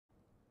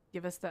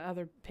Give us the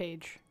other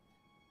page.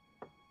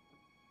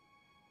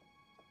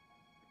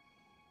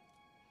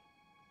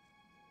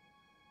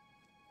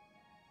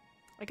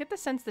 I get the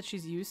sense that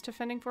she's used to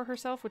fending for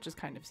herself, which is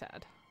kind of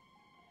sad.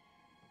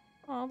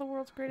 Oh, the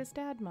world's greatest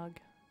dad mug.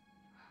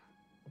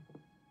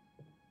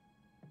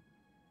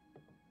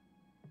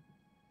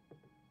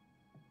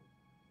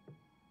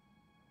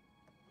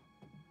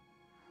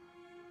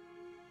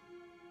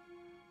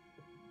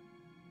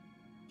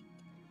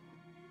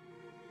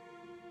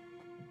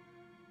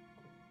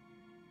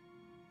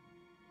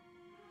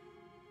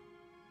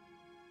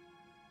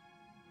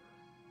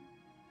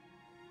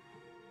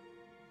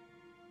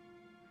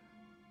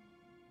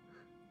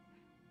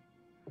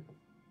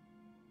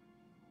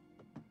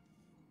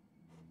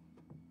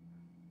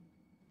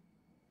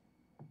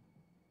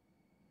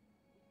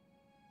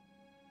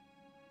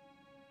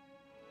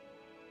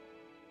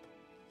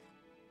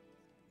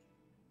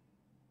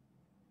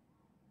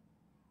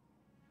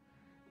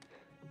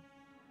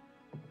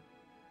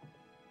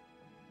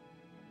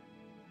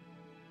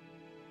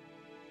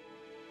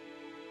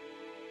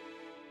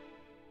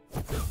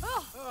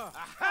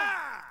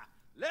 Aha!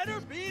 Letter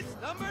B's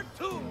number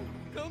 2.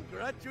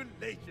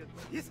 Congratulations.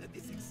 Isn't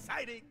this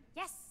exciting?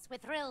 Yes, we're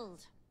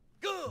thrilled.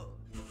 Good.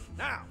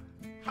 Now,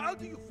 how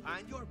do you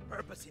find your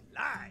purpose in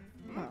life?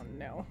 Oh,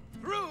 no.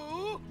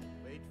 Through,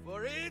 wait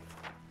for it,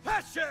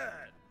 passion.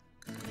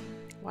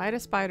 Why do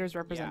spiders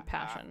represent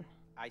passion?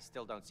 I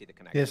still don't see the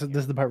connection. Yes, this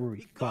is the part where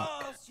we fuck.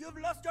 Because you've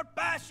lost your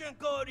passion,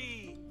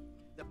 Cody.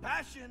 The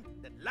passion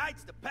that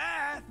lights the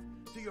path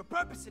to your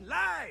purpose in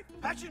life.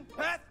 Passion,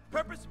 path,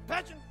 purpose,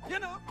 passion, you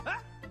know, huh?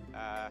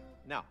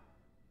 No.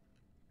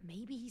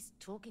 Maybe he's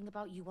talking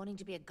about you wanting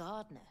to be a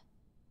gardener.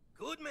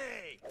 Good,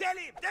 mate. Tell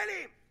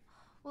him.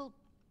 Well,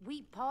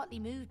 we partly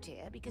moved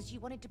here because you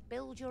wanted to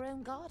build your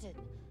own garden.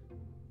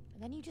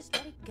 And then you just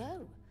let it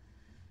go.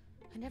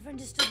 I never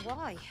understood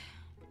why.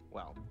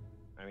 Well,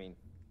 I mean,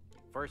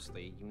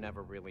 firstly, you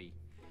never really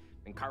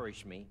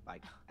encouraged me,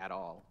 like, at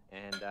all.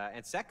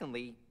 And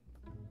secondly,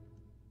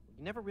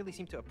 you never really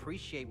seemed to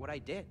appreciate what I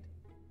did.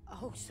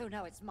 Oh, so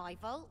now it's my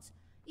fault?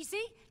 You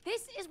see,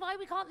 this is why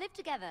we can't live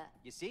together.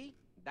 You see?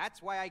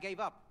 That's why I gave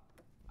up.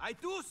 I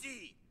do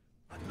see.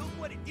 But look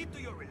what it did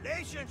to your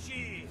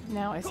relationship.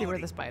 Now I see where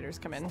Cody, the spiders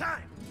come in. it's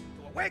time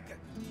to awaken.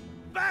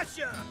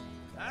 Passion.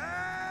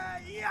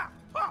 Yeah.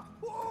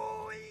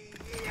 Oh,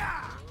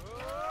 yeah.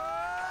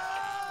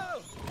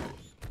 Oh.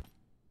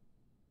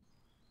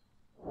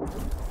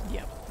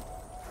 Yep.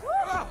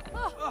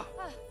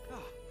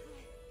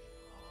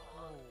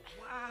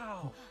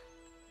 Wow.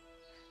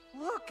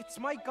 Look, it's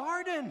my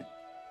garden.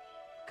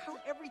 Look how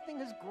everything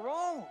has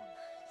grown.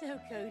 No,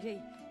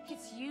 Cody,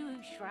 it's you who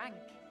shrank.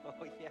 Oh,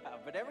 yeah,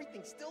 but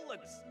everything still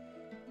looks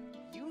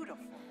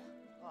beautiful.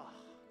 Oh.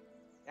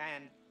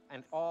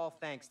 And all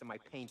thanks to my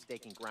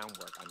painstaking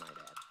groundwork, I might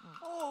add.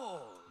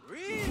 Oh,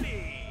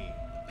 really?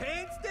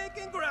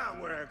 Painstaking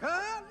groundwork,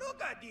 huh?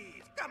 Look at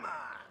these. Come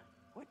on.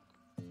 What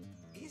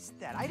is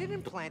that? I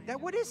didn't plant that.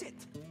 What is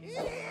it?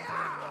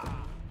 Yeah.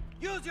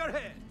 Use your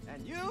head,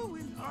 and you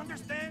will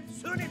understand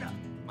soon enough.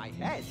 My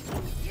head?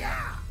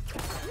 Yeah.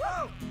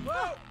 Whoa.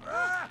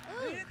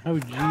 Oh,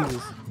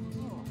 Jesus.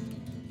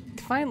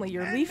 Finally,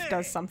 your And leaf then,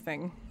 does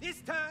something.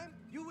 This time,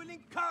 you will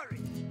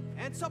encourage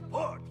and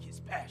support his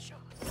passion.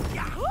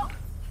 Yeah.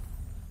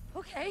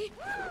 Okay,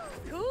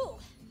 cool.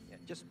 Yeah,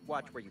 just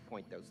watch where you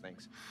point those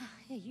things.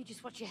 Yeah, you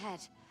just watch your head.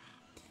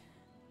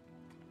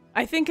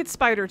 I think it's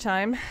spider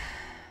time,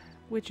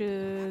 which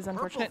is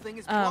unfortunate. thing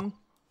is Can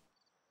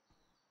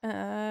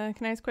I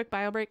ask a quick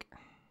bio break?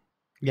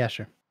 Yeah,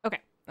 sure. Okay.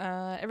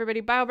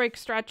 Everybody, bio break,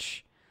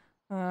 stretch.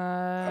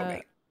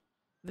 Okay.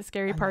 The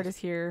scary part is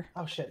here.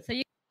 Oh, shit. So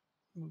you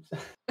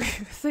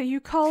So you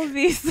call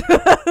these.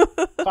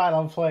 Fine,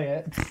 I'll play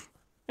it.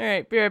 All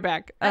right, be right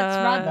back. That's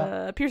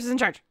rather- Pierce is in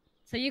charge.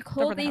 So you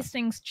call for the these house.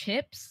 things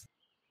chips?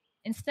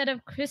 Instead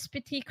of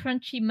crispity,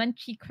 crunchy,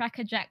 munchy,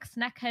 crackerjack,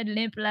 snacker,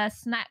 nibbler,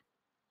 snack,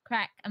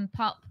 crack, and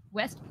pop,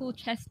 Westpool,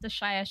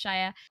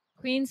 Chestershire,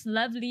 Queen's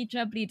lovely,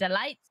 jubbly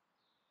delight?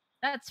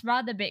 That's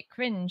rather bit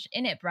cringe,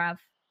 innit, bruv?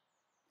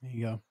 There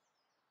you go.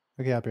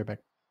 Okay, I'll be right back.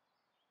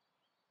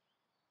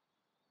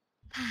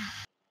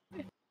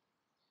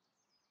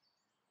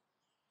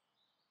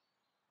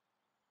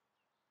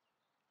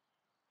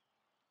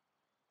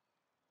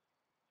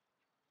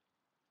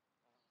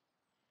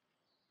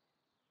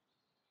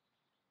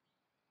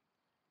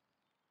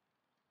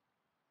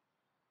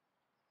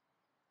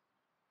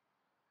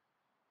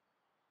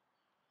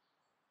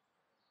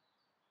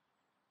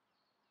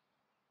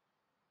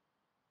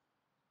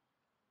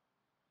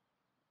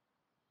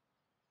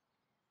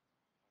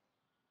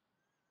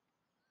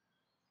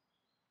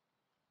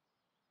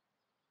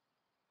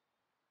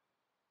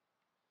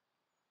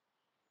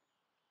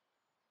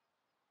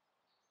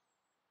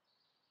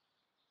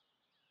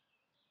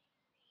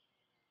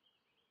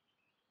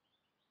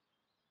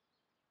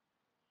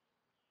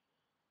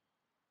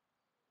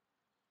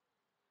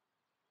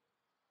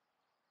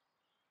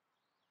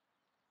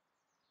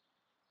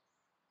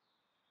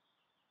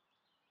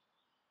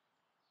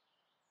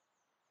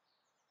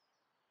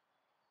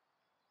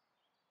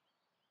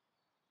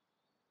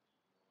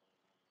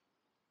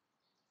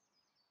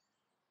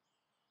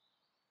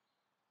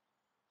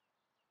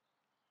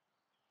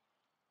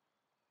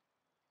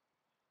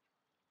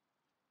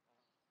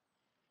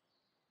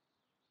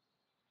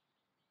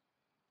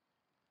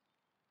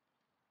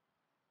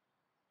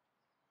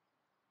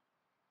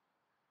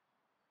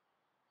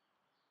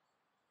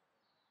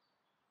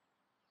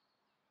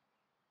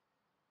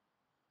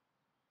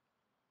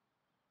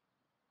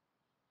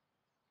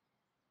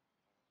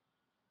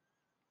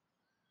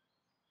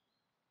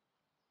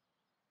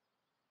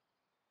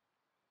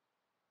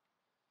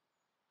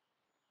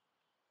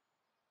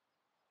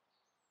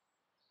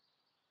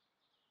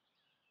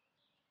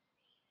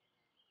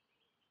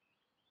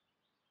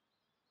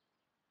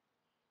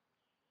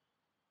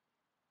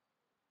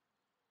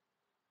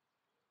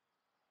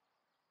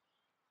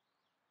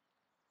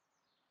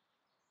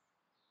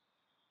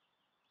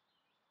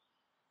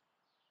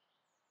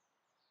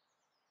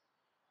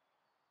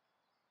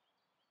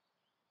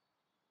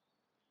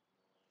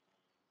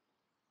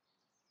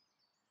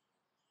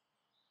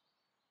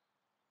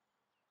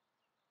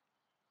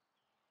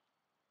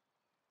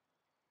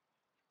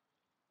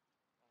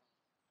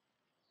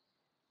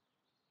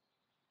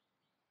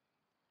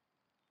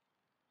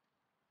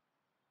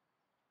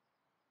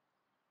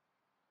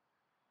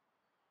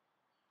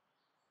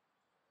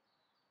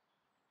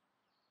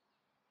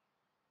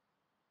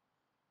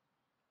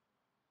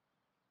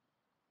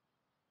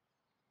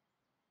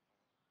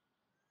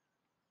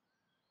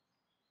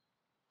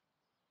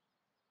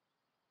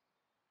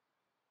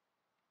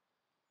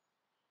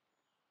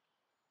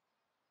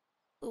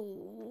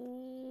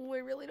 Oh, I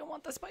really don't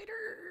want the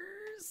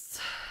spiders.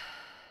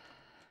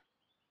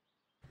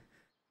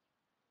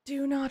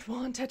 Do not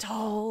want at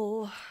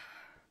all.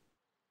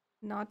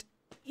 Not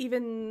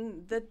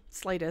even the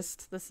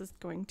slightest. This is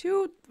going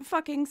to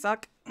fucking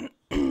suck.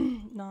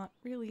 Not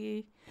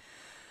really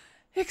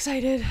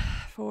excited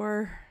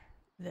for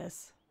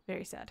this.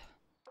 Very sad.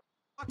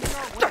 Blocking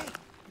our way.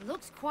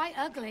 Looks quite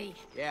ugly.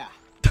 Yeah,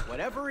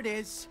 whatever it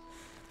is,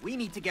 we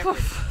need to get rid of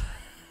it.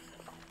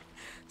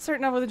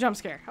 Starting off with a jump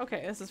scare.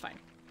 Okay, this is fine.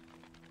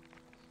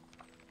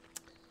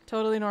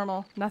 Totally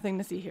normal. Nothing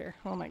to see here.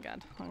 Oh my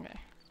god. Okay.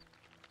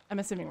 I'm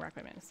assuming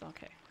Rockman is still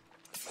okay.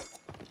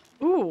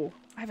 Ooh,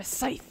 I have a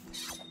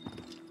scythe.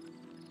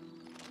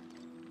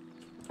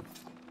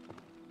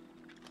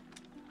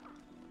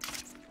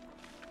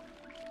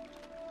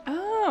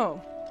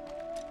 Oh.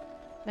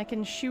 I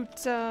can shoot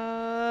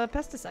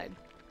pesticide.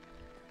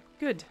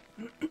 Good.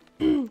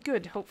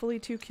 Good. Hopefully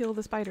to kill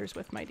the spiders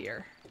with, my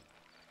dear.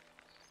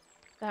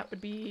 That would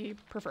be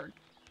preferred.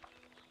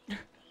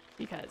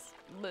 Because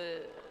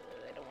I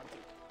don't want to.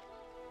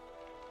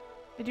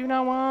 I do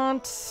not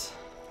want.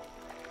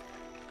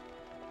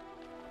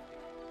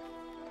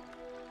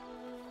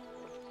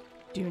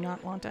 Do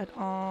not want at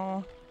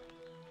all.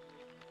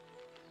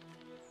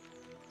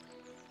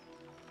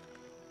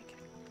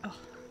 Oh.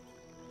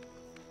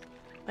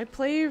 I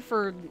play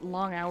for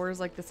long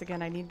hours like this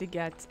again. I need to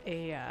get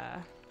a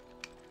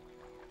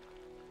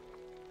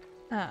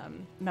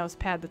mouse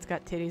pad that's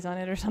got titties on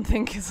it or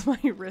something because my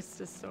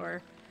wrist is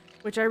sore.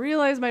 Which I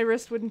realize my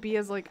wrist wouldn't be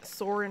as like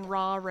sore and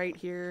raw right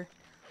here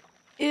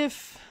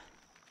if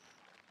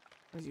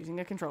I was using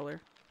a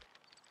controller.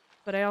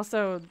 But I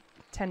also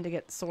tend to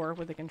get sore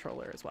with a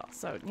controller as well.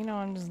 So, you know,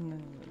 I'm just...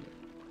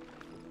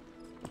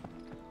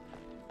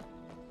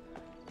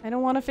 I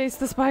don't want to face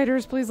the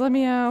spiders. Please let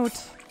me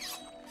out.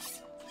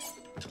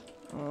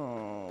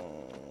 Oh.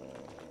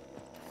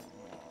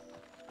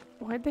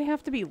 Why'd they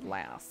have to be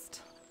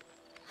last?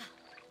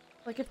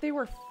 Like, if they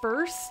were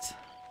first,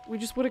 we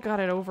just would have got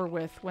it over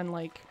with when,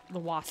 like, the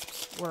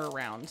wasps were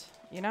around,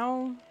 you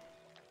know?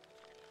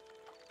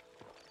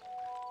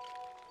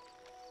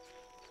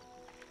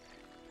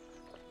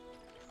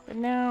 But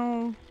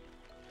now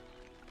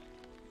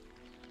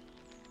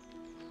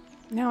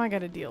I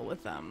gotta deal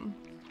with them.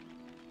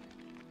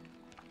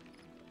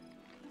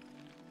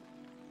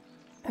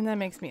 And that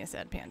makes me a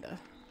sad panda.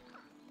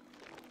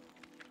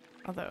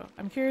 Although,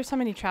 I'm curious how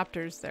many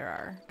chapters there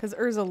are. Because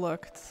Urza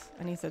looked,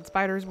 and he said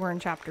spiders were in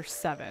chapter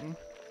 7.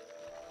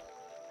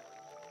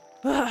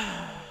 No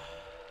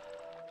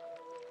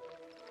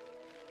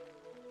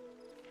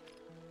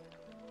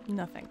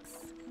thanks.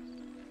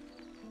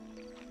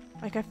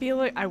 Like, I feel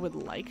like I would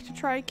like to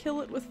try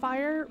kill it with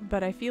fire,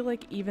 but I feel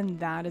like even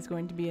that is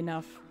going to be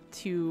enough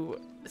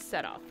to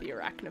set off the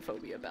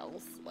arachnophobia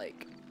bells.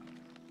 Like,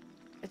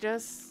 it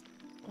just...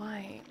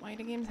 Why? Why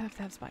do games have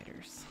to have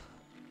spiders?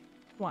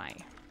 Why?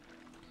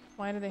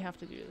 Why do they have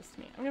to do this to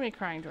me? I'm gonna make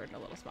Crying Jordan a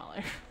little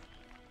smaller.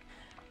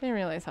 Didn't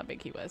realize how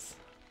big he was.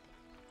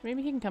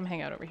 Maybe he can come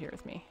hang out over here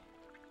with me.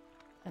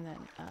 And then,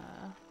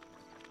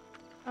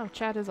 oh,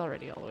 Chad is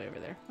already all the way over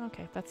there.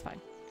 Okay, that's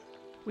fine.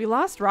 We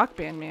lost Rock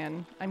Band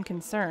Man. I'm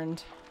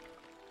concerned.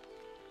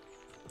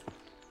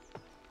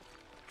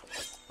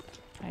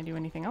 Can I do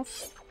anything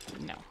else?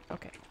 No.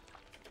 Okay.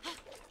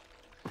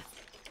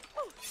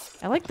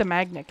 I like the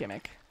magnet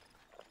gimmick.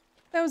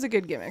 That was a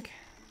good gimmick.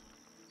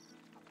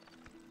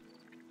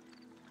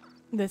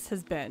 This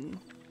has been,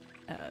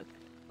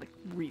 like,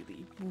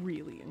 really,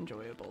 really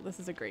enjoyable. This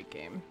is a great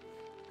game.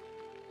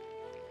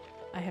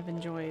 I have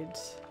enjoyed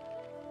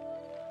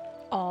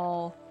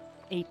all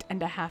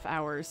 8.5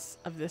 hours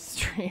of this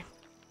stream.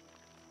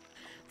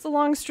 It's a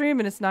long stream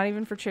and it's not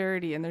even for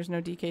charity and there's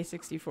no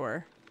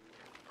DK64.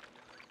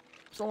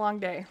 It's a long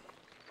day.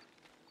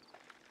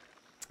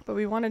 But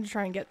we wanted to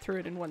try and get through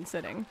it in one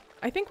sitting.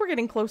 I think we're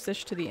getting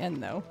close-ish to the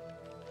end though.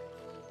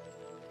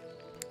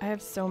 I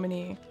have so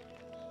many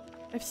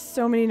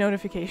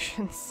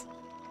notifications.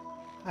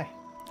 Hi.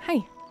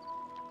 Hi.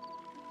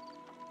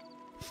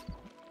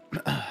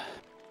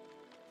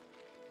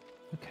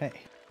 Okay.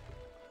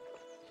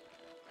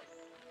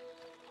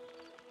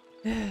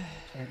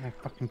 Sorry, my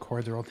fucking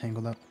cords are all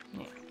tangled up.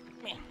 Yeah.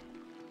 Yeah.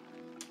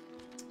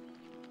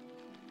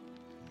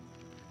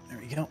 There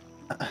we go.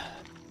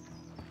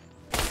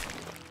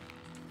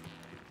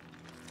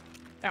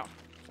 Oh.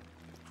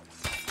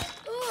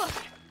 Ugh,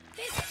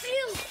 this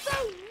feels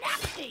so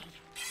nasty.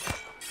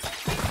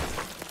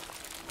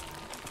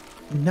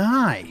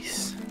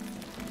 Nice.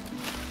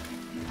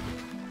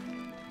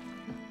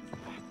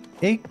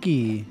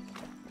 Icky.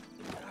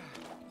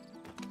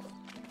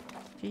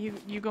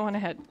 You go on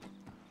ahead.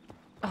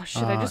 Oh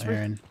shit! I just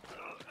Aaron.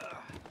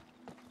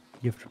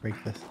 You have to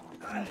break this.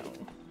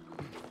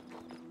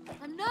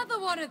 Another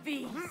one of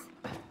these.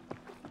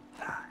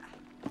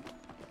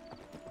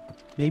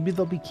 Maybe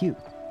they'll be cute.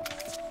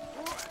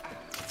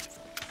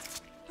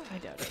 I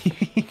doubt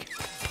it.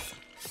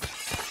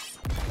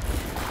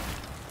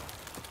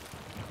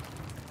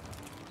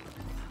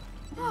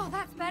 Oh,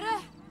 that's better.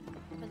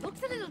 It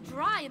looks a little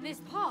dry in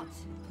this pot.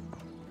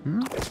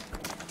 Hmm?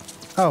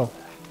 Oh.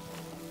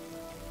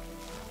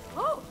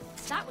 Oh,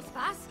 that was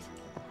fast.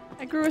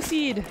 I grew a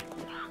seed.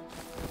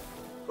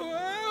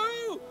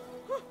 Whoa!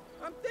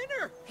 I'm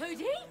thinner.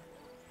 Cody?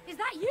 Is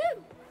that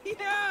you?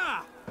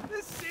 Yeah!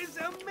 This is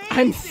amazing!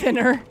 I'm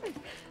thinner.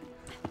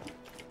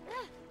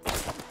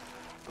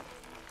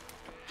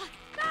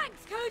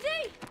 Thanks,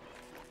 Cody!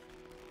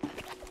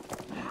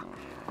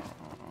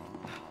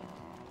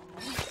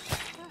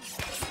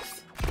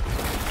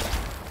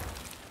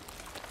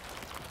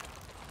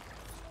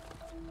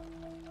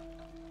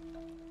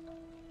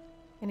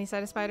 Any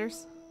side of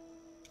spiders?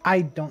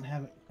 I don't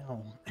have it.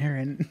 No,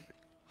 Aaron.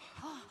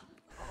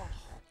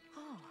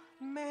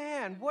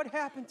 Man, what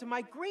happened to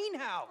my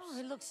greenhouse? Oh,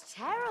 it looks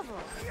terrible.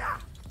 Yeah!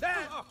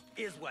 That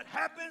is what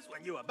happens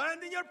when you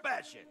abandon your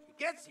passion. It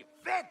gets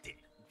infected.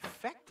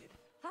 Infected?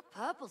 That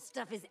purple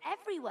stuff is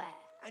everywhere.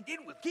 And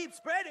it will keep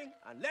spreading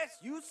unless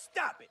you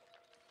stop it.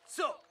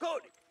 So,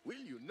 Cody, will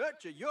you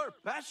nurture your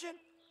passion?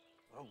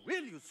 Or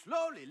will you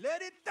slowly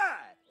let it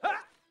die? Ha!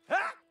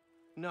 Ha!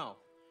 No.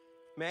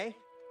 May,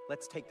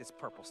 let's take this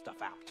purple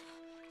stuff out.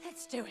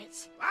 Let's do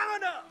it.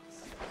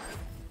 Vámonos!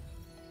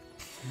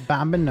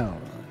 Bambinos.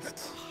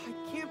 I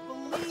can't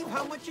believe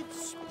how much it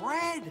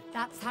spread.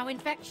 That's how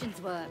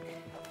infections work.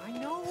 I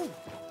know,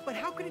 but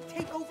how could it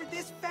take over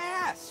this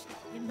fast?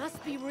 It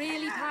must be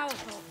really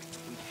powerful.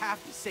 We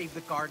have to save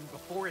the garden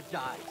before it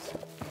dies.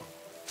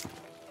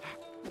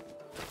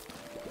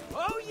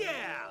 Oh,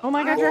 yeah! Oh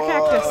my god, you're a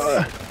cactus.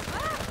 Ah,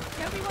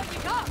 show me what you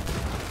got.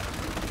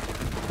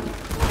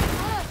 What on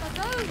earth are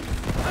those?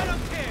 I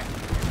don't care.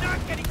 You're not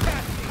getting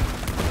past me.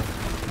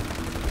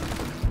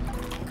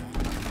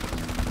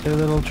 They're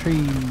little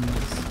trees.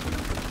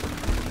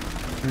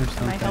 Or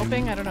something. Am I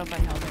helping? I don't know if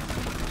I'm helping.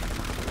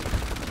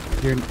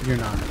 You're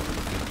not.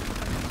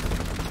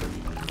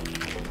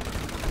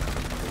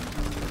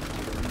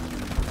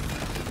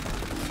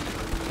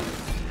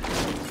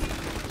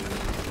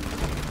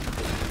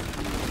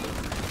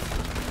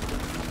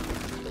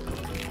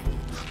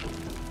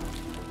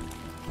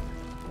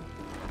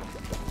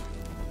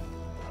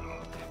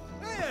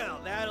 Well,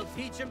 that'll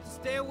teach him to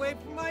stay away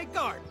from my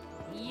garden.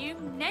 You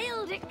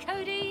nailed it,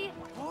 Cody.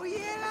 Oh,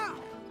 yeah!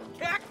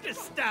 Cactus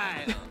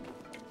style!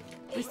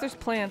 At least there's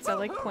plants. I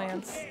like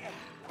plants.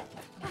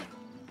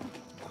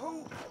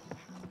 Oh.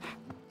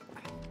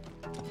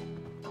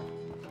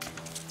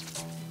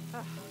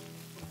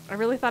 I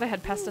really thought I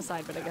had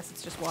pesticide, but I guess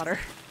it's just water.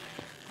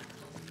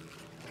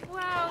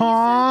 Wow,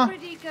 Aw. you're so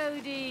pretty,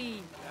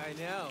 Cody. I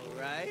know,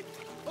 right?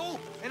 Oh,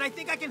 and I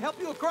think I can help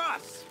you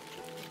across.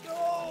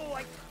 Oh,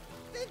 I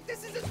think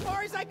this is as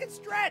far as I can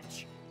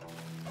stretch.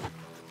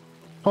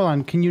 Hold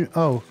on, can you...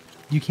 Oh,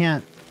 you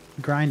can't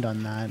grind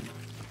on that.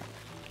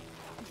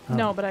 Oh.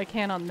 No, but I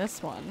can on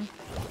this one.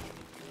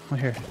 Oh,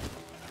 here.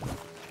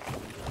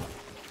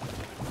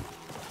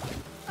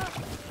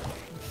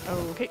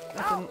 Okay,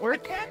 that didn't I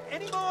work. can't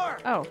anymore.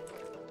 Oh,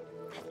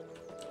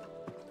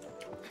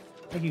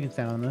 I think you can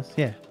stand on this.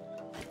 Yeah.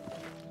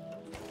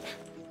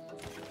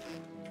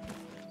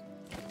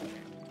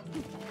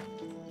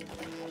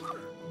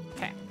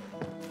 okay.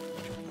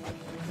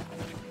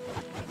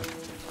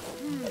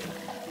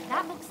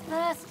 That looks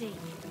thirsty.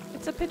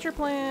 It's a pitcher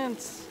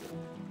plant.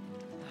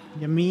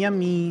 Yummy,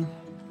 yummy.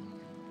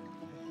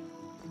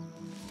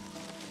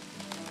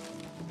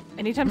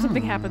 Anytime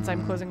something happens,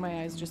 I'm closing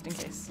my eyes just in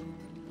case.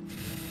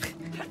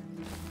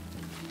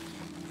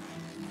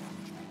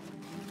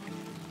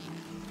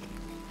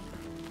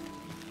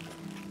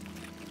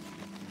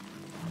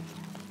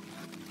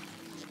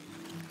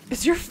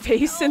 Is your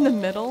face in the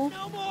middle?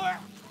 No more.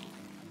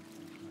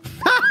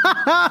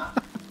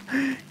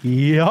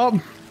 Yup.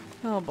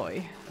 Oh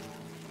boy.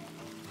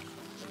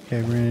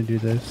 Okay, we're gonna do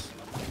this.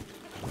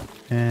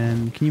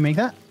 And can you make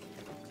that?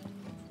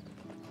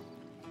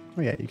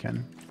 Oh yeah, you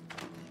can.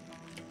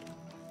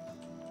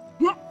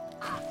 Yeah,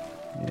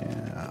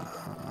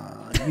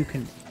 you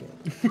can.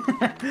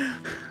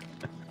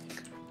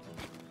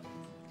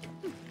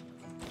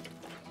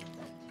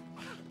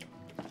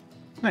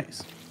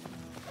 Nice.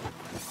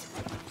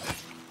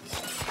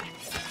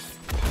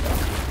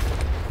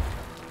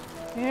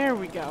 There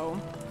we go.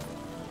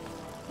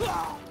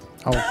 Oh,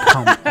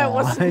 come That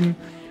wasn't- on.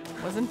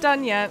 Wasn't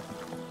done yet.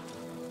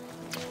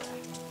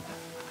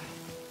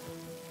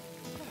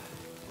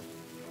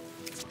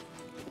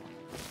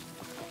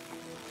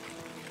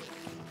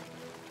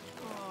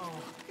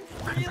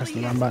 I pressed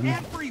the Really wrong is button.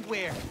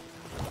 everywhere.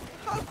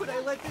 How could I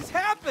let this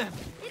happen?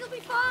 It'll be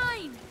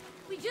fine.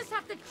 We just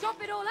have to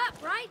chop it all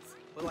up, right?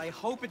 Well, I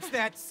hope it's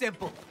that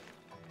simple.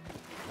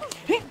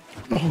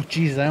 Oh,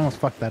 Jesus, I almost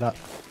fucked that up.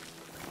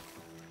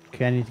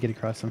 Okay, I need to get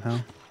across somehow.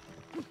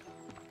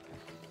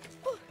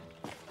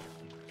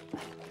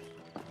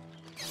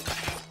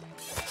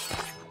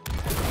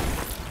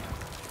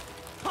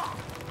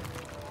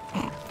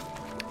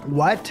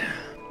 What?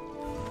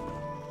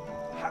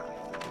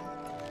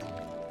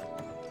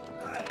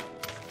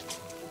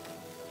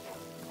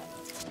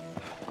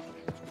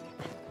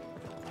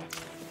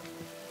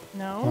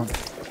 No?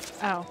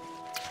 Oh.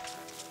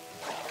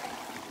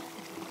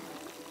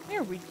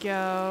 Here we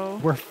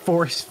go. We're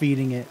force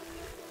feeding it.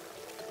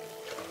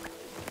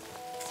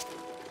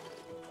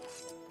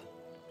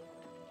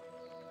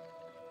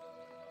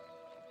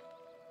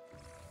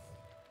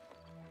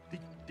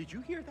 Did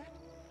you hear that?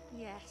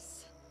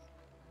 Yes.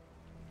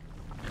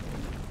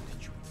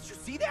 Did you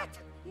see that?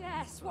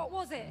 Yes, what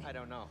was it? I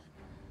don't know.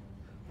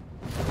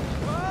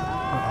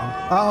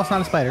 Oh, it's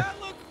not a spider. That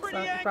looks pretty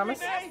So, angry, promise?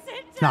 May.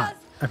 It's not.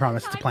 I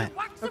promise. It's a plant.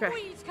 Okay.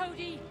 Weeds,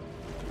 Cody.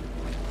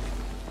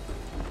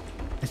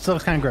 It still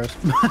looks kind of gross,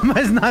 but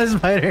it's not a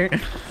spider. I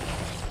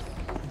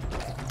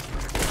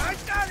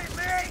got it,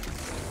 May.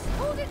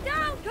 Hold it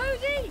down,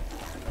 Cody.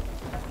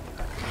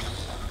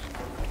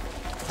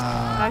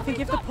 I think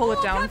you have to pull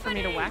it down for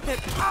me to whack it.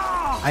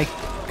 I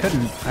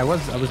couldn't. I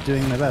was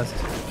doing my best.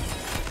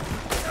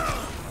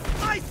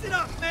 Slice it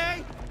up,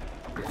 May.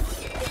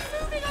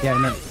 Yeah,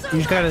 no, you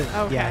just gotta.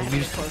 Okay, yeah, you get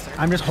just. closer.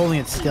 I'm just holding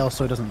it still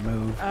so it doesn't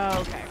move. Oh,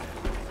 okay.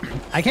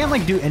 I can't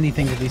like do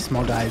anything to these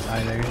small guys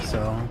either,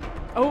 so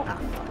Oh.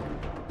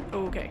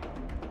 Okay.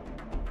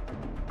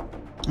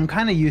 I'm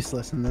kind of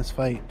useless in this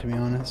fight, to be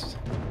honest.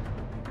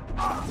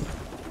 Oh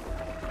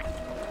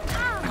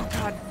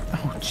God.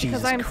 Oh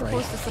Jesus Because I'm Christ!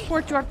 supposed to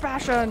support your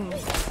passion.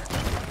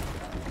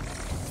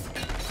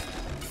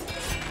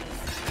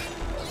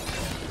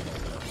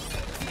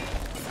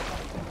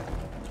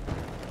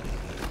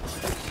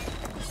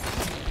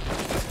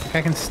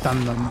 I can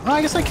stun them. Oh,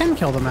 I guess I can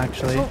kill them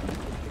actually. Oh.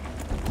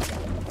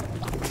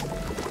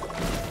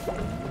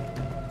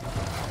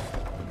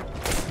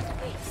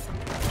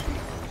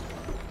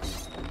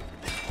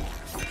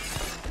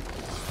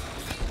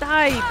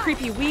 Die,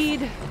 creepy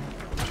weed.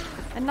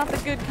 And not the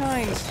good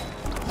kind.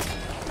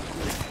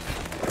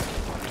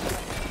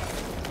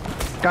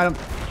 Got him.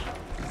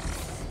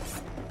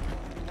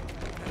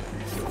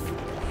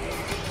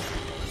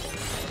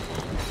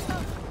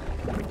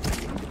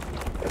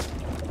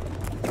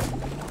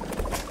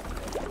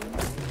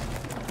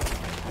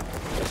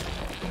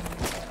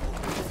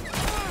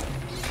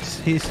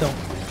 He's still.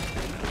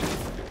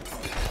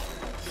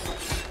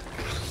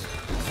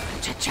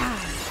 Cha-cha.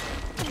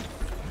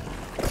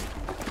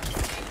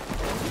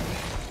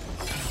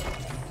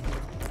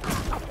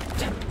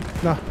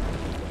 No.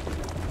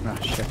 Ah,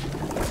 shit.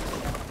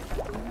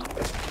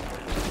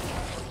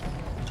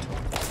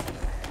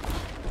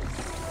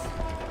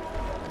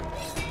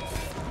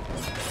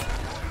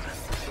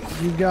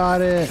 You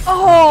got it.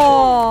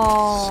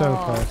 Oh. So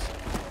close.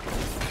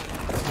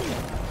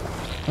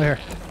 Oh, here.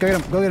 Go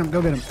get him. Go get him.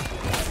 Go get him.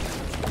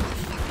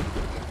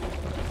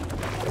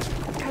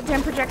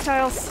 Goddamn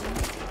projectiles.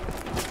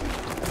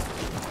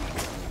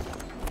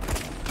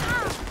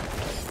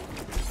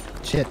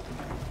 Shit.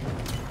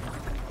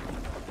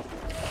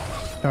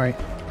 Alright.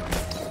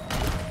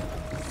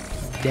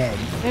 Dead.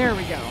 There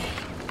we go.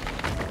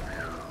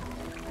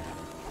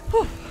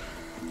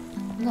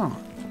 No.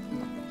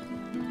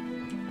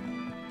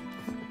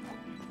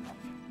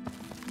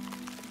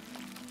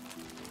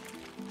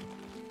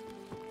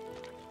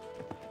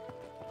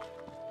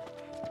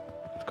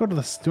 Let's go to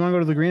the. Do you want to go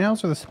to the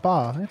greenhouse or the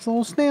spa? It's the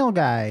little snail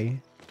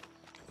guy.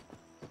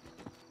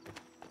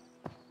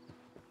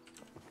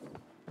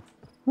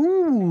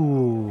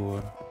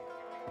 Ooh.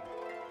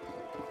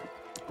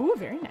 Ooh,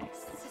 very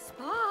nice. It's a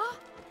spa.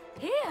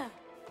 Here.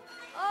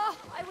 Oh,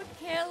 I would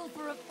kill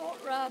for a foot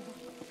rub.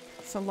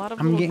 It's a lot of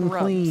I'm little getting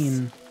grubs.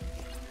 clean.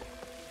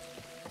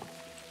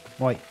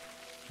 Wait.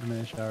 I'm in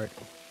the shower.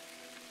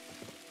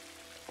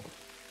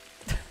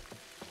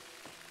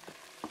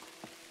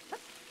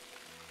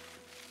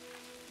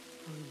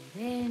 Breathe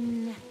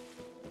in.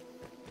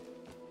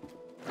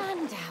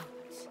 And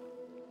out.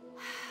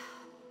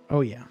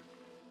 Oh yeah.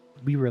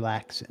 Be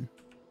relaxing.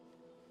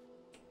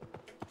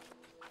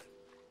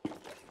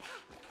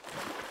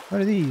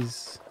 What are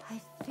these?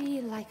 I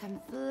feel like I'm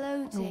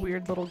floating.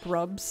 Weird little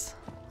grubs.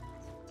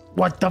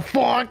 What the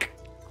fuck?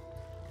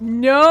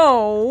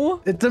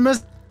 No. It's a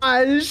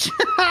massage.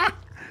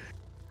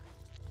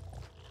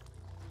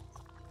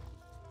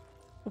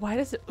 Why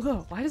does it?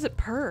 Ugh, why does it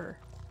purr?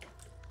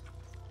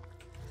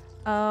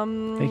 Make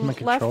my left.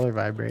 controller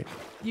vibrate.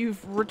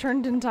 You've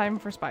returned in time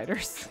for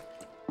spiders.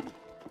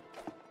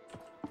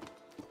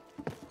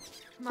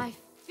 My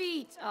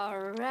feet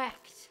are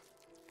wrecked.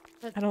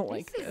 But I don't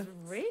like this. this. Is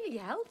really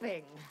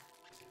helping.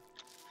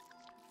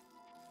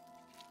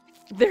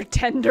 They're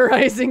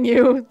tenderizing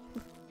you.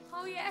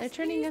 Oh yes. They're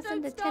turning please us don't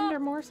into stop. tender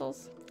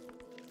morsels.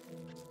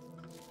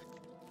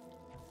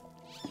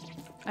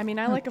 I mean,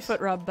 I like a foot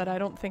rub, but I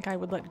don't think I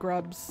would let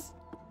grubs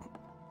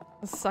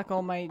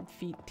suckle my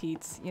feet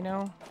teats, you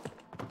know?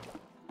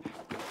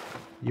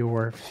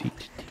 Your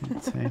feet,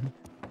 Sam.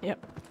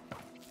 Yep.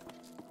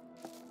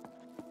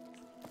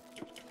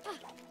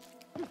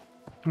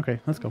 Okay,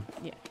 let's go.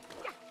 Yeah.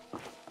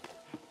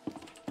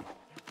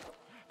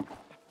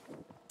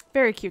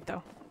 Very cute,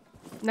 though.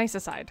 Nice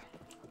aside.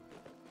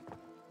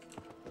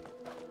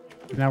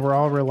 Now we're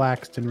all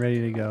relaxed and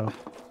ready to go.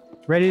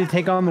 Ready to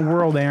take on the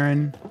world,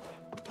 Aaron.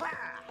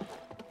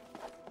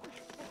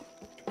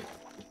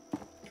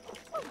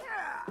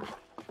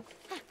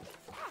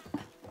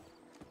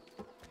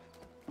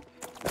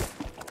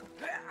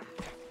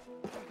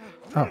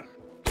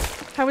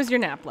 How was your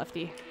nap,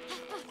 Lefty?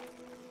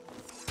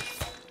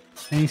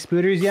 Any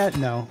spooters yet?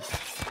 No.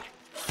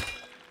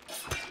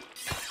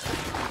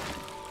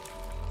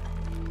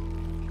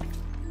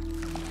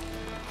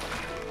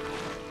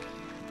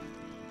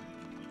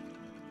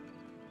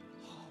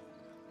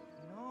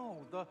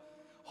 No, the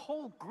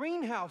whole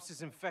greenhouse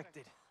is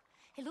infected.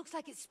 It looks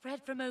like it's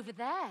spread from over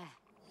there.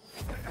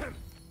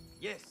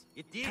 Yes,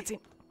 it did. That's it.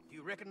 Do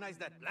you recognize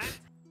that plant?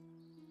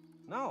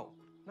 No,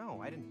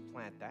 I didn't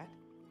plant that.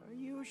 Are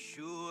you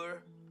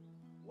sure?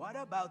 What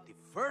about the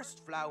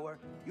first flower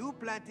you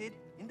planted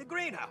in the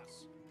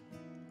greenhouse?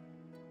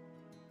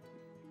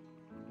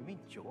 You mean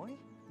Joy?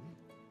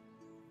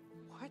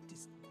 What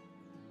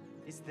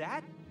is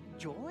that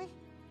Joy?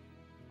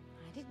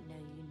 I didn't know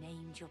you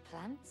named your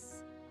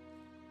plants.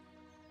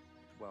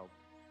 Well,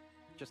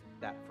 just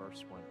that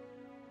first one.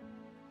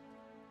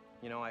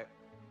 You know, I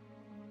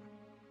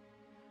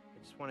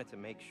just wanted to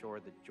make sure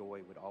that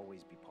Joy would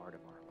always be part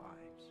of our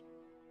lives.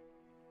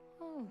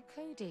 Oh,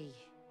 Cody.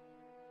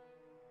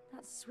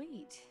 That's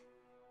sweet.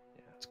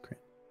 Yeah. That's great.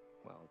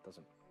 Well, it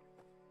doesn't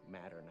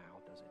matter now,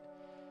 does it?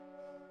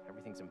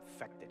 Everything's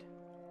infected.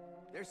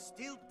 There's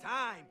still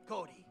time,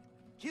 Cody.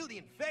 Kill the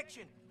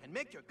infection and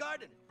make your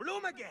garden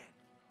bloom again.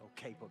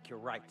 Okay, Book, you're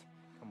right.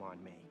 Come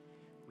on, May.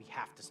 We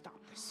have to stop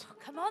this.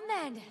 Come on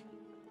then.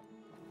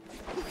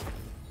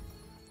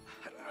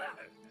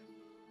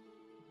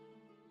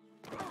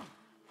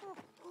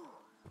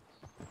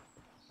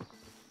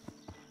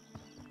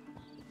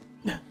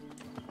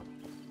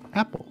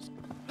 Apples.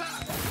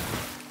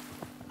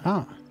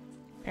 Ah.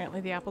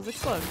 Apparently the apples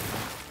explode.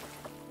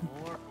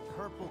 More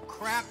purple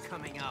crap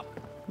coming up.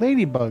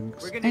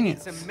 Ladybugs. We're gonna need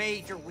ants. some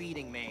major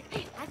weeding, May.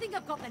 I think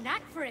I've got the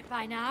knack for it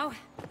by now.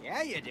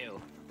 Yeah, you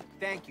do.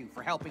 Thank you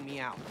for helping me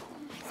out.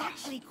 It's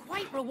actually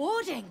quite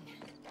rewarding.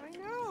 I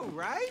know,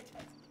 right?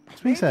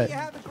 Swing Maybe set. you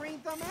have a green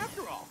thumb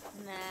after all.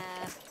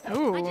 Nah.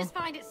 Ooh. I just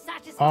find it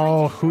satisfying.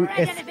 Oh, to who? shred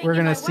If anything we're in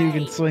gonna my see who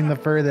can way. swing the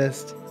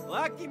furthest.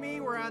 Lucky me,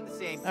 we're on the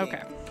same team.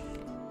 Okay.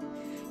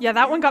 Yeah,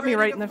 that one got me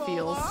Ready right to in the fall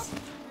feels.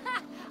 off?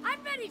 Ha,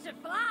 I'm ready to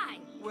fly.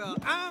 Well,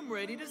 I'm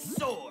ready to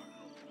soar.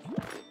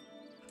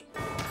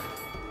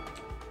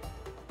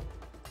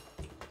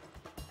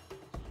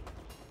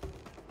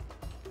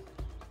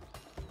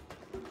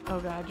 Oh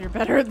god, you're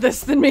better at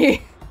this than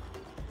me.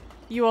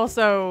 You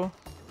also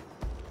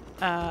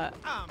have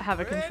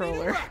a ready to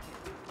controller. rock.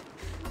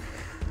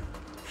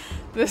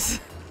 This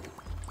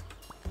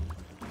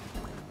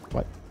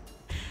What?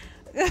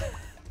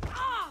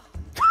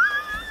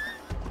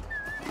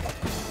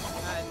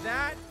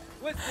 That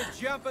was the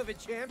jump of a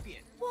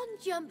champion. One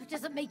jump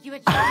doesn't make you a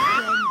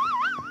champion.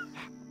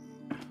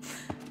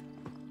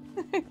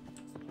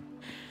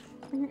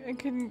 I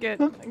couldn't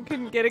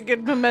get a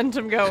good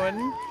momentum going.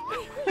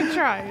 I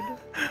tried.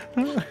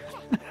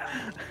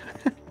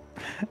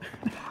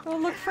 Oh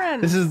look,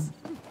 friends. This is.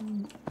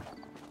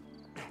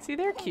 See,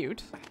 they're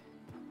cute.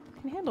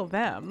 I can handle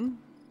them.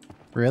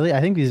 Really?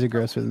 I think these are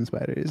grosser than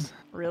spiders.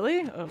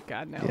 Really? Oh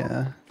god, no.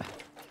 Yeah.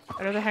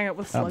 I'd rather hang out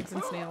with slugs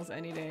and snails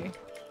any day.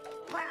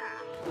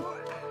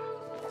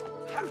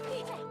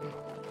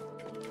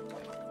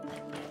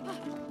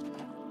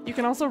 You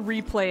can also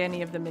replay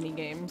any of the mini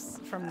games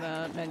from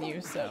the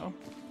menu, so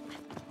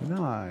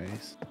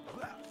Nice.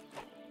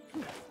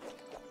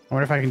 I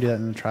wonder if I can do that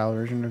in the trial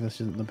version or if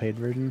this isn't the paid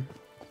version.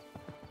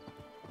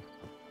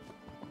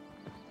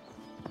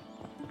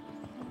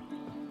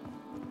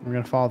 We're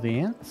gonna follow the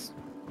ants.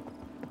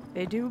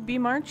 they do be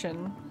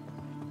marching.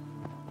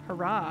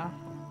 Hurrah.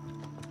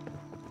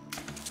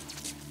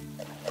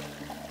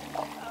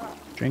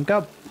 Drink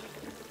up.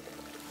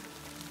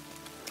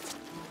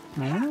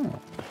 Oh.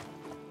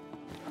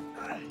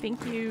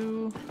 Thank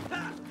you.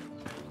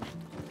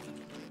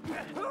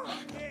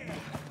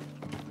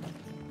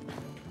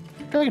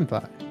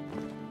 Dragonfly.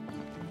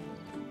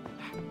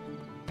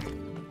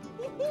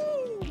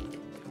 Woohoo!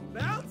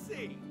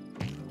 Bouncy!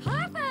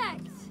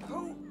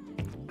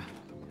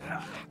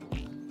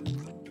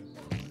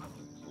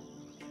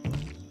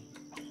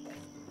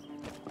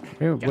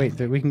 Perfect.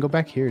 Wait, we can go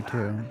back here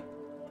too.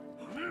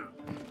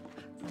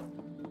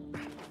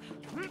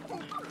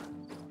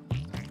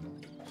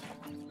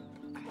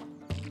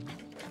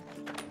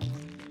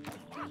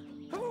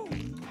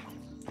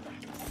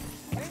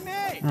 Hey,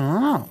 May!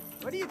 Oh.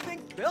 What do you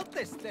think built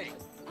this thing?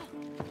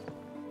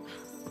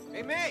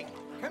 Hey, May!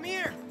 Come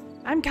here!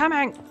 I'm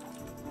coming.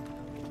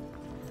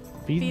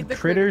 Feed the the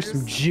critters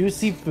some critters.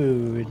 juicy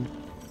food.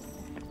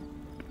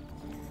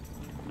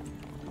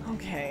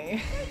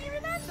 Okay. You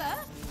remember?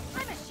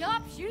 I'm a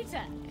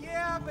sharpshooter.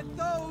 Yeah, but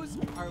those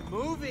are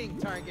moving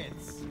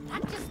targets.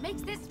 That just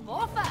makes this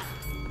more fun.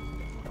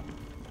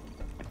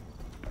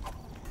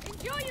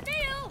 Enjoy your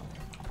meal.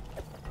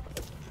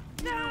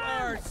 You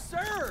are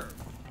served!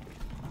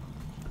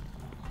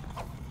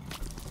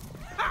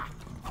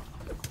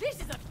 This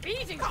is a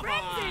feeding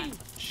frenzy.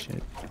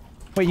 Shit.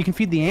 Wait, you can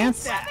feed the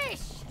ants? Rubbish.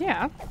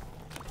 Yeah.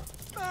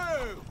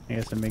 Move! I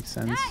guess it makes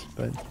sense,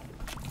 but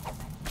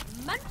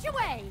Munch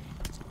away.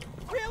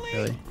 Really?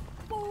 really.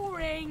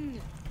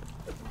 Boring.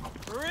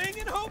 Bring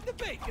and home the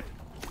bacon!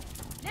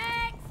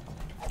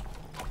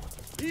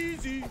 Next!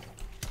 Easy.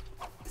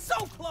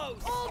 So close.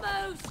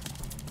 Almost!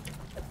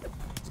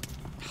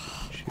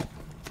 Shoot.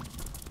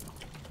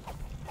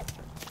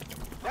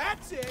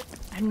 That's it.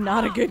 I'm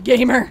not a good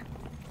gamer.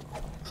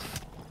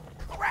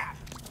 Crap.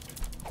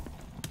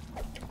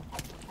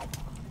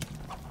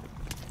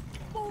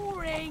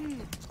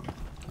 Boring!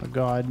 Oh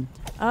god.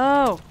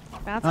 Oh,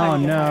 that's how Oh,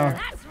 you get no. higher.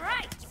 That's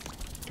right!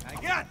 I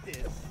got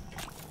this.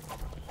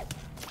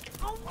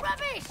 Oh,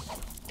 rubbish!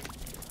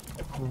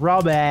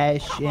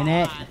 Rubbish in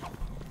it.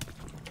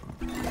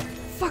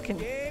 Fucking.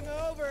 Game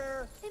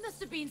over. They must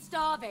have been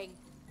starving.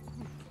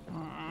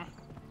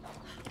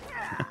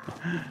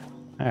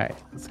 Alright,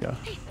 let's go.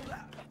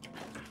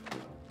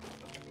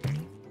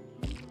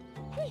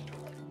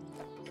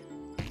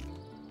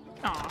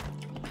 Aw.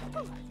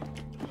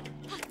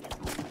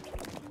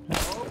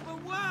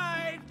 Open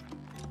wide.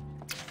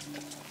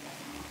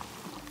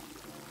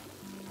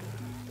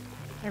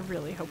 I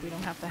really hope we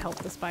don't have to help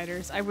the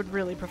spiders. I would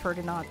really prefer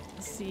to not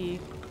see.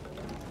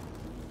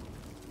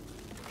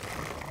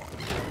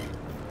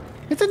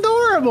 It's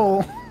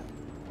adorable!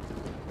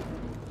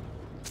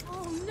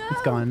 Oh no!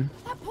 It's gone.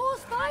 That poor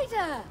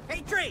spider!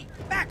 Hey, tree,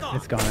 back off!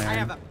 It's gone, I Aaron.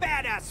 have a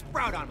badass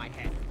sprout on my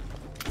head.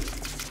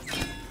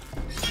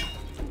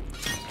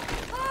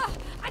 Ah,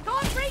 I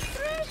can't break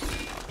through!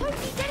 Cody,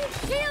 get his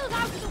shield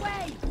out of the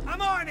way!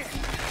 I'm on it.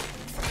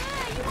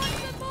 There, you want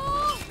some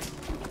more?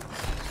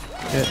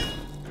 Good.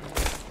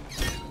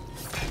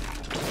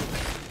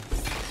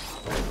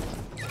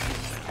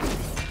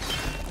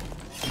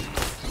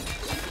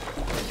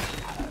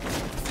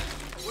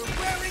 We're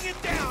wearing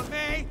it down,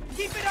 May.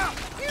 Keep it up.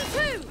 You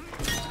too!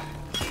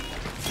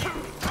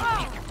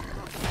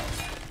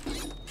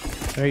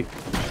 Right.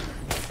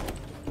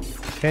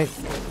 Okay.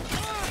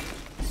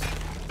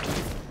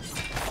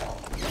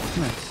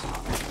 Nice.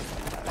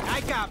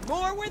 I got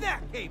more where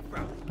that came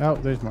from. Oh,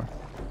 there's more.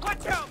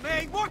 Watch out,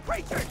 May. More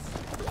creatures.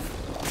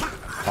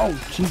 Oh,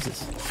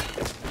 Jesus.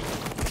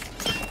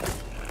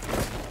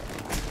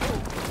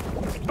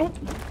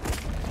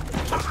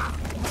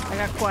 I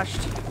got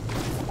quashed.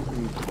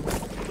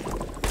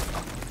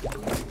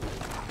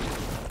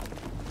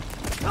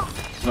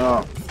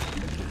 Oh.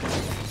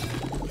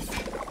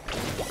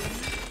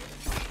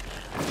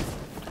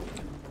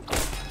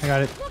 I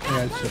got it. Look I got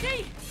out, it. Cody!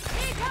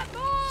 Here come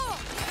more!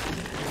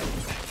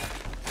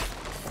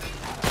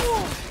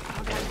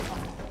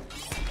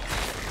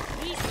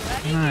 He's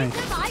running Nice.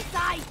 into my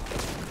sight!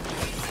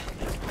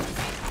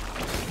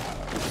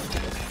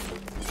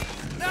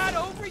 Not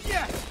over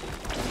yet.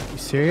 You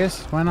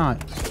serious? Why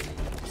not?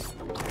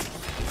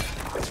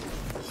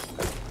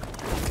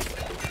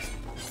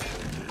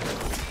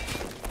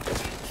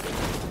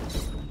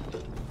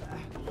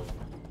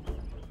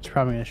 It's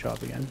probably gonna show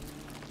up again.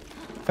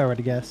 If I were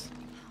to guess.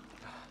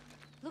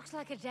 Looks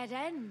like a dead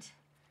end.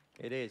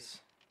 It is.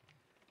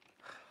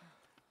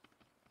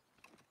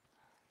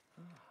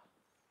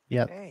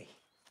 Yep. Hey,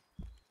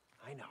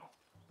 I know.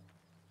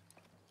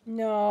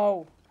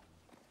 No.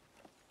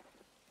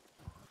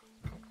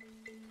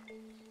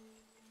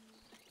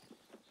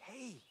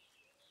 Hey,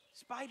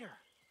 Spider.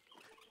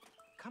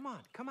 Come on,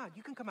 come out.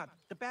 You can come out.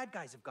 The bad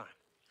guys have gone.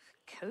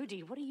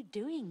 Cody, what are you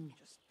doing?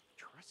 Just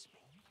trust me.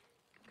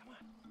 Come on.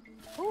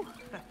 Oh,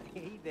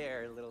 Hey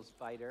there, little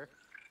spider.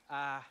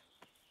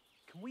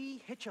 Can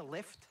we hitch a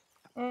lift?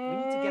 We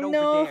need to get over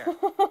there.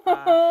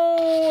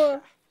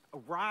 No. A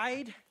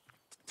ride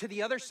to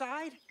the other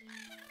side?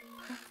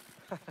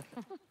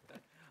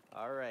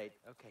 All right.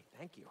 Okay,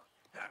 thank you.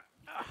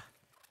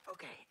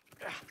 Okay.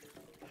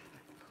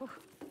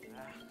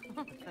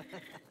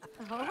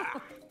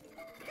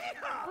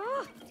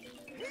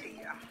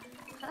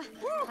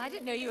 I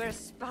didn't know you were a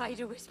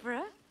spider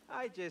whisperer.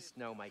 I just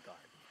know my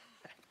garden.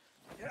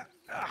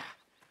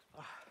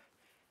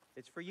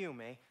 It's for you,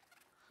 May.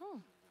 Oh,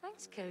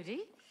 thanks,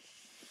 Cody.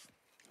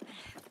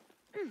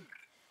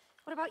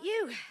 What about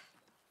you?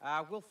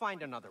 We'll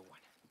find another one.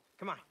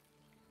 Come on,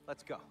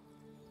 let's go.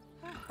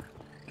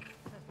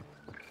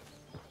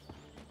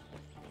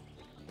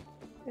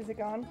 Is it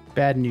gone?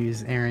 Bad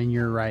news, Aaron.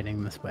 You're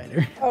riding the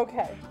spider.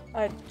 Okay.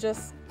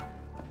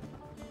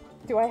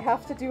 Do I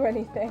have to do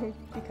anything?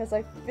 Because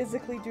I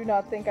physically do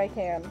not think I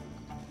can.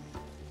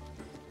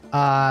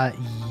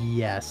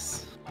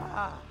 Yes.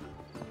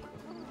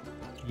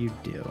 You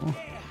do.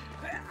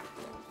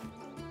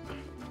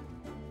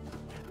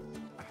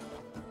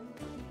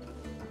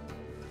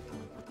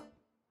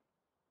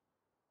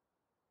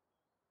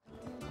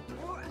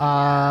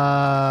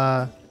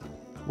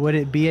 Would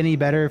it be any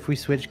better if we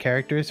switch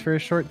characters for a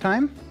short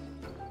time?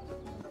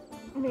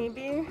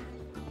 Maybe.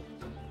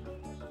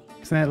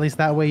 Because then at least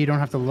that way you don't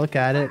have to look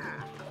at it.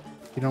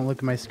 You don't look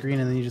at my screen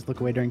and then you just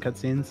look away during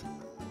cutscenes.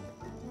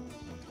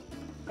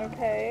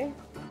 Okay.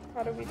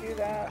 How do we do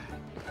that?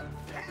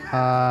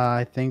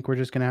 I think we're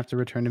just gonna have to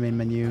return to main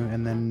menu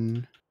and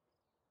then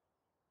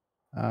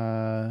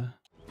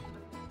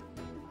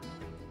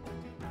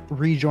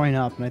rejoin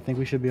up, and I think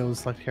we should be able to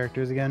select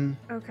characters again.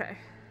 Okay.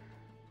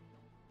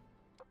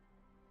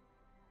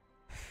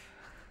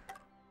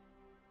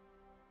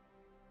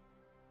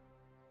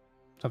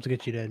 I'll have to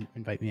get you to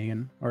invite me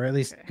again, or at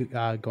least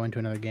Okay. go into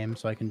another game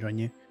so I can join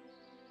you.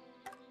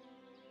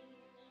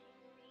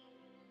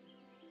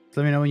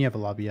 So let me know when you have a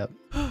lobby up.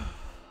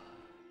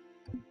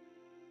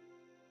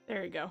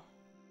 There you go.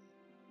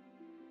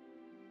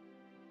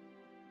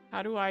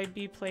 How do I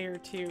be player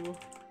 2?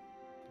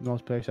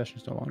 Multiplayer session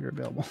is no longer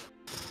available.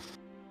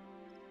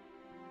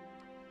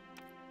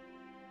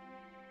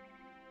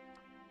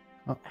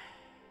 Oh.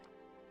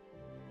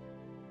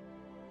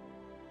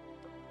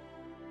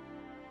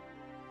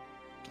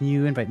 Can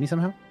you invite me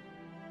somehow?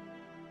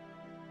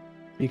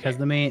 Because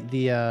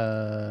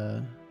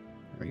there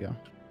we go.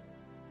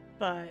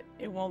 But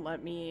it won't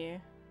let me.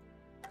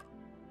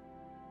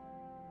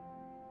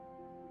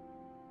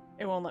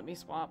 It won't let me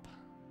swap.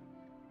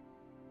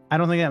 I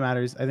don't think that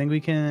matters. I think we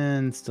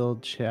can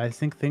still. I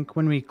think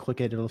when we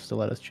click it, it'll still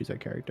let us choose our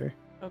character.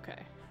 Okay.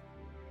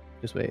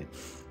 Just wait.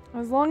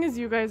 As long as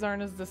you guys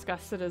aren't as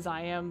disgusted as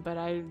I am, but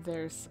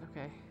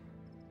okay.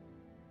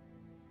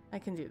 I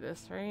can do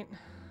this, right?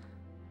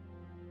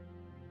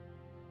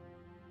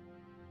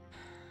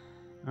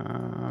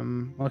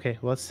 Okay,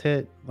 let's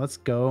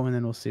go, and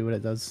then we'll see what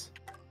it does.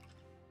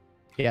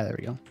 Yeah, there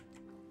we go.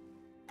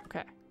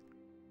 Okay.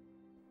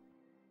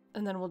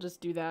 And then we'll just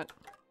do that.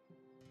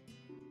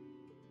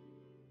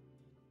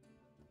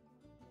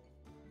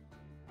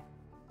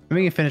 And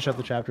we can finish up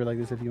the chapter like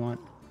this if you want.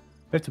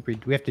 We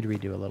have to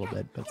redo a little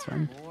bit, but it's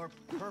fine. More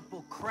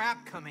purple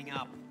crap coming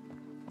up.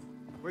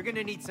 We're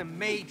gonna need some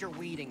major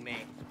weeding,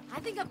 man. I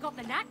think I've got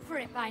the knack for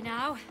it by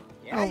now.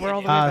 Oh, we're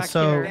all the way back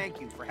here.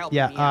 Thank you for helping me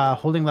Yeah, out.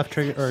 holding left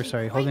trigger, or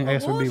sorry, holding I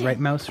guess would be right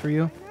mouse for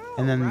you,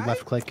 and then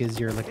left click is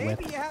your like whip.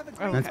 Maybe you haven't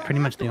And that's Okay. pretty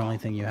much the only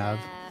thing you have.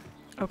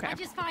 Okay. I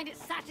just find it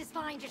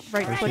satisfying to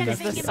Right shred click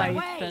is anything the in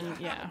my scythe, way. and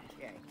yeah.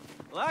 Okay.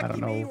 I Lucky don't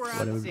know me, we're what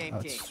on it the would. same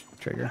Oh, team. it's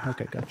trigger.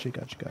 Okay,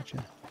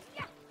 gotcha.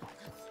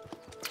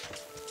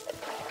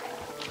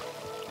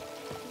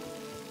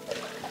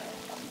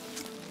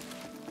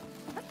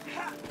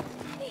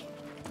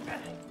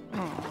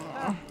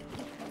 Aw.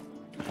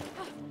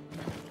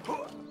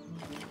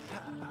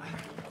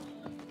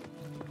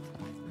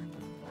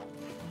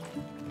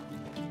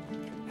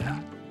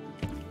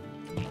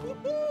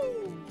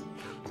 Woohoo!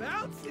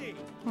 Bouncy!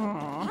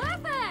 Aw.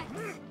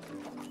 Perfect!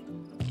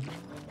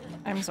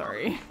 I'm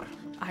sorry.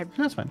 I'm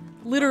That's fine.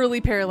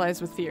 literally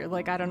paralyzed with fear.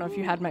 Like, I don't know if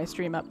you had my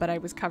stream up, but I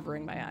was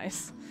covering my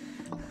eyes.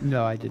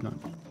 No, I did not.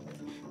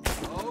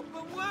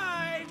 Open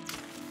wide!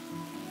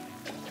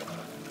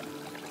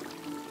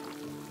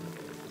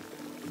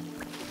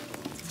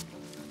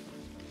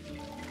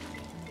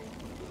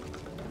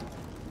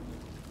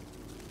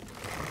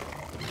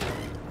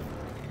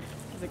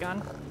 Is it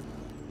gone?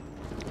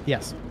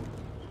 Yes.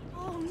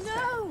 Oh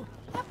no!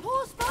 That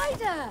poor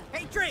spider!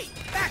 Hey, Tree,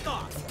 back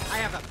off! I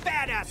have a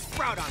badass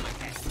sprout on my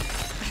head.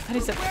 I thought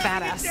he said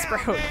fat ass Down,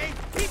 sprout. May.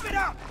 Keep it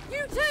up!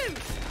 You too!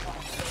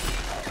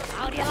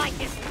 How do you like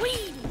this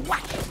weed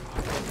whack?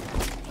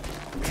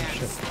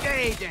 And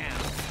stay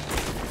down.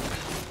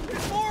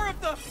 There's more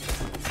of the...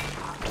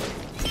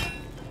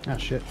 Ah,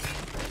 shit.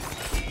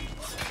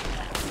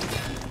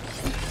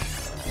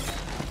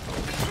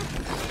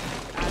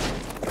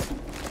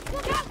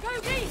 Look out,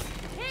 Cody!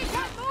 Here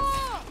comes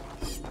more!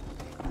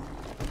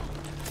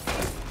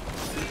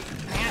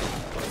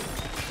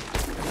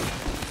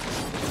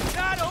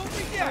 Not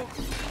over yet!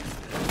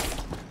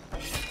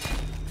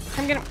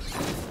 I'm gonna.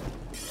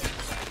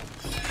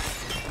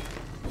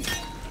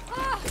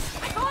 Ah,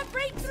 I can't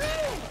break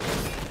through!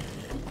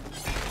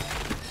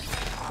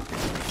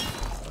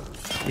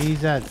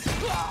 Jesus.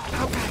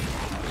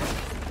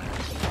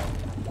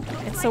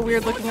 It's so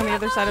weird looking on the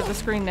other side of the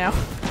screen now.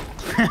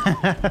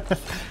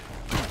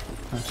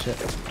 Oh shit.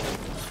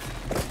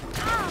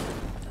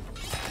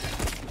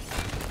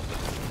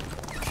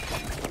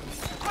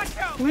 Watch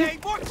out, May!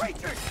 More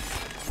creatures!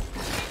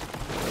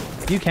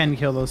 You can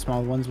kill those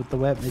small ones with the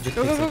whip. It just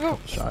Go, takes go, a go, go.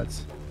 couple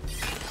shots.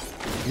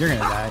 You're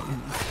gonna die. Hey,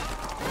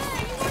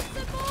 you want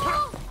some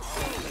more?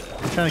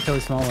 I'm trying to kill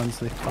the small ones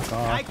so they fuck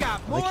off. I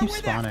got They more keep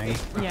where that spawning.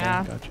 came Okay,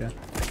 Yeah. gotcha.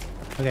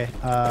 Okay,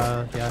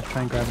 yeah,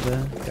 try and grab the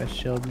guy's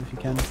shield if you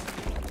can.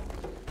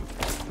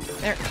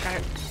 There, got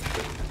it.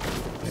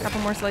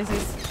 Couple more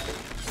slices.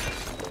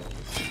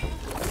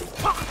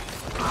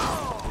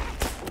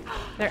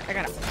 There, I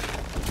got it.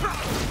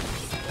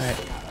 Alright.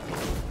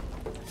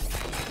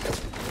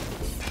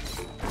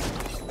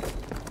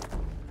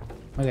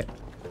 Okay,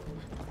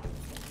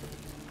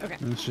 Okay.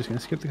 I'm just gonna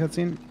skip the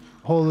cutscene.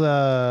 Hold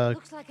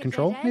Looks like a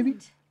control, dead maybe?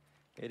 end.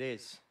 It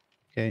is.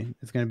 Okay,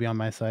 it's gonna be on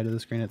my side of the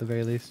screen at the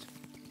very least.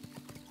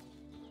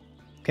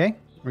 Okay,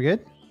 we're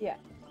good? Yeah.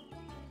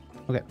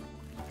 Okay.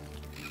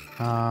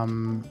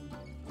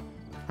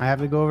 I have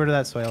to go over to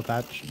that soil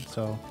patch,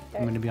 so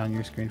I'm gonna be on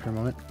your screen for a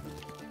moment.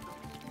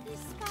 This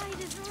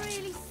spider's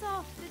really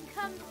soft and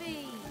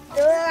comfy.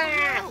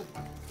 Oh,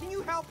 can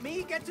you help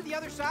me get to the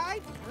other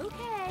side?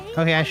 Okay.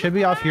 Okay, I should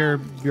be off your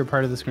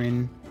part of the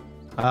screen.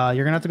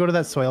 You're gonna have to go to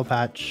that soil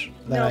patch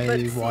that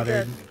I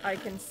watered. I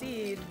can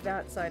see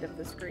that side of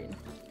the screen.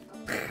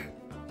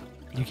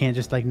 You can't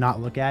just like not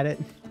look at it.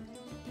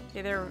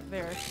 Okay, there.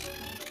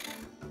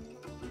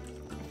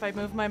 If I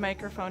move my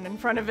microphone in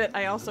front of it,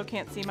 I also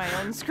can't see my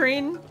own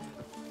screen.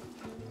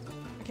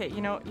 Okay,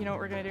 you know what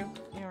we're gonna do?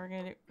 You know what we're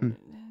gonna do?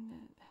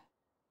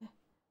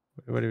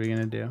 What are we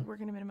gonna do? We're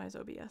gonna minimize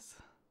OBS.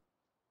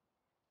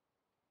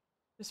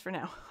 Just for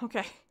now.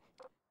 Okay.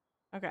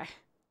 Okay.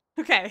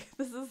 Okay.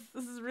 This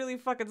is really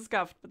fucking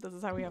scuffed, but this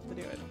is how we have to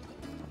do it.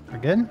 We're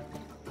good?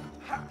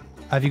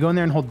 If you go in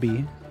there and hold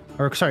B,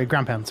 or sorry,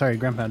 ground pound. Sorry,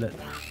 ground pound it.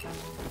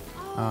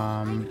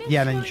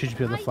 Yeah, then you should just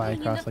be able to fly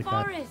across like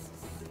that.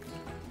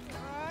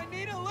 I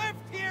need a lift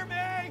here,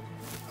 May.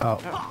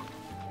 Oh.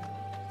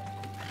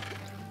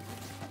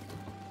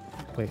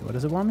 Wait, what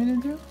does it want me to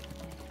do?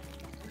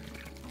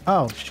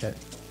 Oh, shit.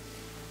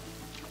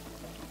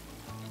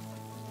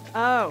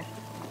 Oh.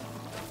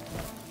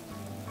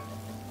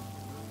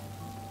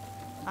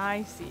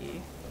 I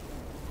see.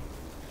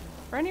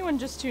 For anyone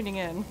just tuning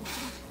in.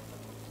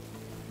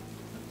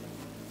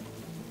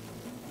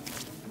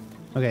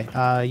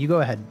 Okay, you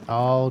go ahead.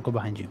 I'll go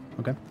behind you,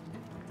 okay?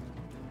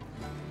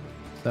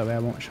 So that way I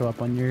won't show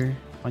up on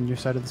your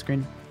side of the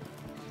screen.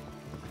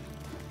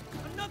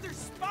 Another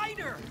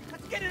spider.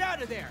 Let's get it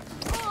out of there.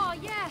 Oh,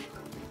 yeah.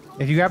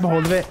 If you grab a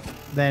hold of it,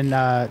 then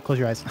close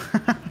your eyes.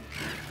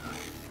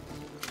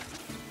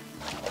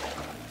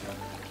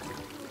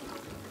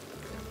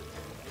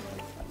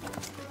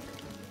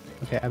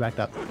 Okay, I backed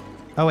up.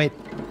 Oh wait,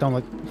 don't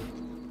look.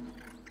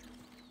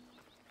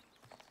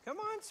 Come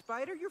on,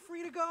 Spider, you're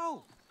free to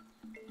go.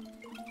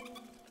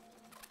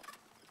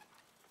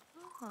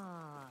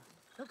 Ah,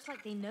 looks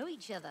like they know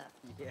each other.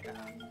 Yeah.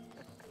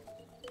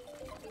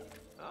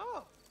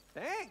 Oh,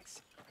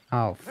 thanks.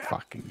 Oh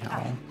fucking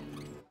hell.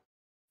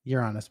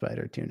 You're on a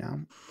spider too now.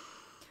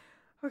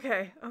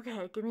 Okay,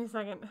 okay, give me a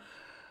second.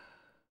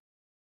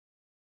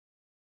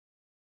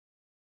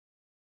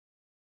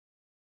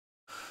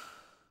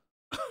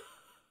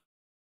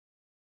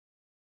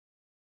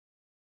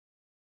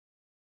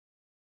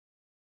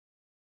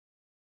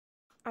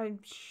 I'm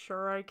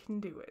sure I can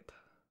do it.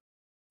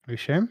 Are you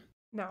sure?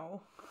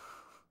 No.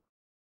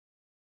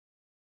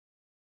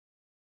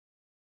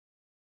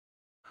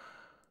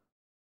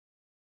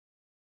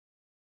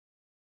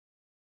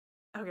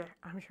 Okay,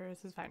 I'm sure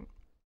this is fine.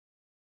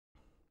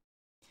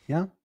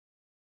 Yeah?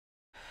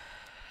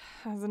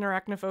 Has an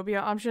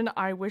arachnophobia option.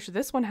 I wish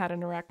this one had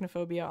an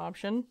arachnophobia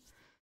option.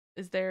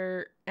 Is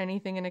there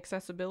anything in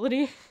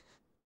accessibility?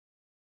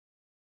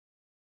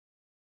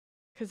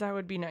 Because that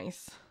would be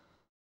nice.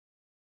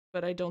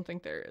 But I don't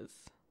think there is.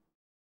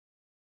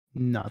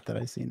 Not that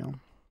I see, no.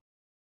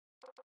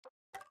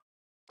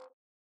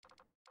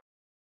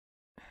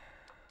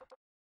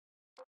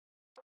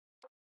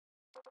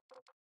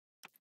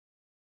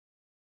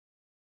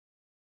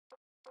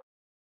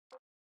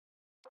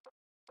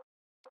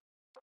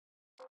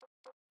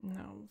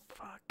 No,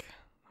 fuck.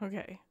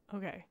 Okay,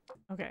 okay,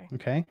 okay.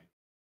 Okay.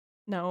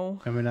 No,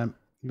 You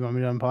want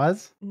me to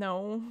unpause?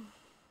 no.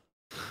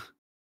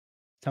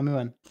 Tell me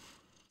when.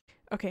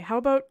 Okay, how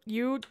about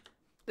you...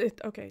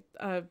 okay,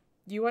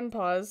 you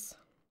unpause.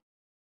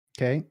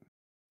 Okay.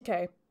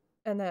 Okay,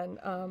 and then,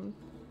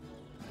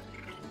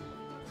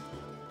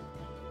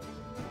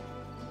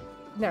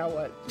 now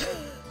what? What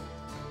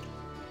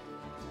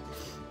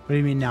do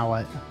you mean now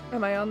what?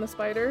 Am I on the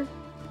spider?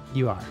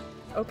 You are.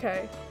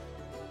 Okay.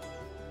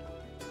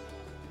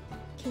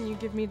 Can you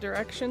give me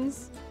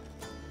directions?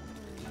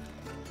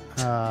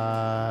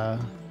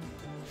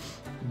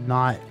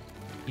 Not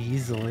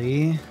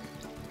easily.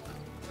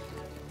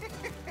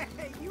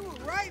 You were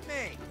right,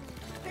 May.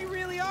 They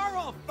really are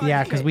all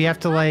Yeah, because we have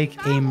to like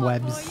aim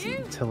one webs for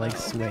you. to like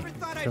Never swing,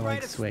 thought I'd to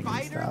like ride a swing and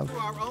spider stuff. through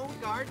our own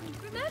garden.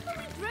 Remember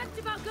we dreamt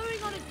about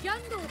going on a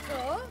jungle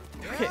tour?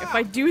 Okay, if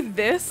I do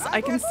this,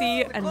 I can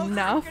see The closer you're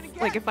enough. gonna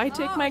get. Like, if I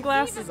take Oh, my it's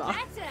glasses even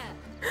off, better.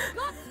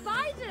 Got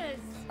spiders.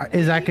 Are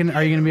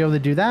you gonna be able to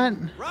do that?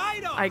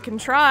 Right on. I can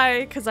try,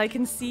 because I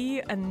can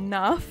see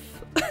enough.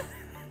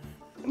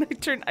 And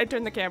I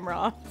turn the camera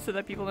off so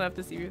that people don't have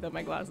to see me without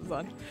my glasses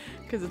on,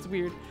 because it's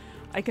weird.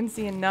 I can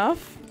see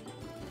enough,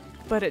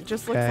 but it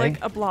just looks Okay. like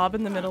a blob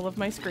in the middle of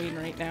my screen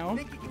right now.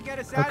 Think you can get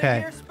us out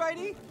Okay. of here,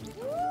 Spidey?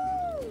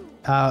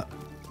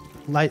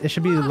 It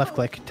should be left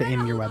click to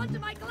aim your Hold on to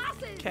web, my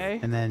glasses. Okay.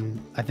 and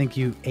then I think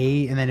you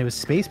A, and then it was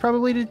space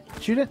probably to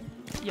shoot it.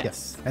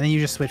 Yes. And then you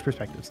just switch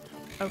perspectives.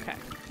 Okay.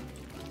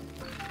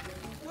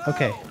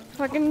 Okay.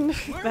 Fucking,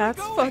 that's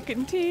going?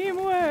 fucking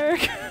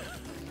teamwork.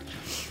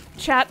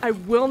 Chat, I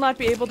will not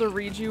be able to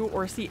read you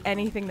or see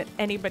anything that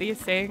anybody is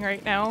saying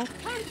right now.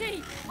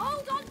 Cody,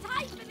 hold on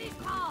tight for this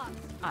part.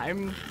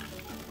 I'm...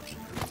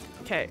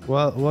 Okay.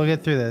 Well, we'll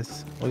get through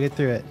this. We'll get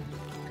through it.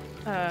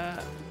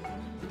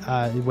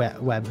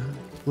 Web.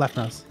 Left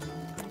mouse.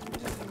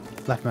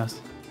 Left mouse.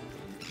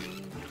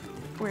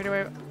 Where do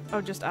I...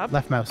 Oh, just up?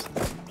 Left mouse.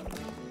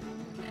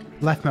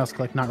 Left mouse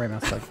click, not right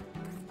mouse click.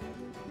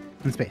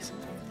 In space.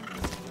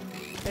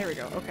 There we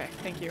go. Okay,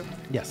 thank you.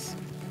 Yes.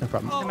 No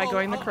problem. Am I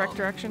going the correct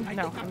direction?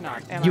 No, I'm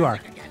not. Am You I? are.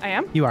 I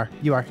am? You are.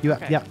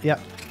 Okay. Yep. You're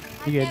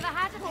I've good. never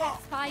had a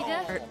pet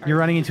spider. You're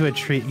running into a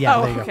tree. Yeah,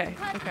 Oh, there you go. okay.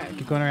 Okay.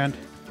 Keep going around.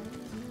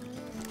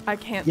 I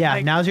can't... Yeah,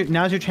 I, now's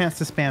your chance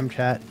to spam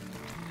chat.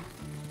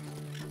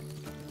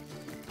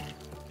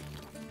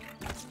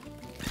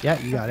 Yeah,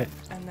 you got it.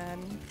 And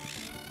then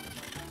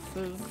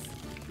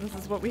this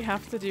is what we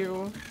have to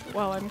do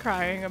while I'm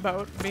crying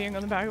about being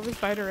on the back of a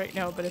spider right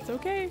now, but it's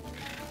okay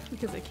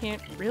because I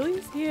can't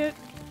really see it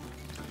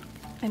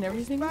and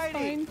everything is Spidey.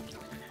 fine.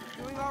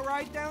 Doing all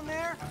right down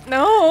there?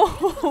 No!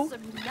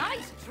 Some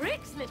nice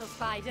tricks, little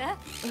spider.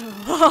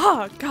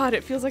 Oh, God,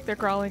 it feels like they're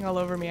crawling all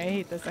over me. I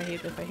hate this, I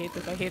hate this, I hate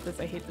this, I hate this,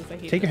 I hate this, I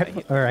hate Take this. your I hate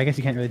headphones, or I guess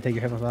you can't really take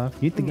your headphones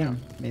off. Mute the No. game,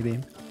 maybe.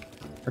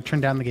 Or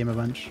turn down the game a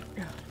bunch.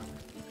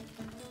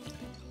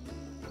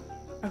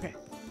 Okay.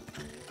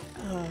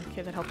 Oh,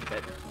 okay, that helped a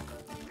bit.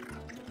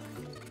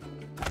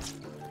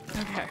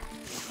 Okay.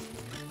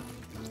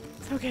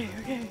 It's okay,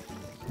 okay,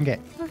 Okay,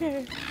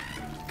 okay.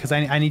 because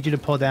I need you to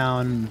pull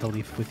down the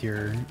leaf with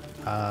your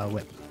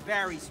whip.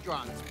 Very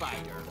strong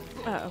spider.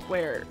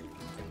 Where?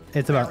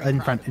 It's about in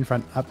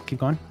front, up, keep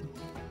going.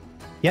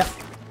 Yep,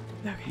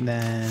 Okay. and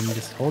then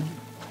just hold.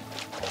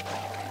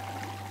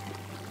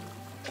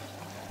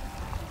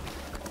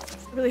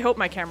 I really hope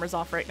my camera's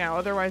off right now,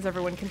 otherwise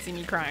everyone can see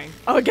me crying.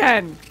 Oh,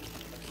 again!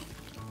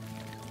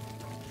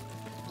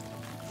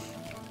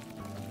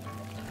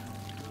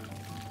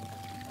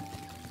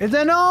 It's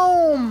a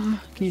gnome!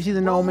 Can you see the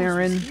gnome,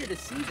 Aaron? Here to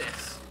see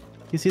this.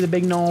 You see the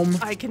big gnome?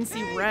 I can see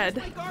Hey, red.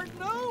 it's my garden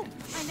gnome.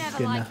 I never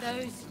Good liked enough.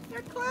 those.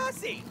 They're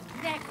classy.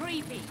 They're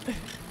creepy.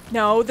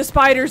 No, the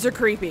spiders are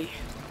creepy.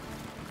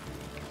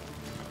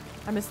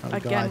 I'm Oh,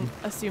 again God.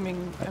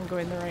 assuming I'm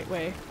going the right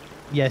way.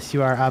 Yes,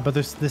 you are. But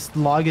there's this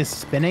log is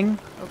spinning,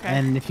 Okay.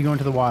 and if you go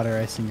into the water,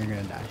 I assume you're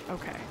gonna die.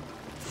 Okay.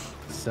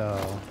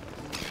 So,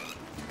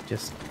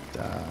 just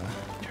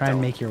try and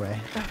make your way.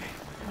 Okay.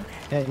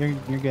 Okay. Yeah,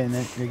 you're getting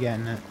it. You're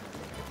getting it.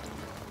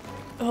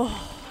 Oh,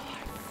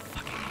 I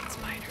fucking hate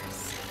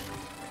spiders.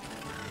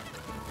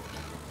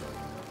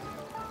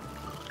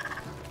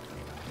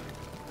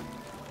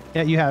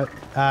 Yeah, you have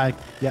it.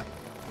 Yep.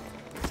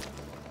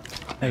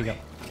 There you go.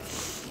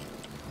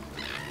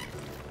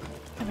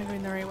 Am I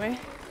going the right way?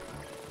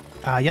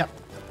 Yep.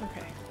 Okay.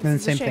 And then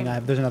This is a same thing.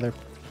 shame.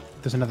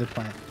 There's another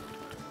plant.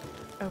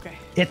 Okay.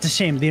 It's a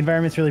shame. The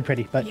environment's really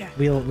pretty, but Yeah.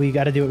 we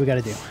got to do what we got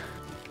to do.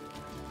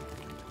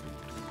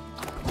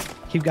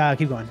 Keep going.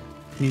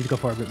 You need to go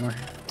forward a bit more.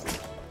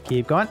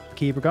 Keep going.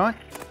 Keep her going.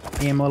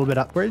 Aim a little bit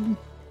upward.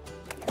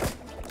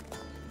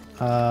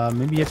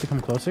 Maybe you have to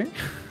come closer.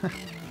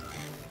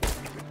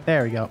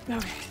 There we go.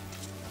 Okay.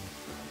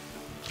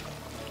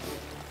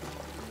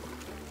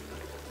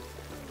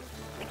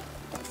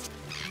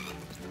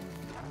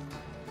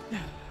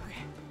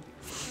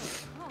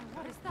 Oh,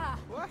 what is that?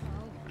 What?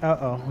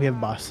 Uh-oh, we have a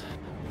boss.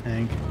 I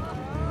think.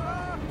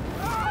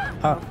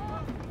 Oh.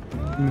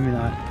 Maybe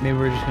not. Maybe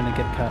we're just gonna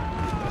get cut.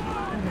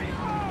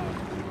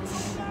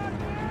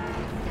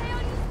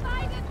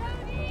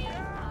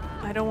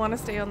 I don't want to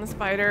stay on the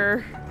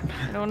spider.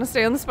 I don't want to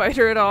stay on the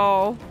spider at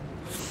all.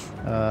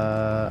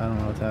 I don't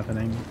know what's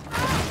happening.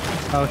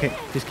 Oh, okay,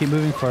 just keep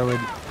moving forward.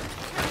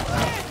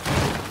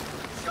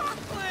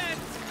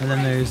 And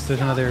then there's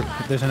another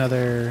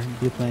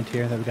blue plant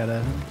here that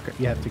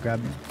you have to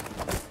grab.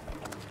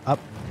 Up.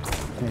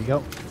 There you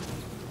go.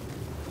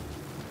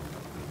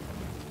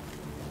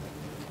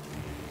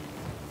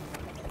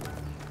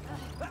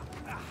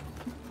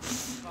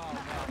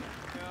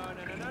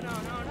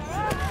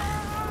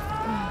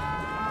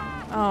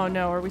 Oh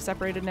no, are we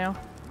separated now?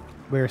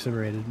 We're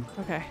separated.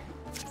 Okay.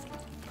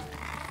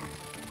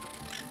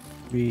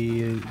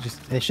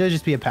 It should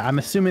just be a path. I'm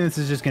assuming this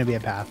is just going to be a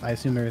path. I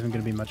assume there isn't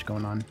going to be much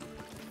going on.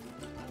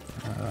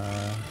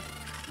 I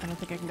don't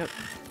think I can go.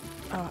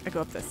 Oh, I go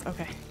up this.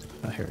 Okay.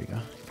 Oh, here we go.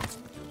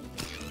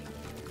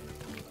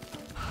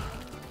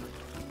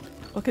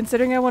 Well,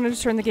 considering I wanted to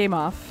turn the game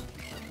off.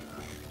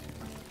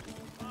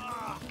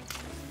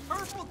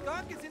 Purple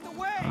duck is in the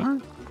way. Huh?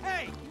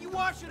 Hey, can you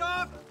wash it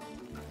off?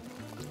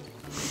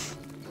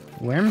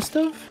 Worm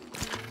stuff?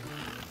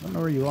 I don't know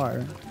where you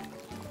are.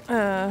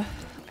 I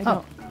Oh,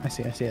 don't. I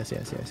see.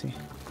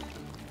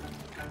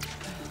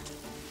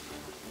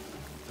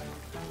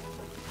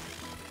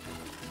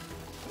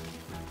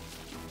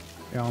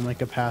 You're on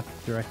like a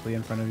path directly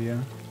in front of you.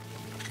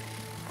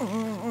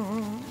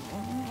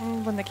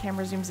 When the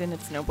camera zooms in,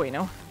 it's no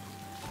bueno.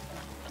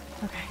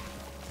 Okay.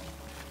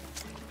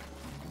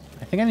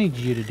 I think I need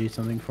you to do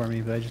something for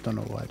me, but I just don't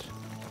know what.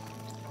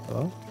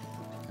 Hello?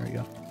 There we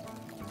go.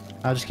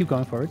 I'll just keep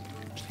going forward.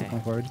 Just keep Okay.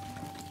 going forward.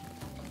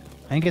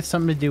 I think it's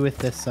something to do with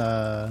this,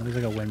 there's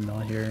like a windmill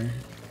here.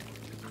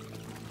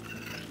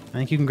 I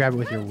think you can grab it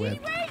with your whip.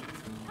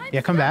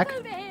 Yeah, come back.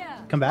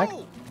 Come back.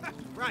 Oh,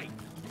 right.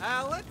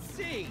 Let's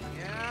see.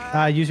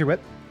 Use your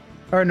whip.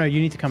 Or no, you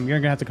need to come. You're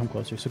gonna have to come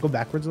closer. So go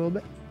backwards a little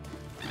bit.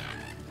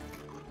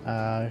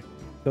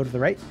 Go to the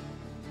right.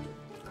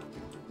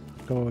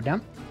 Go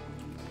down.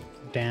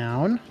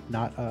 Down,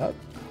 not up.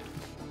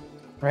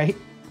 Right.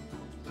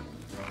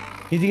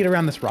 You need to get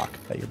around this rock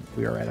that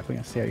we were right up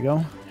against. There you go.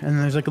 And then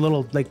there's like a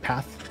little like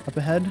path up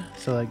ahead.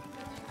 So like,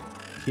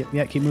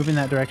 yeah, keep moving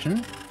that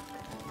direction.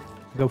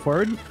 Go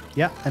forward.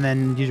 Yeah, and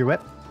then use your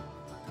whip.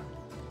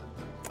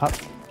 Up,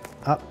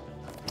 up,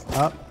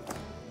 up,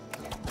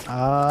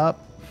 up,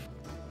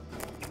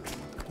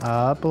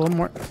 up a little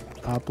more.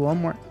 Up one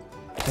more.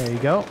 There you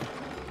go.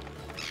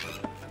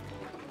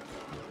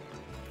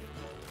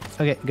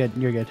 Okay, good.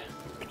 You're good.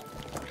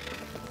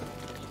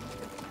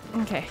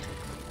 Okay.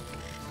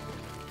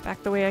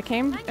 Back the way I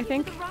came, I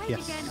think.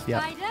 Yes.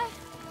 Yeah.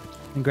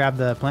 And grab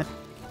the plant.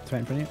 It's right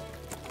in front of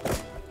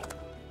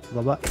you.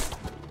 Blah blah.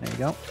 There you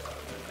go.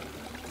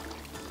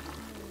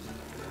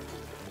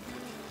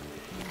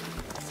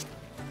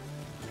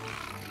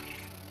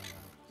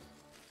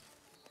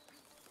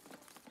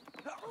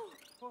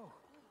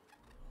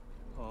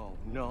 Oh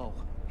no,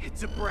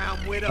 it's a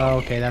brown widow. Oh,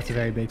 okay, that's a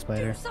very big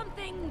spider.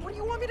 Something. What do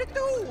you want me to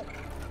do?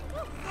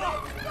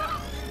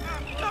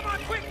 Come on,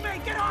 quick,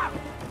 man, get off!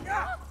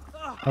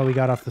 Oh, we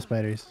got off the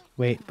spiders.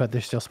 Wait, but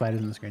there's still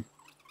spiders on the screen.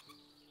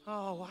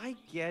 Oh, I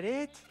get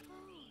it.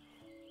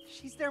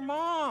 She's their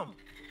mom.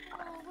 Oh,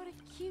 what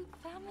a cute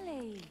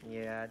family.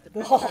 Yeah, it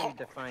depends how you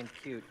define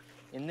cute.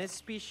 In this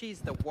species,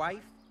 the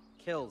wife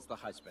kills the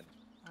husband.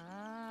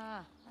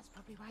 Ah, that's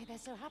probably why they're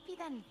so happy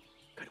then.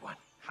 Good one.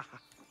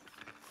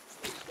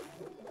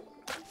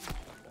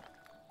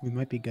 We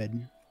might be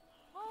good.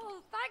 Oh,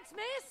 thanks,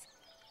 miss.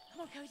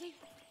 Come on, Cody.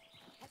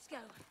 Let's go.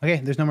 Okay,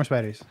 there's no more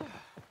spiders.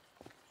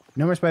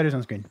 No more spiders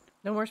on screen.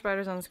 No more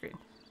spiders on the screen.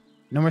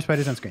 No more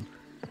spiders on screen.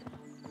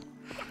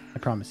 I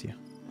promise you.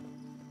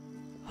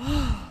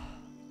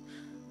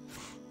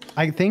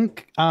 I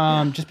think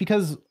just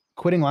because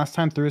quitting last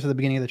time threw us at the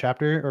beginning of the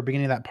chapter or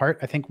beginning of that part,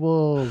 I think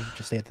we'll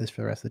just stay at this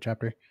for the rest of the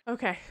chapter.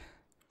 Okay.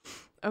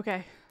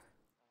 Okay.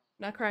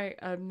 Not crying.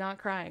 I'm not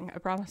crying. I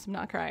promise I'm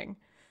not crying.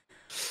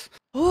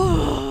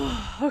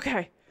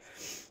 Okay.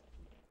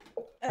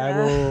 I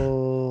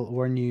will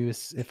warn you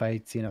if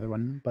I see another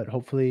one, but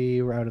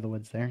hopefully we're out of the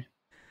woods there.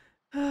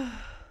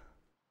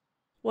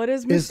 What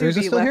is Is Urza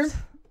Masubi still here? left?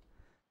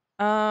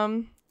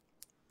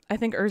 I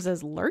think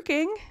Urza's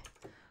lurking,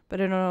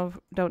 but I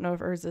don't know if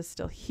Urza's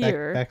still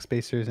here.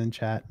 Backspacers in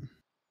chat.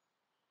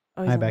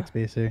 Oh, Hi, he's on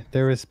backspacer.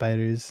 There was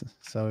spiders,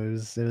 so it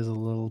was a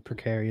little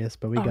precarious,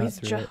 but we got he's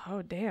through it.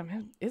 Oh, damn.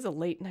 It is a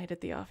late night at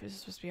the office.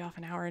 It's supposed to be off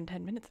an hour and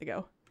 10 minutes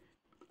ago.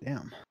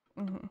 Damn.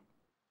 Mm-hmm.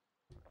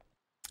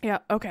 Yeah,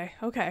 okay,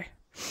 okay.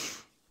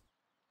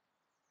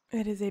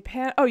 It is a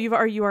pan. Oh, you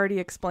already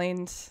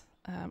explained.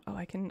 Oh,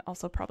 I can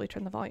also probably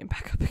turn the volume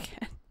back up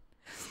again.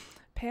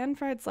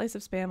 Pan-fried slice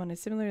of Spam on a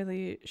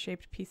similarly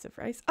shaped piece of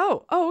rice.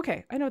 Oh,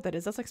 okay. I know what that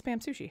is. That's like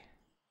Spam sushi.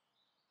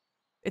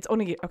 It's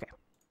only okay.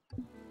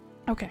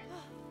 Okay.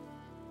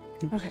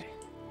 Okay.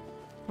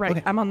 Right.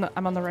 Okay. I'm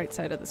on the right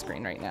side of the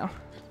screen right now.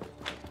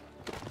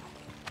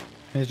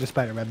 It's just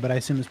spider web, but I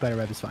assume the spider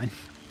web is fine.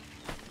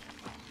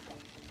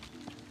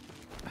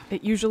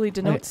 It usually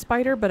denotes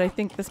spider, but I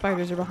think the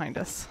spiders are behind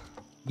us.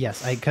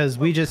 Yes, because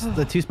we just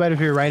the two spiders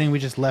we were riding, we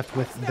just left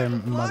with their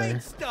mother.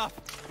 Stuff.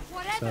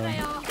 Whatever So- they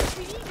are,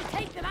 we need to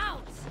take them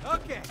out.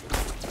 Okay.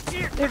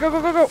 Here, There,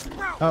 go.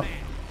 Sprout Oh, Man.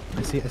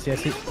 I see. Feel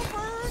the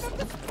burn of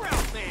the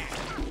Sprout Man.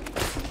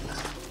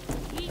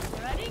 He's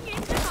running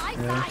into my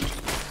Yeah. sight.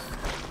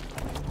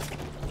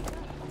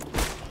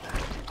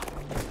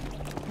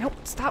 Nope,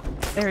 stop.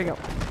 There we go.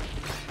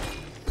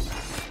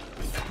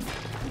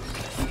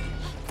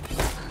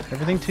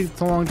 Everything took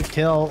so long to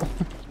kill.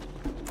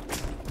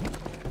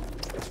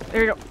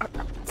 There you go.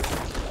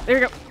 There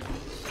you go.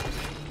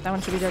 That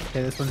one should be dead.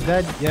 Okay, this one's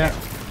dead. Yeah.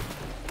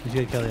 We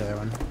should kill the other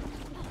one.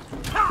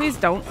 Please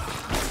don't.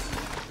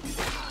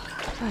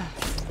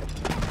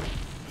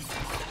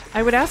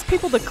 I would ask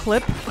people to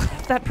clip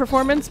that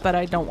performance, but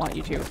I don't want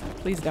you to.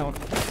 Please don't.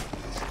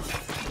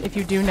 If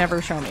you do,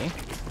 never show me.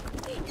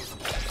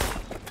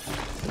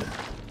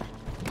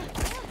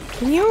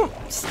 Can you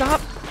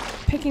stop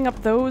picking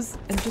up those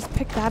and just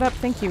pick that up?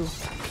 Thank you.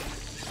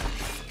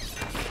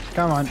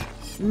 Come on.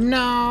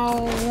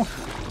 No.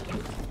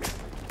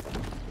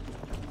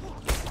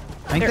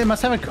 I think they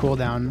must have a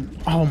cooldown.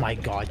 Oh my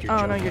god, you're Oh,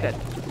 joking. no, you're dead.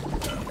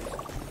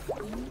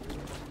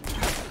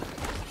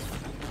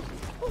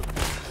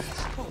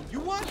 Oh, you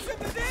want some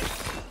of this?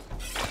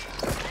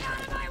 Get out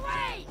of my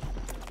way!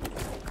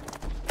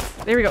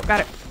 There we go.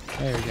 Got it.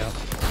 There we go.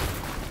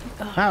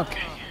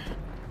 Okay.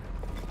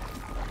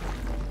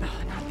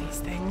 Oh, not these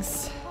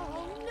things.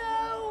 Oh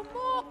no!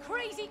 More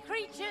crazy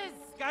creatures!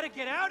 Gotta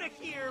get out of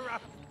here.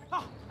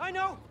 Oh, I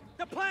know.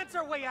 The plants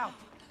are way out.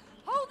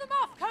 Hold them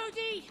off,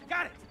 Cody!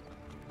 Got it.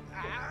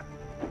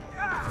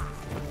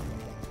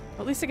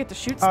 At least I get to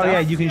shoot Oh stuff. yeah,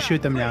 you can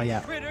shoot them now, Great yeah.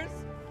 Critters,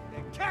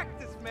 the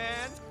Cactus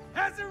Man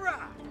has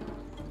arrived.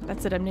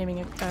 That's it. I'm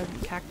naming a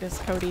cactus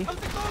Cody. How's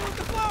it going with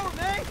the flower,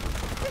 man?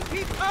 They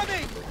keep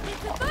coming.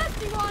 It's a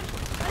thirsty one,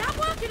 and I'm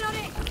working on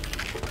it!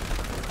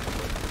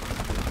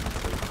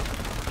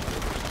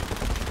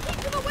 Keep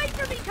them away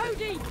from me,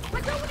 Cody!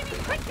 I don't want to be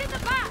pricked in the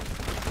back!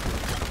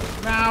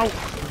 Now.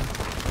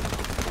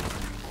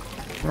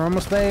 We're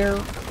almost there.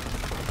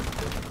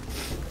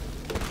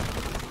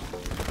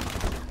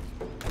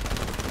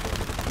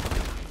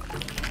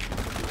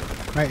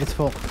 Alright, it's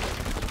full.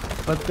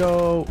 Let's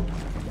go.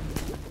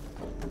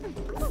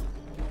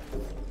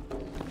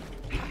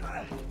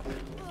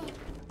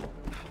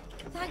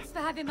 Thanks for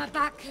having my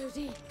back,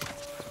 Cody.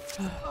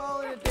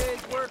 All in a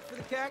day's work for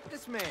the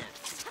Cactus Man.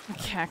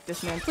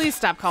 Cactus man. Please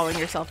stop calling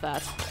yourself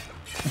that.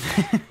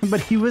 But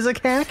he was a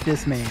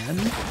cactus man.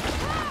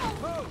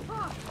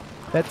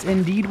 That's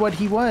indeed what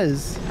he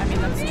was. I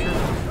mean, that's true.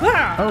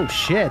 Oh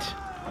shit.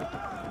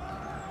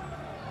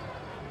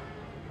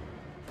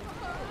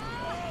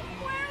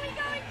 Where are we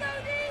going,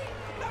 Cody?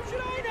 How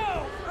should I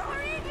know?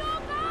 We're in your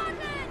garden.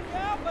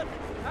 Yeah, but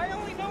I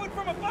only know it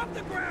from above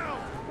the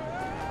ground.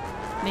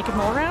 Naked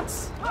mole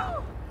rats?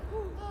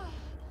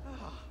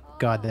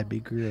 God, that'd be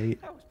great.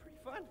 That was pretty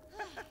fun.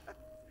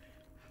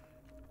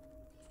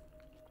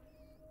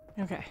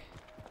 Okay.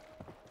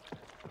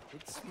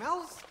 It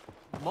smells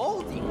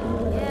moldy.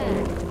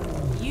 Yeah.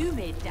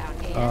 Humid down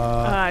here.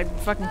 I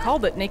fucking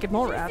called it naked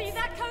mole See rats.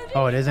 that, Cody?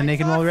 Oh, it is a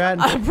naked mole rat?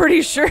 I'm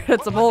pretty sure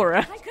it's a mole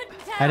rat. I couldn't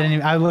tell. I didn't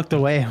even, I looked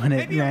away when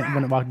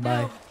it walked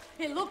by.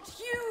 It looked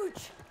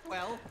huge.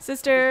 Well,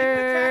 Sister,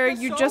 attack us,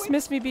 you so just it's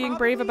missed me being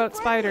brave probably about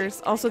friendly.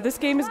 spiders. Also, this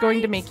game is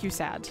going to make you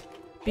sad.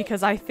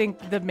 Because I think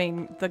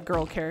the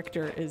girl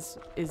character is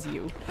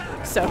you.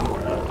 So.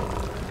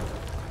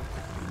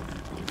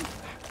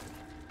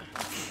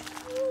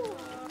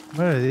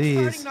 What are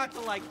these? starting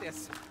not to like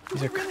this.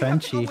 These are Do we really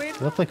have to go crunchy. in? They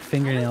look like I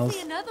fingernails.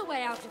 see another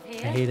way out of I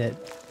here. hate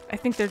it. I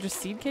think they're just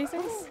seed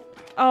casings?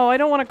 Oh, I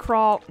don't want to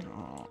crawl.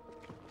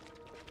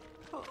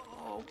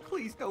 Oh,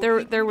 please don't. There-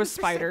 eat there me, was Mr.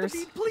 spiders.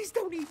 Centipede. Please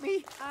don't eat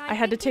me. I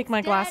had to take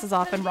my glasses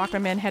off and Rocket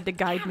Man had to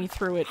guide me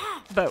through it,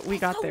 but we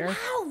got so there.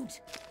 Loud.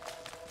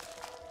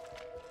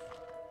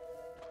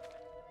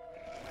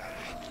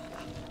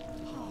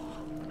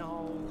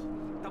 No,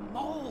 the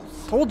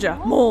moles. Told ya,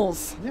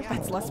 moles. Yeah,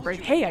 That's I less told brave.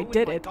 you Hey, to I ruin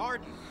did my it.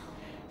 garden.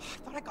 I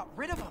thought I got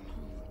rid of them.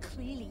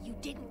 Clearly you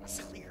didn't.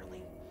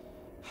 Clearly.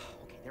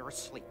 Okay, they're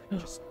asleep.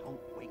 Just don't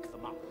wake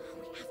them up.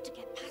 We have to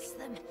get past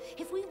them.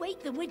 If we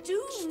wake them, we're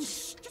doomed.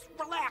 Just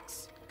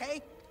relax,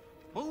 okay?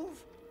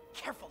 Move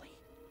carefully.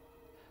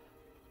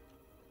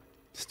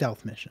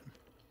 Stealth mission.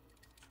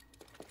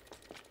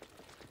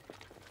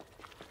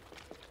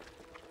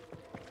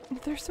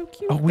 They're so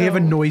cute. Oh, we have a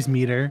though. noise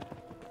meter.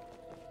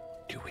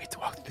 Dude, we have to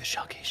walk through the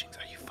shell casings.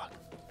 Are you fucking?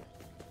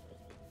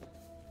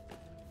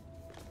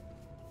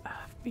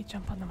 We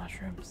jump on the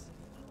mushrooms.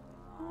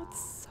 Oh,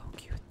 it's so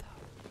cute though.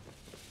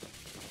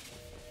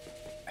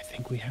 I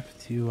think we have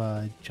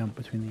to jump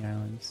between the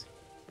islands.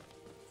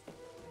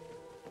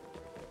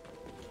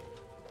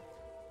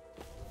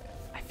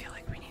 I feel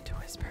like we need to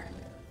whisper.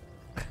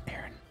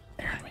 Aaron,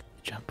 we have to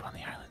jump on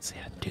the islands.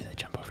 Yeah, do that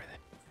jump over there.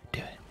 Do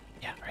it.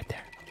 Yeah, right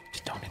there.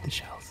 Just don't hit the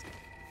shells.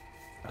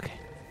 Okay.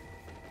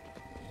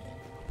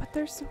 But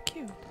they're so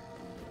cute.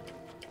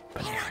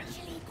 But They're Aaron,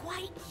 actually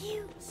quite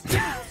cute. See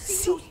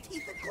those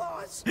teeth and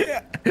claws?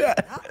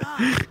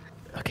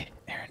 okay,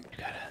 Aaron, you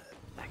gotta.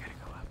 I gotta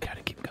go up.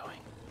 Gotta keep going.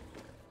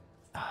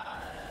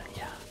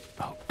 Yeah.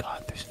 Oh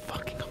God, there's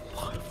fucking a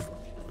lot of them.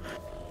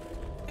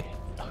 Okay.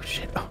 Oh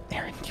shit. Oh,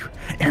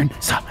 Aaron,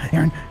 stop,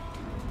 Aaron.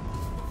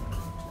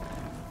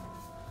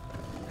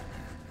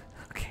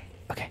 Okay.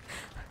 Okay.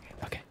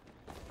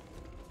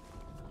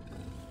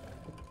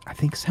 I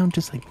think sound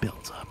just like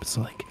builds up.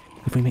 So like,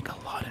 if we make a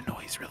lot of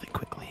noise really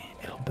quickly,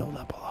 it'll build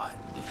up a lot.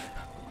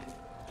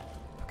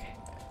 Okay.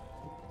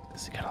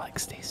 So you gotta like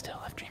stay still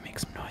after you make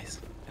some noise.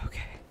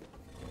 Okay.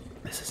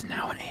 This is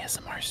now an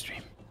ASMR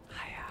stream.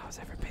 Hi, how's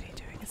everybody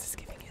doing? Is this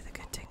giving you the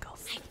good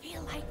tingles? I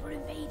feel like we're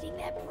invading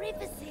their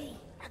privacy.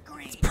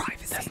 Agreed.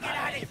 Privacy. That's not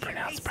how you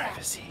pronounce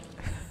privacy.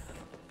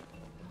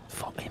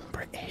 For in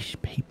British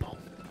people.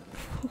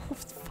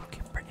 It's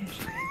fucking British.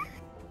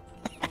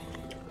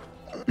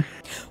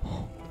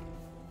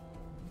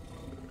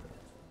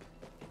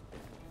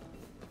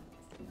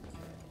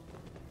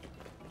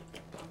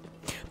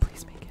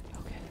 Please make it.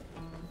 Okay.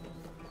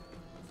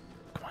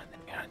 Come on,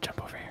 you gotta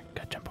jump over here.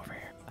 Gotta jump over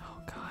here. Oh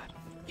God.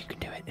 You can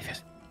do it. If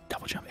it's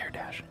double jump, air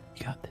dash.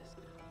 You got this.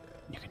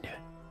 You can do it.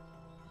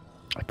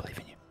 I believe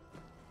in you.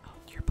 Oh,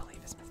 your belief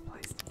is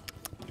misplaced.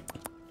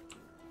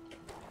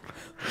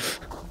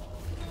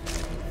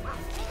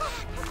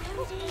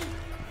 Cody.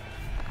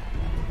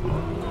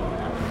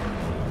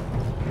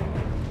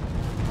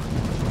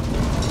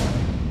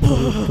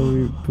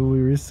 But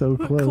we were so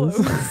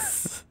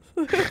close.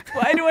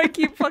 Why do I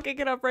keep fucking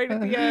it up right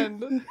at the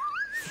end?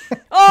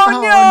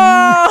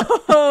 Oh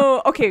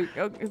no! Okay.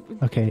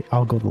 Okay,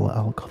 I'll go the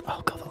I'll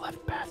go the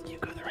left path. You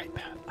go the right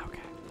path. Okay.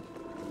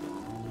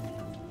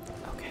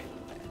 Okay.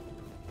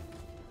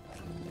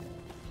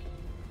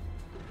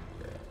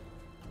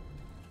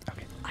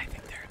 Okay. I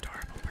think they're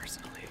adorable,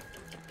 personally.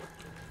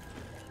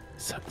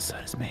 So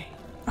does me.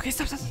 Okay,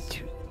 stop. You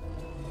too.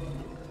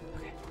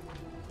 Okay.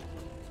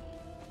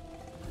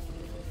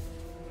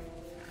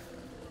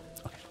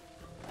 Okay.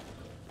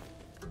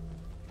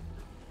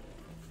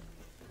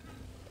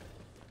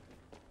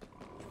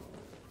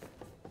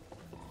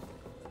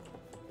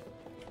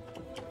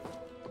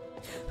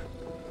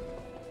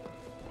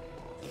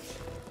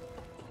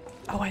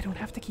 Oh, I don't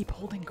have to keep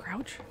holding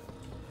crouch?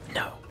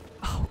 No.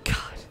 Oh God.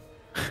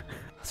 I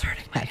was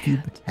hurting my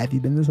hand. Have you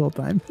been this whole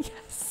time?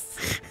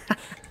 Yes.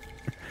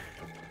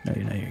 No,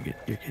 you're good.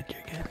 You're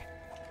good.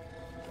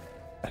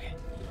 Okay.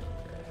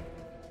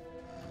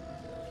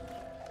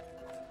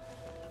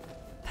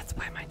 That's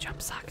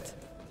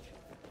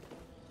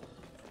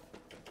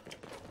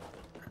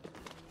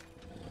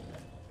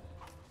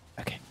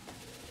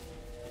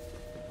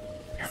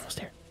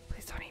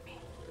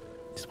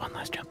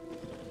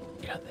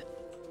out of it.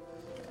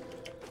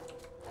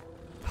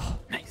 Oh,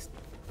 nice.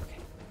 Okay.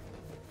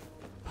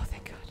 Oh,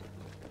 thank God.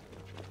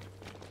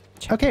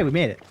 Okay, we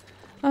made it.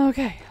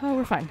 Okay. Oh,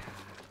 we're fine.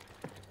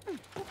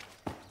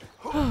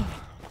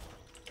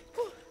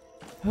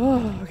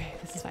 Oh, okay.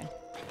 This is fine.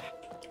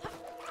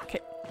 Okay.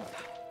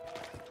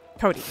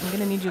 Cody, I'm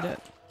gonna need you to.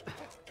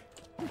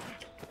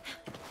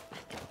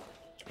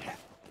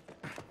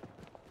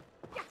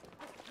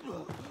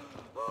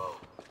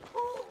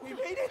 We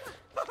made it!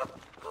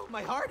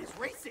 My heart is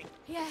racing.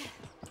 Yeah.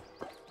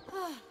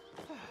 Oh.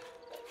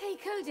 Hey,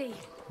 Cody.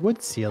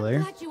 Wood sealer.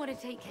 Glad you want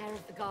to take care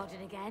of the garden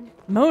again.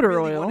 Motor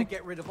Really oil. want to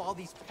get rid of all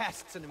these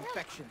pests and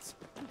infections.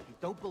 You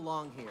don't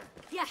belong here.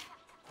 Yeah.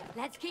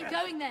 Let's keep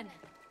going then.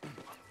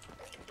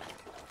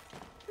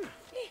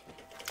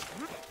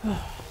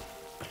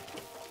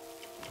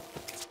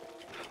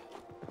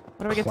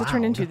 What do I get to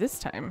turn into this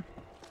time?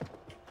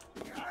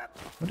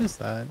 What is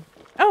that?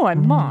 Oh,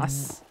 I'm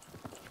moss.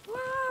 Wow,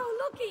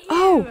 look at you.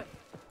 Oh,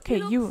 okay,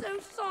 you look so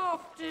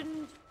soft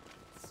and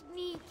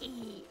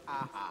sneaky.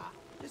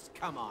 Just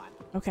come on.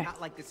 Okay. It's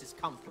not like this is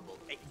comfortable.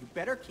 Hey, you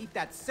better keep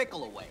that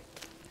sickle away.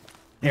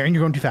 Aaron,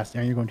 you're going too fast.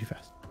 Aaron, you're going too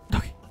fast.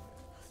 Okay.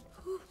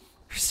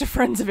 Just the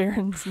friends of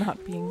Aaron's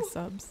not being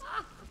subs.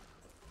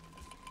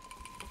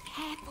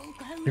 Careful,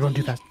 Cody. You're going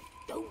too fast.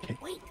 Don't Okay.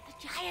 wake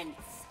the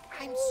giants.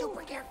 I'm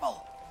super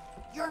careful.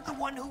 You're the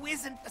one who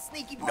isn't the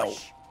sneaky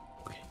bush.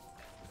 Okay.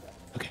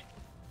 Okay.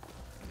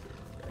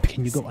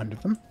 Can you go under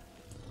them?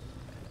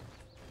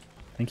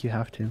 I think you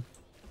have to.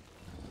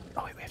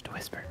 Oh wait, we have to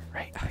whisper,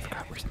 right? Oh,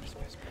 yeah, we're supposed to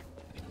whisper.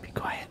 Be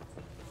quiet.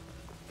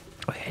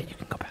 Oh yeah, you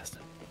can go past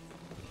them.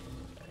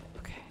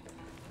 Okay.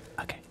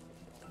 Okay.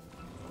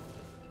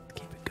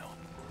 Keep it going.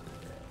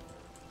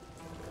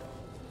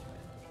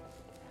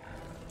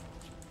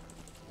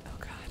 Oh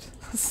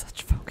God,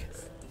 such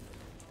focus.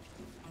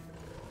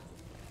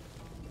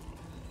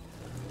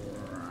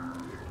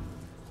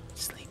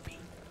 Sleepy.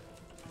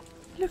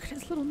 Look at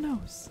his little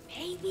nose.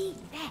 Maybe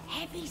they're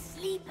heavy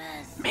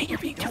sleepers. Man, you're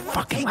being too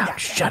fucking loud.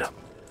 Shut up.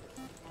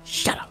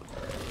 Shut up.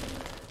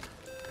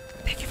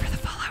 Thank you for the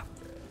follow.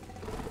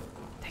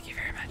 Thank you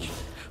very much.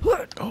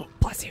 Oh,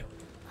 bless you.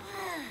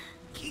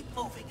 Keep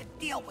moving and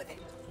deal with it.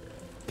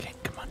 Okay,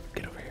 come on,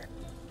 get over here.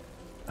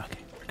 Okay,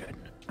 we're good.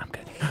 I'm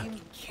good. Aim Oh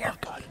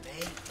carefully, God.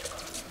 May.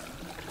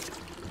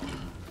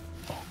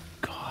 Oh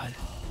God.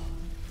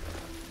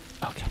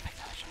 Okay.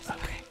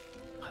 Okay.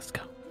 Let's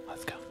go.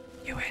 Let's go.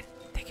 You win.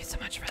 Thank you so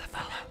much for the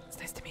follow. It's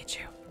nice to meet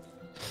you.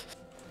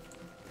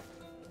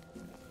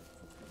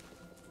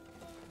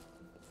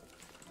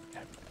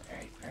 Yeah,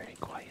 very, very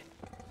quiet.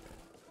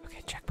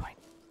 Okay, checkpoint.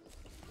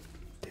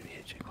 Did we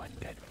hit checkpoint?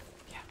 Good.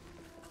 Yeah.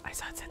 I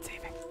saw it said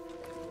saving.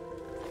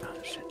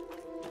 Oh shit.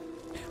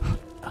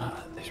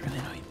 There's really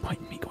no point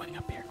in me going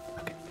up here.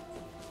 Okay.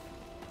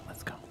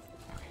 Let's go.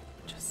 Okay,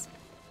 just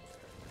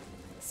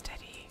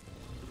steady.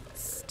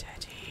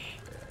 Steady.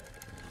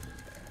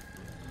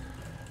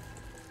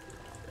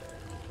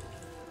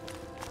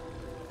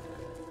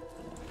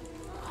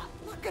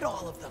 Look at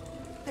all of them.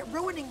 They're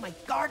ruining my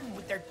garden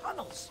with their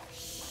tunnels.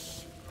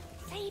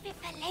 Save it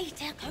for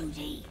later,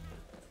 Cody.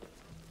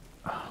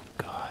 Oh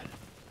God.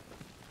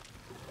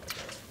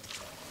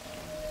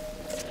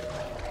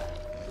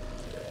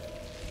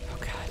 Oh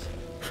God.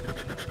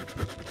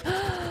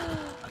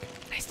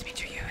 Nice to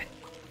meet you, Ewan.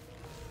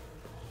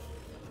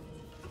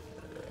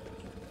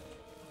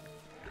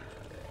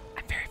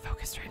 I'm very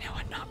focused right now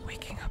on not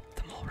waking up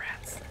the mole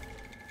rats.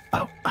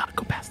 Oh,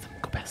 go past them.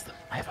 Go past them.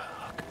 I have a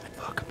hook. I have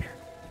a hook up here.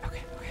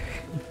 Okay, okay,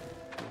 okay.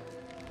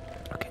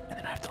 Okay, and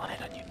then I have to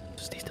land on you.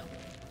 So stay still.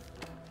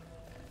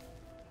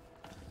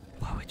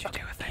 What would you do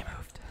if I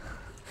moved?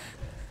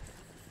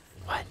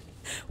 What?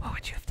 What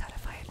would you have done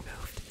if I had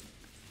moved?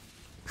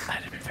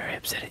 I'd have been very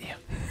upset at you.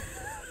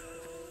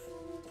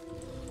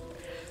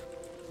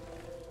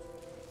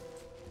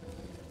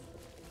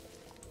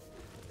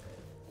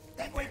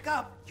 Then wake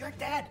up. You're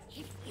dead.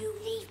 If you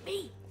leave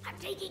me, I'm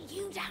taking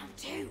you down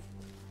too.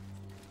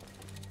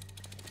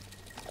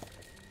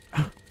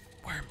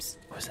 Worms.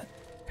 What was that?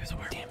 It was a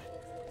worm. Damn it.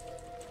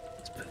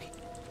 Spooky.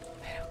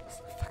 I know, it's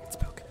a fucking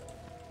spook.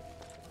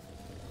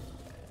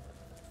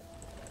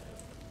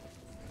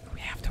 We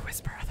have to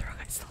whisper,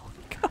 otherwise they'll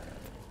come.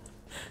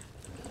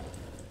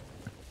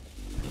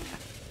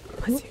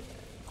 Bless you.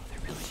 Oh,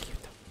 they're really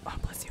cute though. Oh,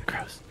 bless you.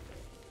 Gross.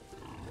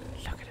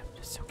 Look at him,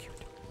 just so cute.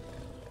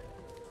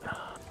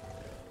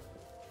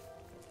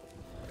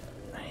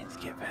 I need to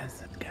get past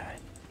that guy.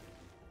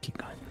 Keep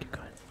going, keep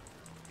going.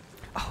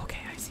 Oh, okay,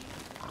 I see.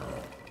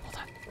 Hold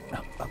on.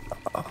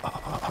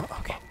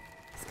 Okay.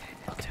 Let's get it.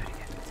 Let's do it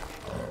again. It's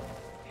okay.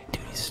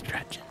 Dude, he's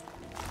stretching.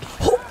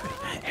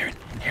 Aaron,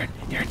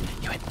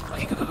 you win.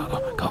 Okay,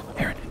 go,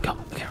 Aaron, go.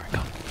 Okay, Aaron, go.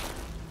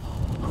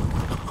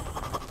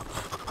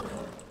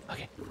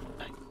 Okay,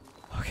 fine.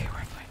 Okay,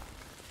 we're fine.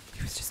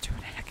 He was just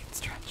doing a heckin'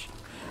 stretch.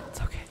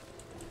 It's okay.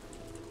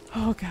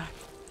 Oh, God.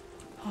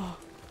 Oh.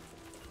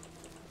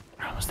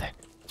 We're almost there.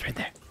 It's right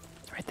there.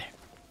 It's right there.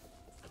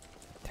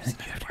 There's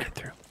you have to get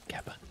through,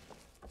 Kappa.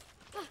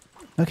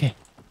 Okay.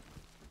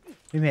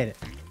 We made it.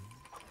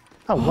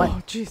 Oh, what?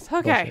 Oh, jeez.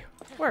 Okay.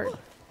 Word.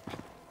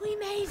 We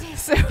made it.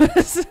 So,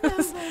 No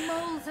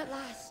more moles at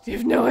last. you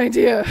have no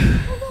idea.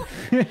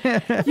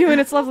 Ewan,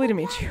 it's lovely to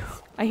meet you.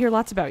 I hear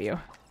lots about you.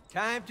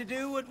 Time to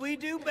do what we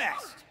do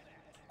best.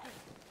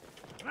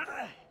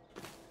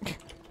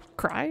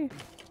 Cry?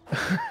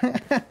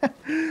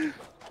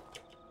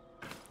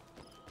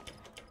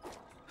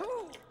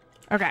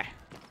 Okay.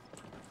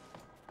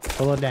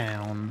 Pull it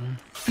down.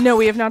 No,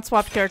 we have not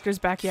swapped characters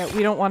back yet.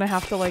 We don't want to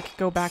have to, like,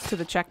 go back to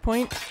the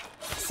checkpoint.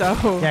 So,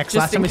 Yeah, because just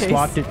last time in we case.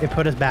 swapped it, it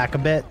put us back a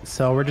bit.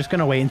 So we're just going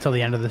to wait until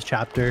the end of this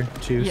chapter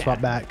to Yeah. swap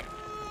back.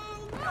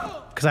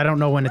 Because I don't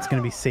know when it's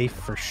going to be safe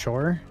for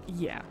sure.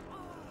 Yeah.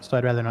 So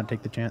I'd rather not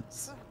take the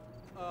chance.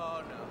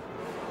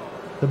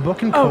 The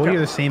book and Oh, Cody God. are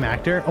the same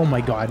actor? Oh my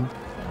god.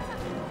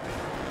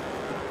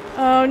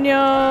 Oh,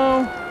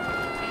 no.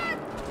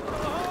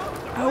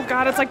 Oh,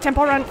 God, it's like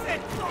Temple Run.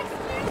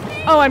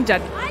 Oh, I'm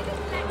dead. I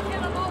didn't let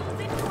killer moles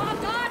into our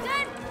garden.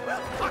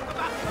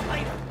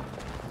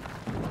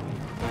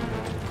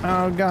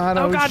 Oh god,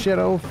 Oh, oh, God. shit,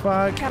 oh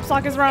fuck. Caps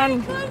lock is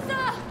run.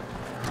 Closer.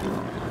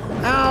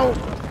 Ow!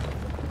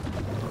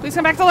 Please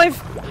come back to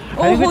life. I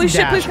Oh, think we holy have to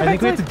shit, please dash. come I back think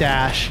to we have life. to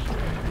dash.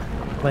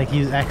 Like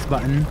use X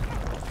button.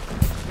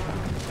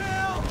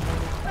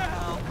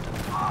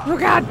 Oh,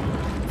 God.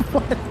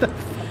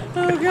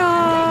 Oh,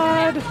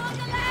 God.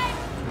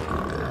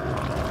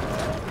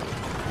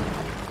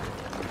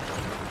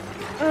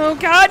 Oh,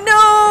 God,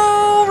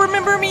 no.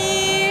 Remember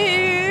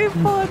me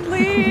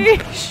fondly.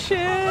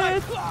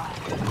 Shit.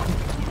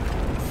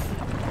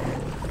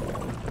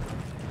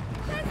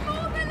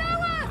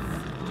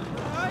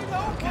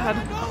 God.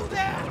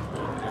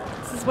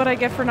 This is what I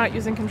get for not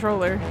using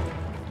controller.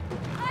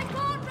 I can't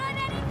run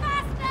any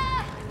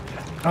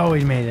faster. Oh,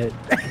 we made it.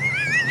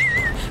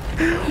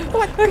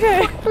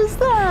 Okay. What was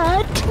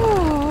that?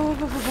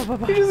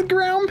 Oh, He just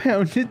ground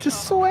pounded,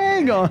 just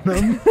swag on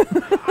him.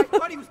 I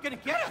thought he was gonna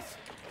get us.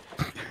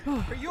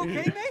 Are you okay,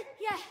 mate?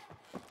 Yeah.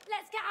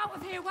 Let's get out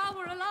of here while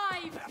we're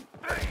alive.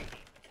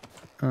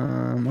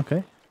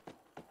 Okay.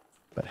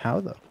 But how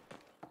though?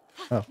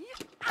 Oh,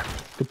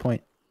 good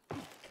point.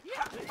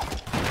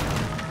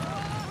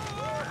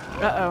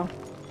 Uh-oh.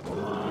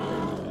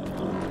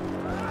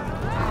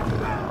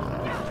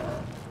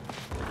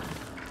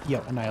 Yo,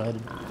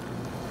 annihilated.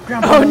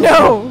 Ground Oh, pound on this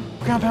fool. no.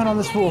 Ground pound on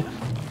this fool.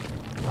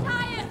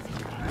 Tired.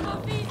 Your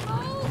feet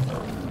moles.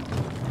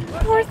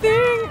 Poor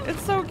thing.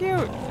 It's so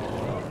cute.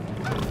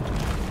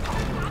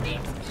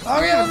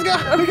 Okay, let's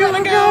go. We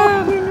gotta go.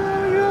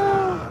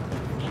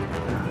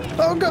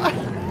 Oh god.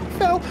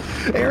 Fell.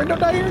 Aaron, don't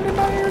die. Aaron, don't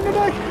die. Aaron, don't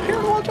die.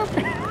 Aaron, watch out.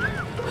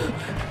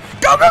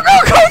 Go, go, go,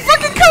 go,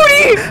 fucking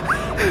Cody!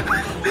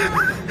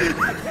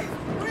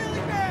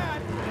 Really bad.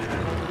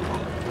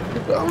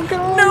 Oh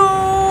god. No!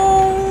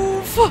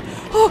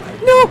 Oh,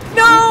 no,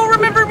 no,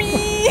 remember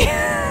me!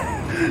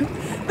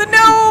 The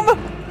gnome!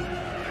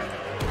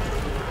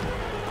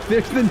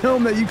 There's the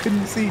gnome that you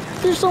couldn't see.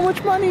 There's so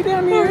much money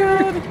down Oh, here.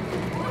 God.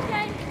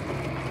 Okay.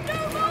 No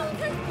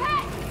moles as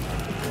pets.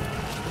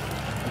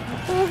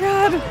 Oh,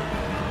 God.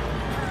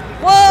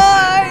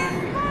 Why?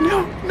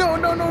 No, no,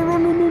 no, no, no,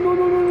 no, no, no, no,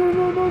 no,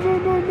 no, no, no,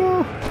 no,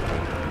 no.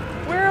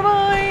 Where am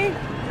I?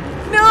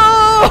 No!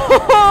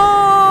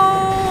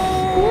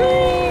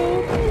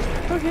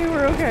 Okay,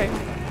 we're okay.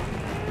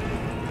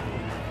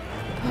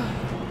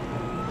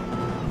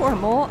 Poor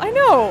mole. I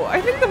know.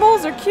 I think the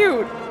moles are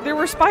cute. There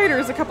were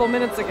spiders a couple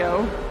minutes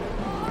ago.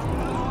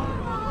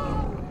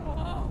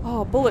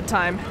 Oh, bullet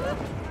time.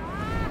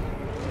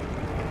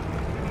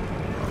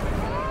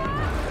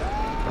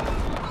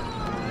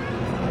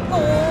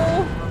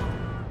 Oh.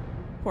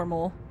 Poor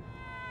mole.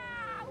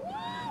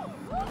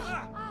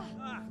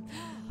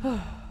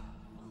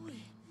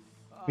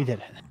 We did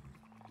it.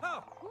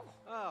 Oh,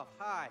 Oh,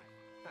 hi.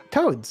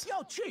 Toads.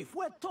 Yo, Chief,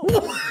 we're told.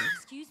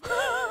 Excuse me.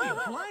 You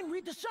blind?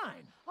 Read the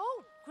sign.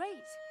 Oh, great.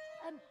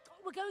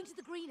 We're going to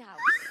the greenhouse.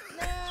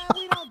 Nah,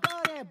 we don't go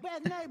there.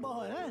 Bad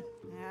neighborhood, huh?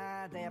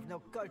 Ah, they have no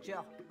culture.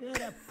 Yeah,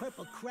 that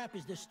purple crap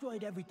has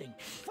destroyed everything.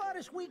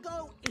 Farthest we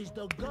go is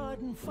the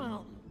garden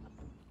fountain.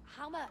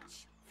 How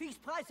much?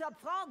 Fixed price up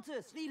front,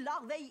 3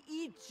 larvae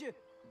each.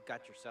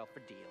 Got yourself a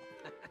deal.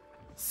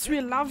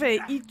 Sweet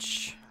lave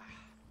each.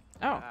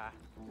 Oh,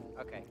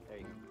 Okay, there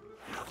you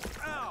go.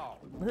 Oh,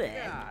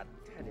 God.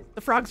 That is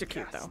the frogs are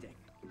cute though.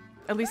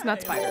 At least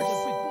not spiders. Big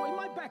boy,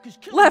 my back is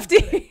killing me Lefty,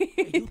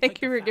 today.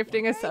 thank you for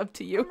gifting a sub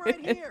to you. I'm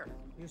right here.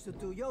 Used to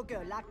do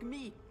yoga like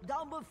me.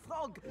 Dumb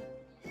frog.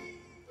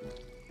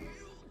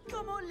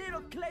 Come on,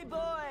 little clay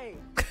boy.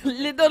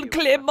 Little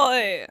clay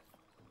boy.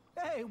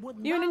 Hey, what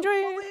You now? enjoy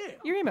Over here.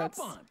 your Hop emotes.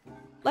 on.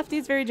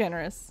 Lefty's very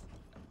generous.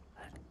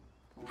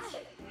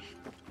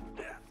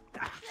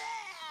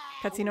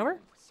 Cutscene over?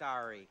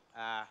 sorry.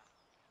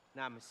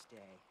 Namaste.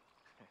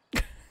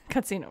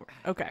 Cutscene over.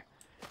 Okay.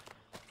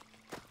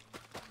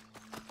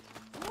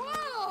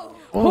 Whoa!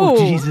 Oh, Oh.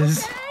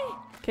 Jesus.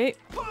 Okay.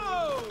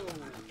 Whoa!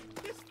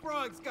 This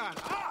frog's got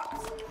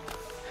hops.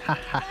 Ha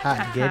ha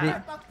ha. Get it?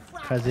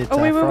 Because it's Oh,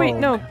 wait, a wait,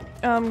 wait. frog.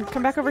 No.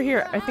 Come back over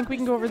here. I think we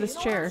can go over this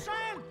chair.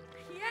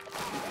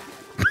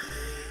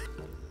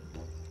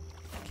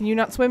 Can you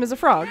not swim as a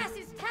frog? Yes,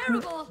 it's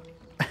terrible.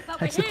 But I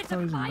we're here to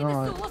suppose find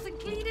not. the source and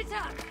clean it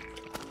up.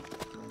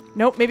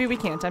 Nope, maybe we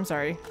can't. I'm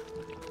sorry.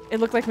 It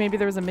looked like maybe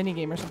there was a mini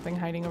game or something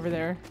hiding over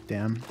there.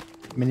 Damn.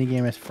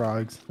 Minigame is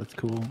frogs. That's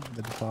cool.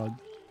 The frog.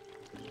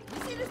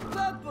 You see this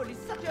purple is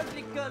such a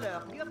ugly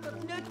color. You have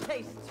got no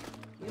taste.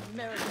 You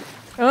Americans.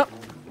 Oh.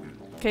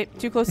 Okay,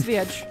 too close to the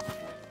edge.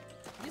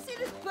 You see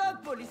this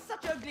purple is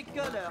such a ugly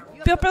color. You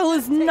have got Purple no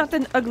is taste. not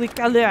an ugly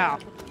color.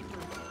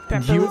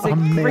 Purple You is a great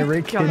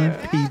American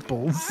color.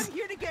 peoples. I'm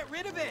here to get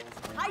rid of it.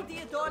 Tidy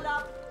it all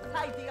up.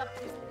 Tidy up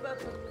this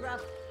purple crap.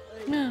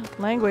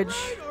 Language.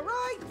 All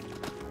right.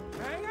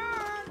 Hang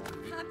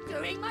on. I'm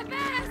doing my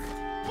best.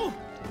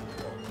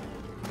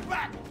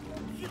 Right.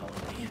 You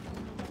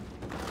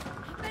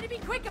better be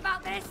quick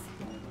about this.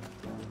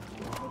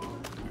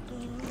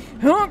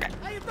 Okay.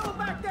 How you doing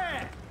back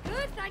there?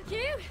 Good, thank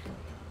you.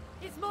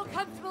 It's more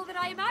comfortable than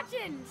I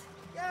imagined.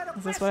 Yeah, the Is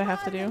this best what I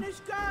have to ride in do? this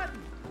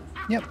garden.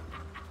 Yep.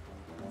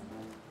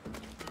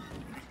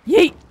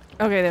 Yeet.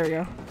 Okay, there we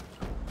go.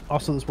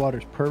 Also, this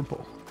water's purple,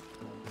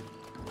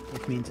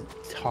 which means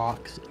it's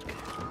toxic.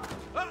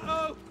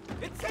 Uh-oh.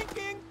 It's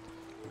sinking.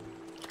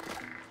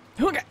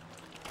 Okay.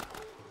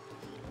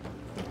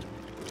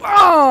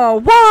 Oh,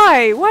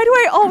 why? Why do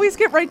I always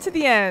get right to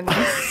the end?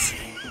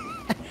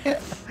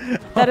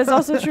 That is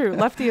also true.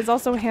 Lefty is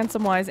also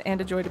handsome, wise,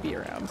 and a joy to be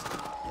around.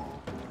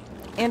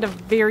 And a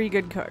very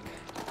good cook.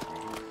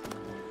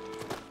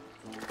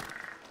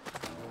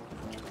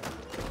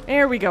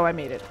 There we go, I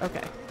made it.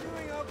 Okay.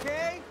 You doing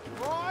okay,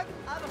 Frog?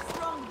 I have a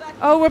strong back.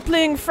 Oh, we're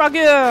playing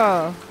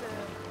Frogger!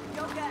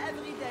 Yoga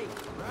every day.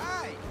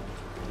 Right.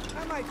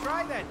 I might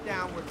try that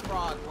downward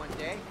frog one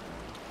day.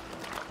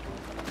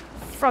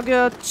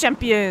 Frogger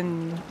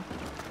champion!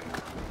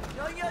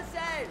 Know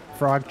yourself.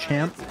 Frog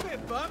champ. It's a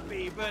bit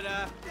bumpy, but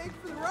thanks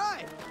for the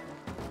ride.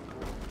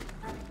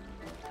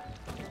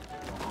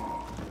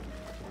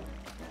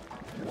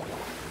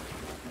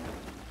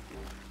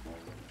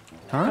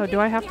 Huh? Oh, do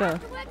I have We to?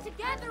 have to work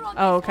together on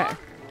Oh, this okay. one.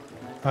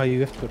 Oh, you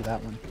have to go to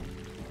that one.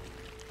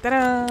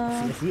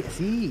 Ta-da!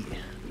 See.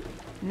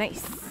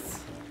 Nice.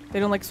 They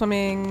don't like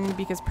swimming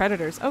because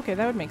predators. Okay,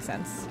 that would make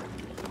sense.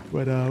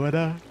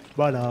 Wada.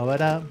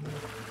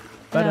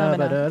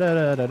 Phenomena.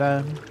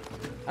 Ba-da.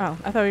 Oh,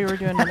 I thought we were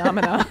doing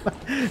phenomena.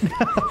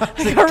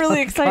 I got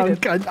really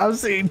excited. I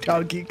was saying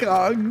Donkey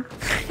Kong.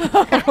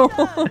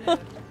 I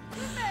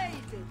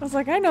was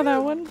like, I know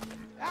that one.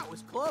 That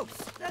was close.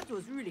 That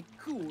was really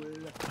cool.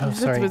 Oh, That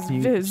sorry. was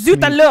can you-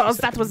 Zutalos,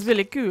 that was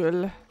really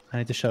cool. I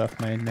need to shut off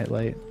my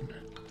nightlight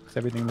because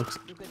everything looks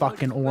Look at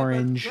fucking all this purple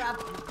orange. crap.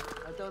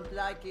 I don't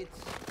like it.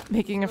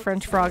 Making a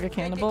French frog a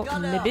cannibal?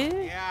 Maybe?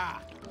 Yeah.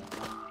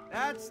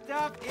 That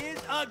stuff is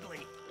ugly.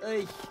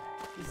 Ugh,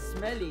 it's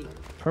smelly.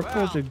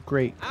 Purple is a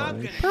great I'm color.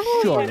 gonna Purple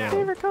is Sure. my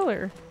favorite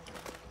color.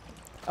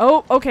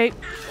 Oh, okay.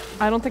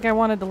 I don't think I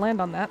wanted to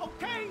land on that.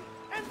 Okay,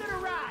 end of the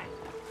ride.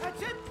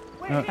 That's it.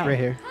 Wait, Oh, right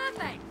here.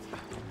 Perfect.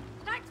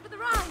 Thanks for the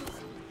ride.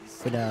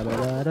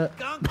 Ba-da-ba-da-da.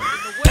 skunk in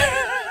the way.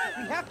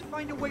 We have to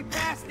find a way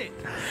past it.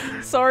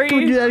 Sorry. Can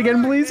we do that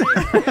again, please?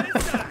 Get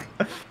inside.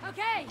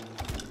 Okay,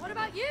 what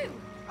about you?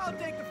 I'll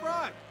take the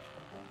frog.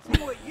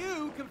 See what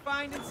you can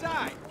find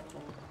inside.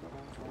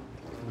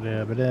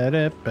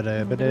 Ba-da-ba-da-da,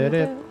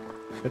 ba-da-ba-da-da,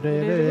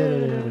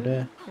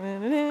 ba-da-da-da-da-da.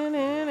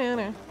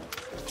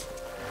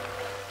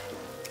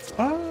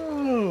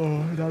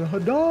 Oh,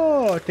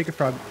 no, take a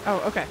frog.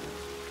 Oh, okay.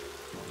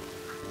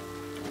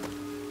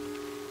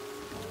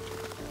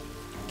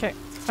 Okay,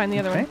 find the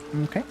other Okay,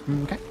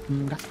 one. okay.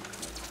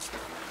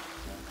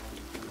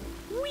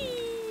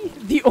 Whee!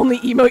 The only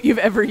emote you've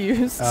ever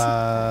used.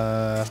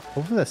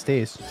 Hopefully that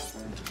stays.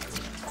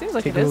 Seems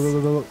like Okay, it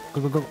go,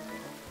 is. go.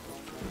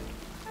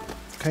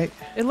 Okay,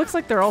 It looks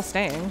like they're all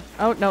staying.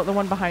 Oh, no, the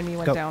one behind me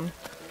went Go. down.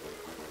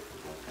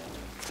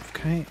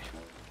 okay.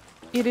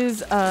 It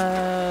is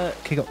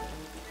Okay, go.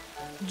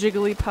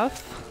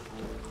 Jigglypuff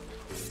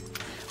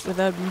with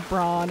a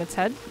bra on its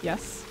head.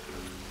 Yes.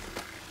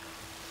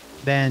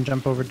 Then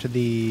jump over to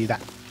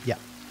that. Yeah.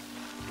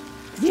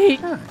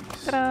 Yeet!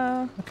 Nice.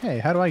 Ta-da! Okay,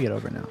 how do I get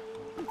over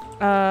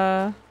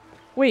now?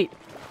 Wait.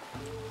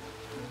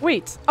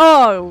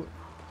 Oh!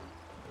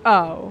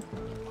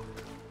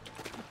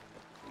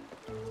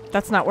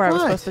 That's not where I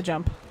was What? supposed to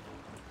jump.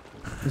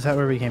 Is that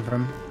where we came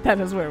from? That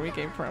is where we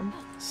came from.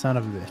 Son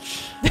of a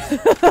bitch.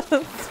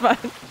 It's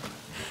fine.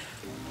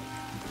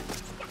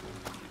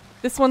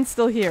 This one's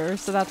still here,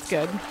 so that's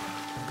good.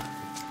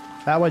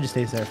 That one just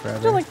stays there forever.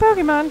 I don't like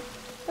Pokemon.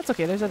 That's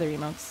okay, there's other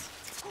emotes.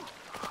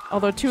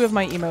 Although 2 of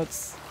my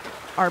emotes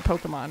are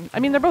Pokemon. I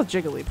mean, they're both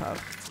Jigglypuff.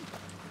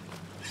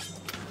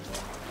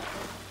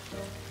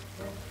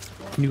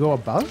 Can you go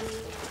above?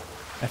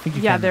 I think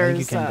you Yeah, can. I there's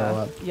think you can go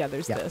up. yeah,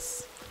 there's Yeah.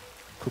 this.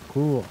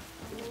 Cool.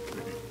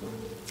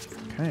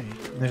 Okay.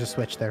 There's a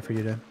switch there for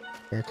you to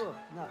hit. Oh,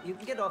 no, you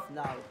can get off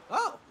now.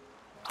 Oh,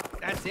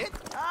 that's it?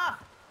 Ah,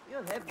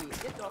 you're heavy.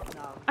 Get off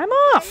now. I'm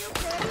off.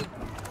 Okay.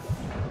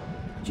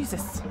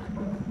 Jesus.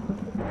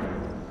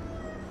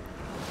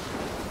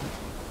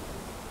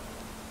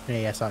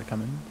 Hey, I saw it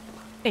coming.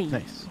 Hey.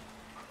 Nice.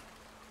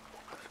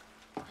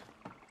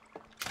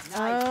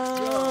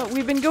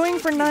 We've been going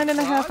for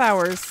 9.5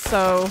 hours,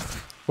 so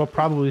We'll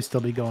probably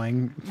still be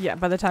going. yeah.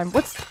 By the time,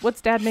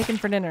 what's Dad making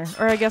for dinner?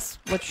 Or I guess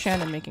what's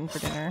Shannon making for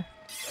dinner?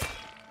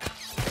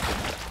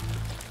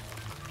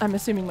 I'm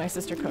assuming my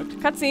sister cooked.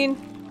 Cutscene.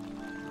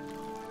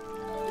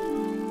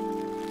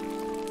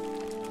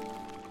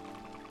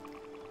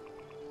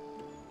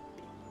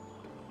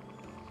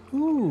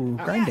 Ooh,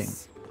 grinding.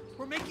 Yes!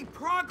 We're making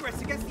progress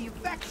against the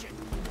infection.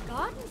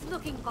 Garden's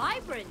looking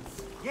vibrant.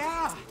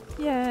 Yeah.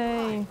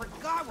 Yay. I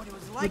forgot what it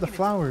was like Look at the in its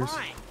flowers.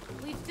 prime.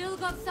 We've still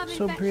got some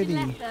So infection pretty.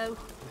 left, though.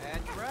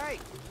 That's right.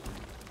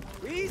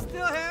 We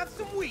still have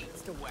some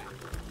weeds to whack.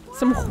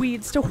 Some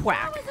weeds to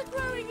whack. Flowers are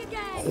growing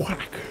again.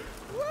 Whack.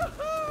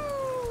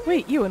 Woohoo!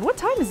 Wait, Ewan, what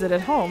time is it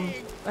at home?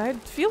 I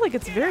feel like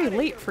it's very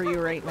late for you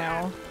right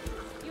now.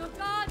 Your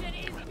garden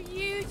is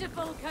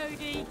beautiful,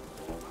 Cody.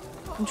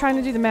 I'm trying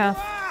to do the math.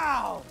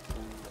 Wow!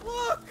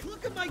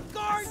 Look at my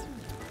garden.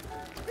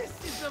 This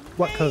is amazing.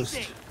 What coast?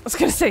 I was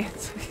gonna say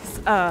it's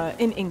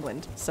in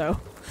England, so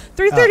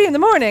 3:30 in the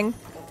morning.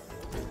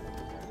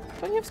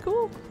 Don't you have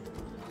school?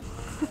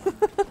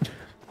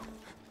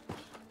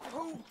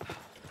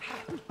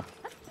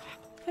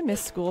 I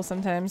miss school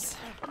sometimes.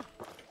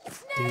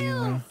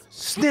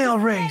 Snail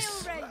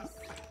race. Hey,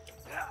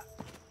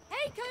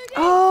 Cody.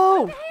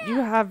 Oh, over here.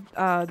 you have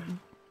a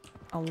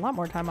lot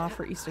more time off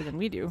for Easter than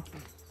we do.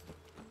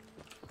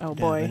 Oh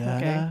boy.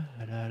 Okay.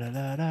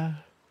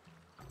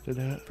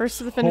 First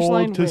to the finish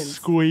line Hold to wins.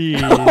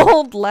 squeeze.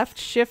 Hold left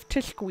shift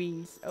to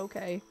squeeze.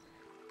 Okay.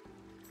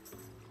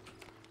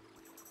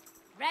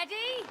 Ready?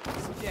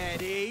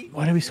 Steady.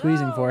 What are we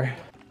squeezing for?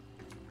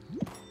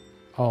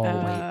 Oh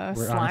wait,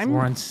 we're slime?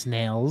 on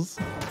snails.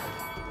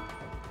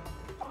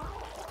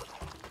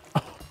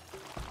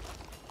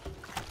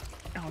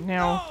 Oh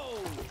no.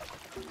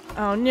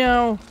 Oh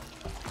no.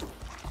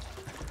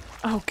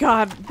 Oh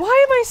god.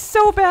 Why am I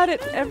so bad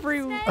at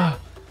every Oh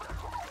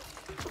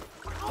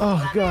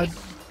god.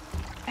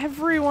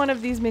 one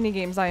of these mini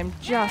games? I am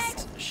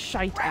just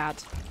shite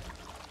at.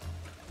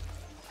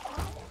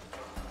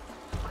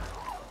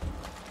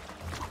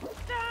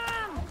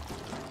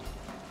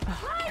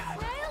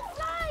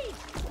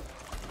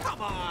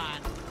 Come on.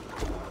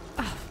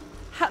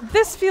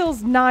 This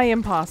feels nigh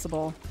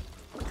impossible.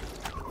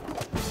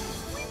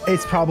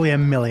 It's probably a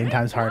million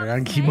times harder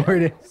on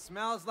keyboard.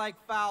 Smells like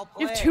foul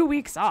play. You have 2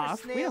 weeks It's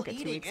off. We snail don't get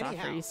 2 eating weeks off for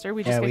anyhow. Easter.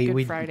 We Yeah, just get Good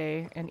we-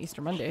 Friday and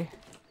Easter Monday.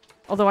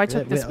 Although I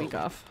took this week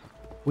off.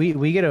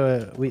 We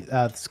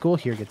get school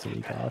here gets a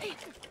week off.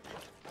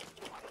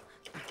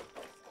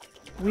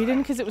 We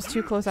didn't because it was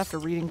too close after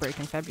reading break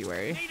in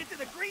February. Made it to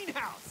the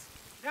greenhouse.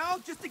 Now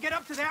just to get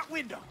up to that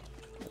window.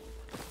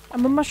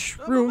 I'm a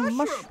mushroom, I'm a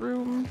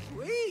mushroom.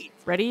 Sweet.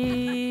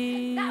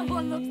 Ready? That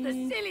one looks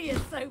the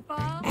silliest so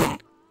far.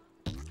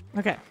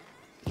 Okay.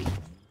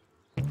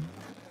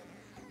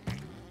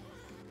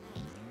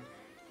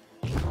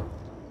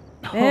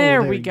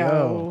 There we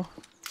go.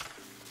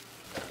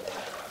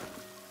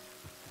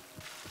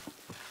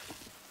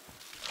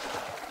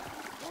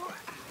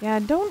 Yeah, I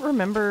don't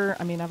remember.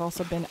 I mean, I've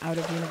also been out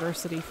of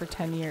university for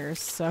 10 years,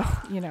 so,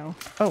 you know.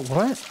 Oh,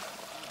 what?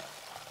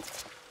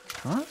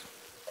 Huh?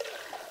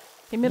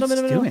 Hey, middle,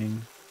 What's middle, middle.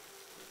 doing?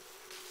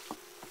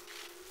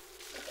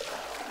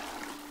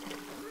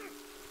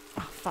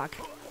 Oh, fuck.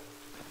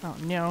 Oh,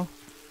 no.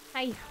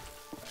 Hi.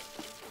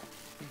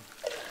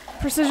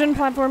 Precision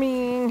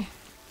platforming.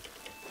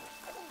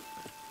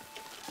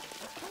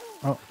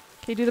 Oh.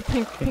 Okay, do the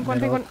pink one,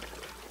 pink one.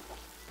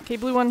 Okay,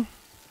 blue one.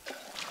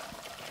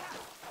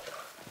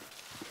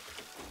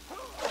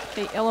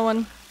 Okay, yellow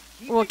one.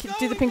 Well,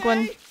 do the pink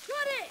one. Got it.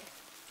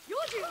 You're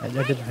doing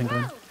I did the pink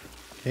one. well.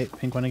 Okay,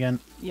 pink one again.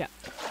 Yeah.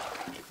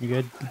 You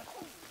good?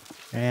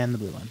 And the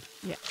blue one.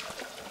 Yeah.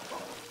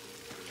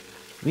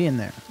 We in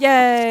there.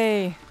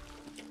 Yay!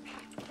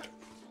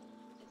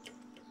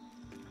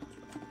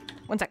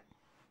 One sec.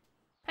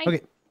 Hi.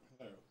 Okay.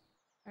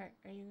 Alright,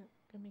 are you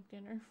gonna make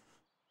dinner?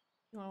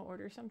 You wanna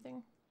order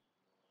something?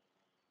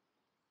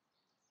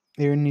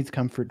 Aaron needs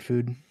comfort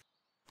food.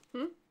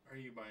 Are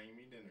you buying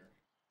me dinner?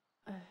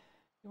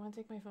 You wanna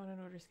take my phone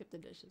and order skip the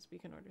dishes? We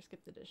can order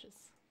skip the dishes.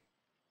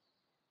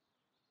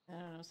 I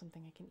don't know,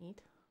 something I can eat.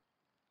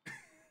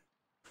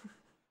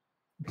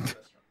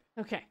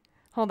 Okay,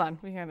 hold on.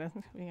 We gotta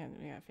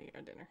figure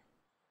out dinner.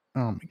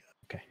 Oh my god.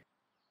 Okay.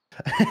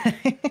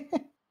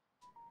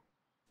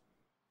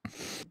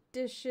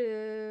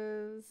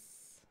 Dishes.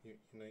 You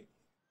know,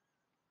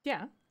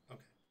 Yeah.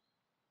 okay.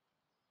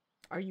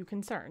 Are you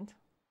concerned?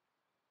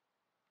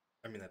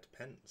 I mean, that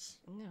depends.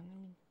 No, I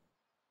mean.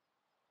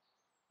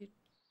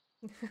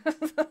 Do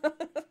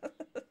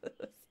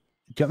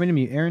you want me to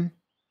mute Aaron?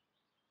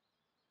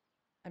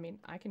 I mean,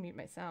 I can mute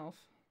myself.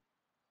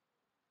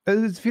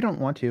 If you don't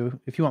want to.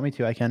 If you want me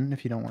to, I can.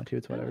 If you don't want to,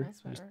 it's No, whatever. that's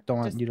I just whatever. don't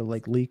want Just- you to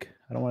like leak.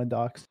 I don't want to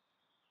dox.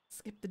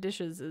 Skip the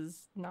dishes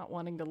is not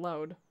wanting to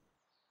load.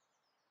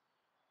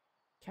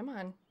 Come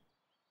on.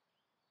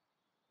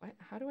 Why,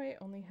 how do I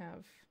only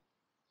have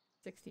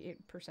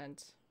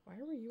 68%? Why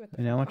were you at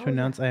the I now want to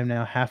announce I am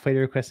now halfway to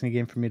requesting a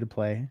game for me to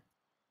play.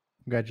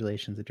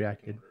 Congratulations,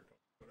 Attracted.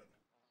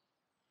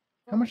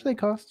 How much do they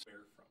cost? Where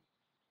from?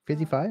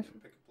 55?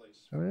 Pick a place.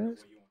 Oh, it Figure out is?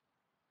 what you want.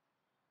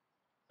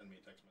 Send me a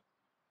text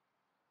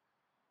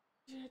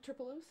message.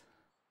 Triple O's?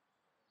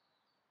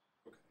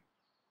 Okay.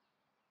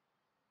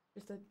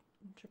 Just a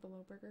triple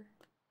O burger.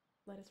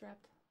 Lettuce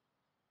wrapped.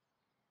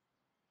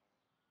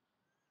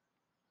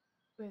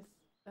 With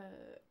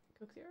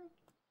Coke Zero?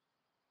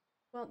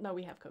 Well, no,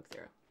 we have Coke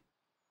Zero.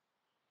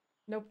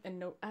 Nope, and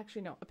no,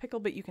 actually no, a pickle,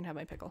 but you can have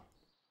my pickle.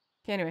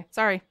 Okay, anyway,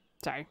 sorry.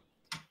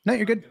 No,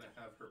 you're good. I'm gonna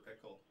have her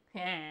pickle.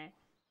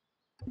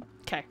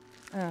 Okay.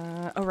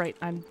 Oh right,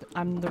 I'm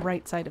the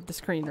right side of the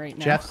screen right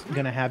now. Jeff's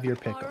gonna have your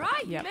pickle. All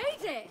right, Yep. you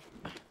made it.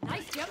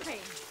 Nice jumping.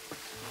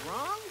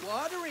 Wrong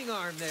watering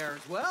arm there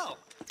as well.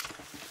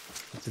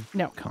 It's a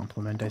No.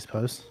 compliment, I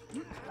suppose.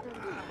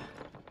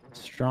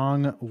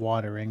 Strong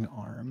watering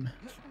arm.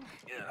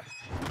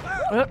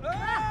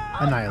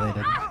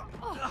 Annihilated.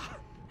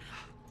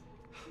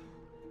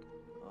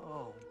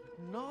 Oh,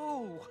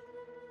 no.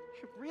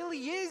 It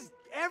really is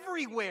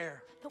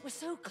everywhere. But we're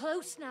so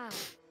close now.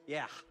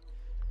 Yeah.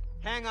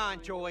 Hang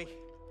on, Joy.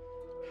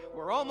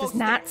 We're Does almost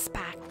not there.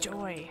 spark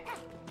joy.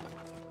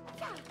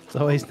 It's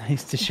always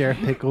nice to share a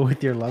pickle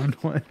with your loved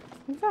one.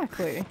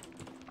 Exactly.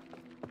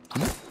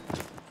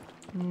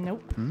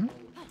 Nope. Hmm?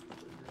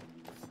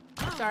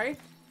 Sorry.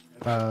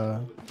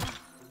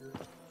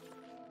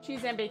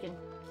 Cheese and bacon,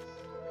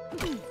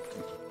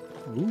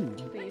 Ooh.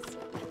 please.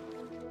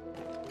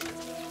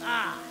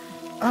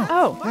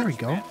 Oh, there we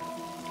go.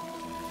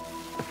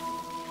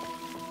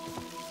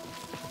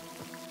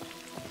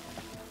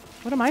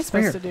 What am I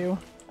supposed to do?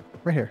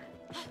 Right here.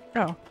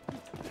 Oh.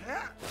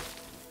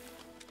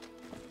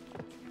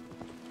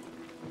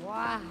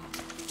 Wow.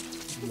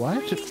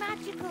 What? Really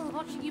magical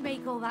watching you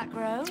make all that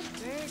grow.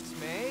 Thanks,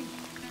 May.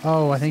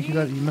 Oh, I think you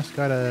must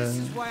got This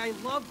a. is why I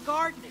love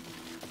gardening.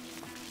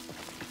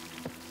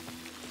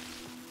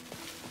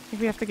 Think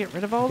we have to get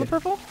rid of all the Okay.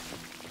 purple?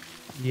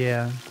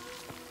 Yeah.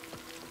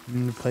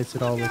 And replace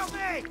it all Look with. out,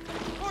 May!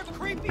 More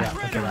creepy Yeah, I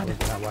critters! forgot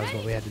that was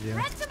what we had to do.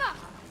 Rent 'em up.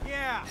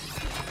 Yeah.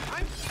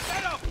 I'm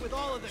fed up with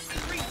all of the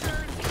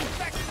creatures,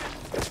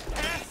 infections,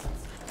 pests.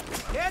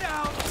 Get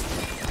out!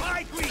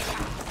 My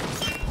greenhouse!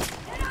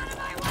 Get out of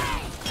my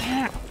way.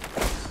 Yeah.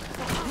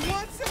 You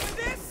want some of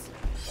this?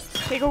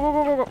 Okay,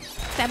 go.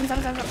 Stab him.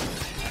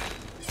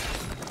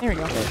 There we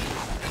go.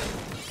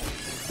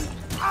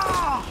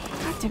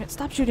 God damn it,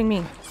 stop shooting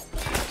me.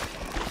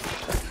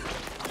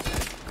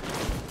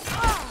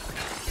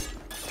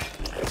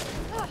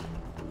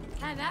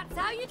 And that's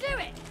how you do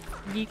it.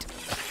 Yeet.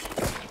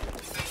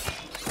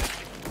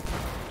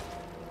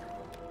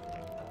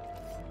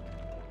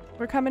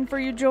 We're coming for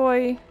you,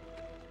 Joy.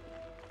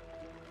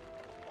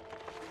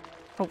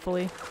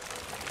 Hopefully.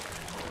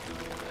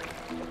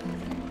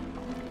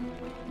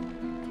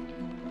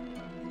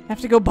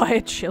 Have to go buy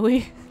a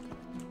chili?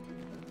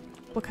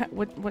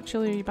 What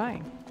chili are you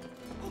buying?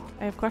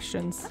 I have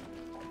questions.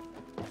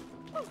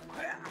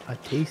 A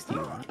tasty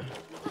one.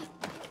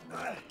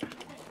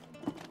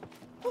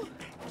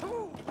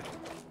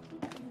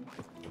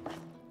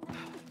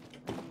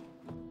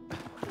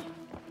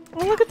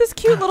 Oh, look at this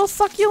cute little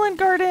succulent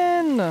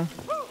garden!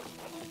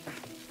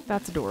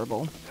 That's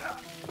adorable.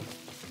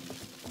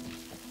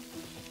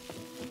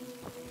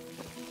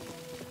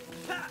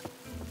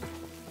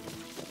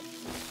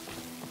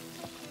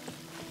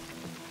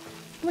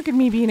 Look at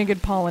me being a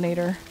good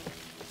pollinator.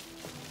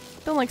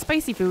 Don't like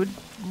spicy food.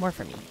 More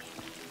for me.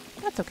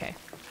 That's okay.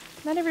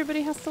 Not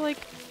everybody has to like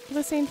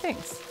the same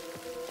things.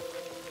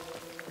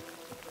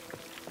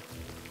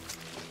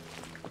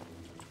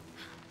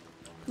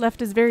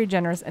 Left is very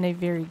generous and a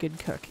very good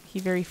cook. He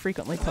very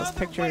frequently posts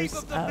pictures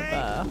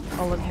of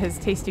all of his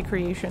tasty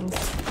creations.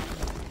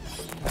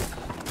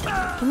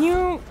 Can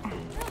you...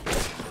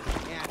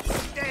 And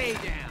stay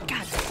down.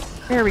 God,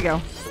 there we go.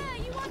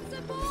 Hey, you want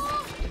some more?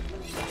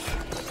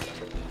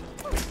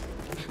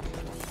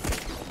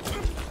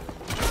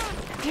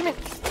 Damn it.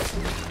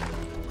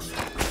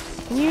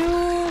 Can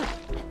you...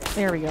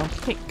 There we go.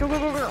 Okay, go.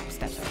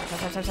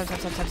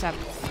 Stab.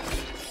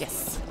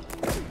 Yes.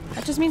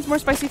 That just means more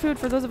spicy food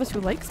for those of us who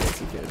like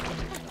spicy food.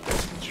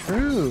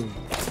 True.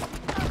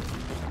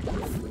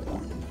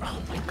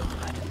 Oh my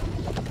god.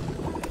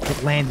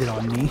 It landed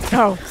on me.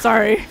 Oh,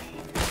 sorry.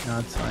 No,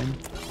 it's fine.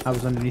 I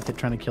was underneath it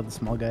trying to kill the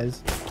small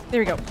guys. There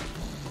we go.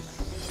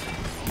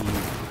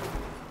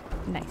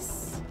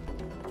 Nice.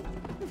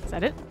 Is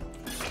that it?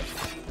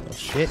 Oh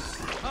shit.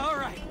 All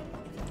right.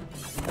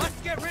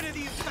 Let's get rid of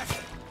the infection.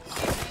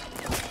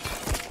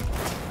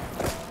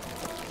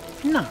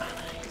 Nice.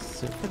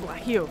 The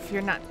guajillo, if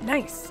you're not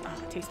nice.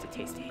 Oh, tasty.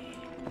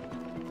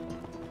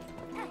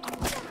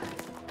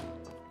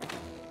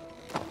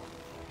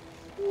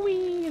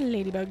 Wee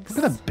ladybugs.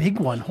 Look at the big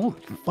one. Holy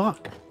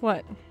fuck.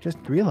 What? Just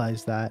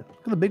realized that.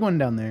 Look at the big one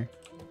down there.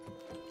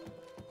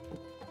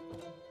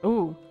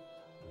 Ooh.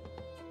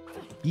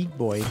 Geek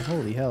boy.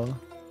 Holy hell.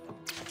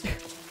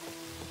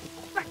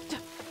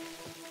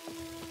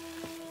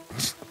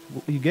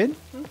 You good?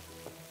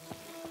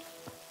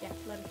 Yeah,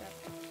 let it go.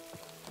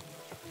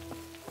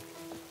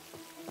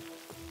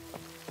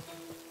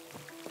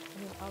 I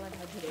mean, all I've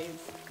had today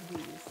is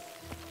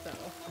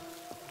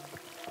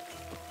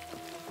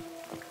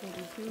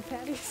beef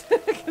patties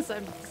because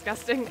I'm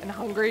disgusting and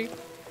hungry.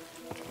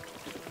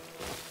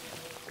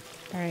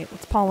 All right,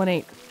 let's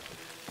pollinate.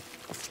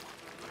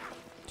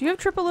 Do you have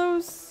triple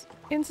O's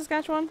in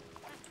Saskatchewan?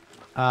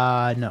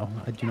 No,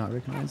 I do not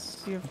recognize.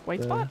 Do you have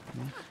White Spot?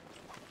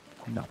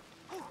 No.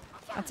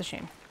 That's a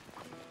shame.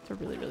 It's a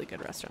really, really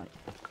good restaurant.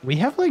 We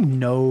have like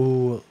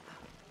no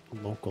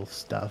local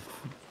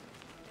stuff.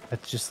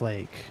 It's just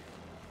like.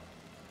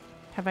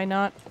 Have I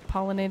not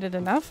pollinated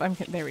enough?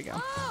 There we go.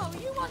 Oh,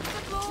 you want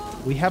some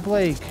more? We have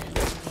like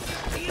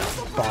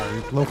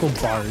bars, local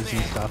bars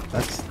and stuff.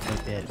 That's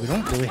like it. We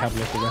don't really have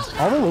local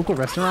restaurants. All the local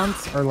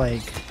restaurants are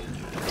like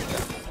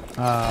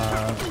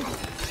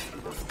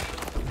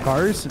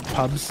bars,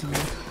 pubs,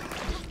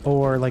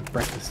 or like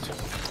breakfast.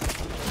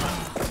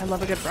 I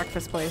love a good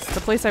breakfast place. The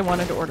place I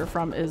wanted to order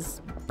from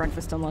is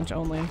breakfast and lunch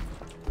only.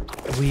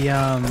 We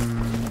I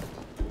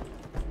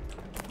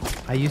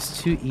used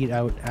to eat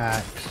out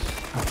at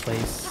a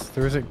place.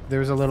 There was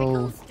a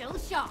little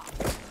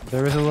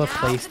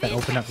place that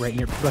opened up right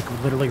near,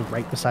 like literally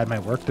right beside my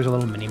work. There's a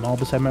little mini mall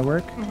beside my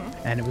work,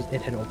 and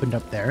it had opened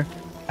up there.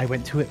 I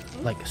went to it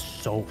like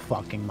so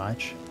fucking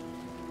much,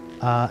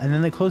 and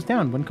then they closed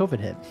down when COVID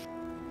hit.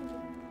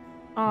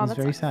 Oh, it was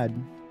very sad.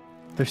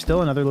 There's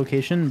still another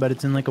location, but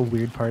it's in like a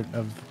weird part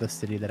of the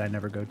city that I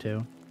never go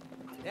to.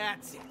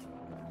 That's it.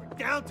 We're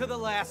down to the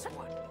last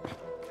one.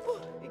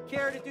 You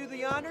care to do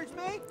the honors,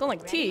 mate? Don't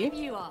like tea.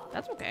 You are.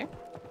 That's okay.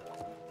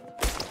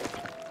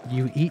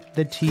 You eat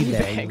the tea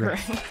bag. Right?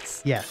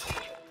 Yes.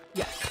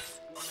 Yes.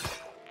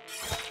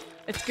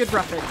 It's good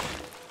roughage.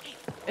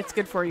 It's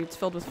good for you. It's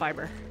filled with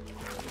fiber.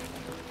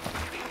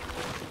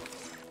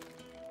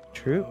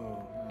 True.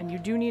 And you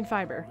do need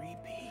fiber.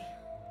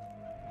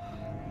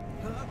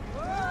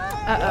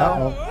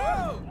 Uh-oh.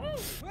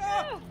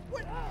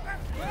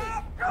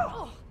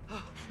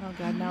 Oh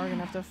god, now we're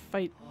gonna have to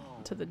fight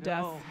to the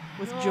death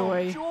with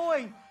Joy.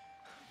 Joy!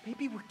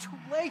 Maybe we're too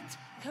late.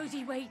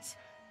 Cody, wait.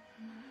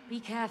 Be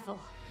careful.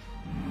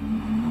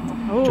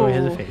 Oh. Joy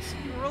has a face.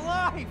 You're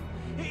alive!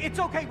 It's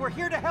okay, we're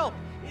here to help.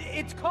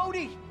 It's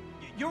Cody.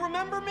 You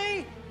remember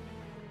me?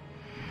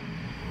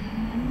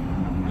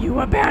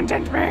 You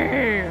abandoned me!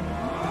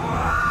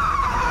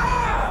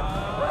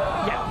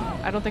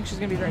 Yeah, I don't think she's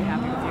gonna be very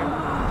happy with you.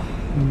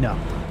 No.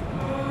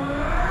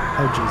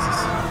 Oh, Jesus.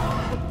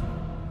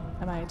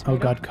 Am I a tomato? Oh,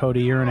 God,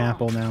 Cody, you're an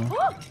apple now.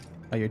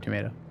 Oh, you're a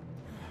tomato.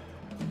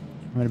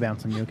 I'm gonna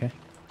bounce on you, okay?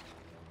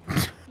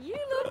 You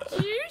look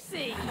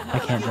juicy. I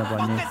can't jump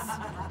on you.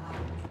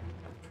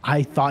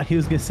 I thought he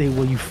was gonna say,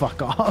 will you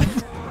fuck off?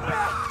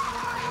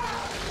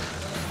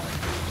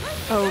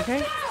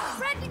 Okay.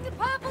 Spreading the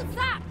purple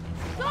sap.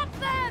 Stop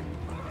them.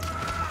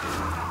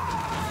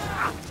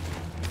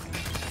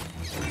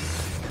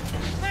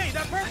 Hey,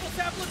 that purple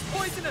sap looks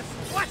poisonous.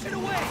 Wash it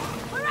away.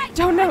 All right.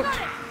 Don't know.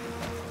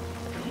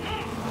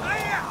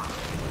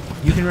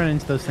 You can run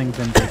into those things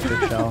and break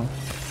their shell.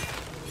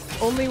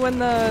 Only when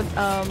the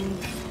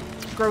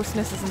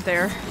grossness isn't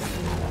there.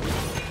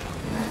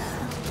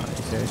 Are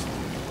you serious?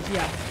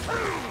 Yeah.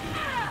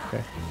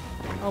 Okay.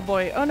 Oh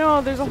boy. Oh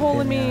no, there's a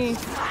hole in me.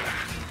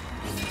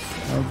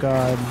 Oh,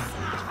 God.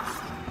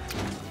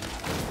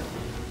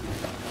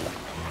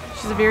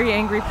 She's a very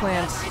angry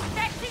plant.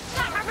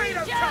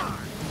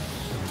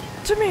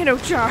 Tomato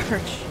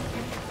charge.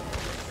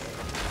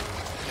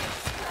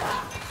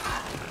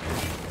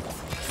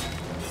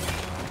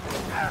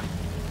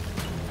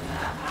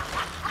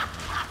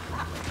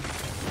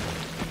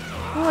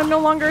 Oh, I'm no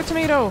longer a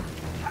tomato.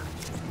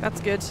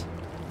 That's good.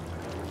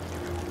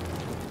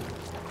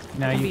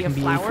 Now you can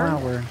be a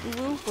flower.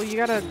 Ooh, well, you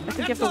gotta. I think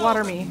you have to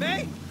water me.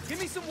 May, give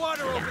me some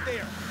water over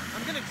there.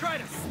 I'm gonna try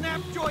to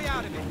snap Joy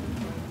out of it.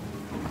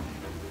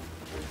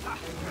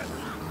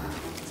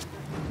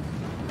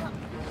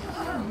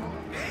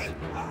 May,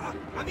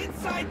 I'm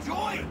inside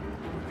Joy.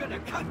 I'm gonna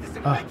cut this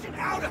infection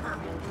out of her.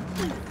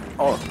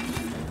 Oh.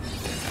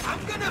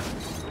 I'm gonna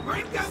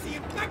break down the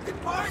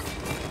infected part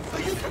so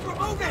you can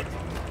remove it.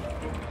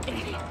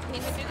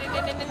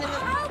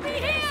 I'll be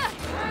here.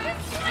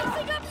 Just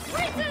slicing up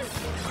critters.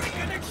 I'm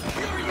gonna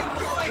cure you,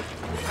 Joy.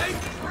 I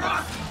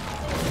trust.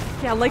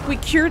 Yeah, like we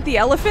cured the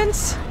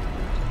elephants.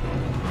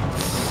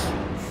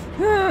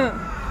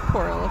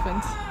 Poor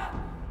elephant.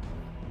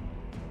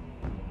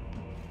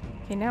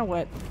 Okay, now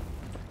what?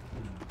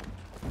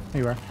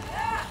 There you are.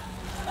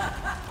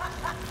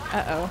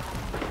 Uh-oh.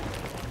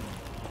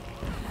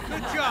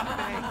 Good job,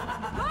 May.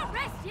 Not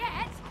rest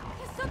yet.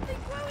 There's something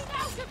growing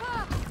out of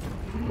her.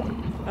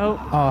 Oh.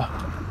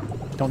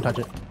 Don't touch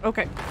it.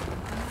 Okay.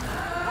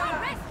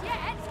 Not rest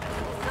yet.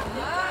 There's something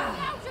growing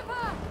out of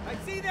her. I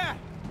see that.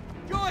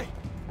 Joy,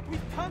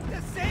 we've come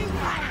to save you.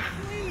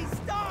 Please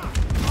stop.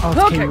 Oh,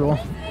 it's Okay. K-Rool.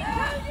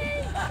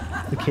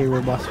 The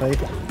K-Rool boss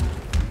fight.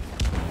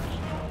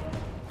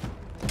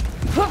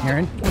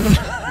 Aaron?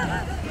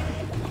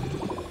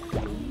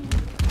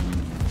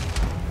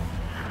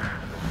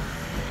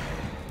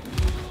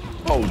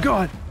 Oh,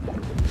 God.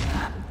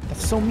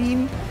 That's so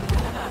mean.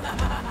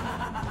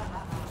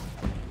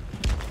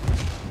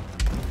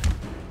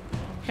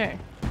 Okay.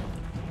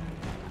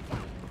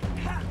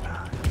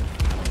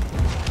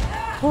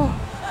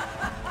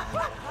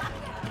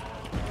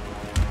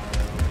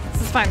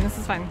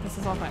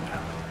 all fine.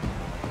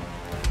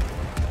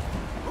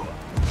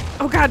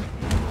 Oh god!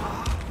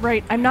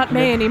 Right, I'm not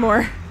May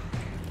anymore.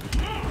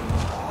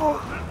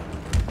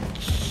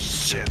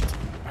 Shit.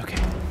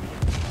 Okay.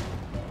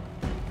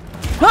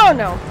 Oh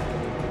no!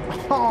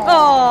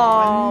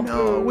 Oh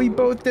no, we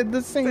both did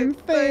the same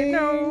thing.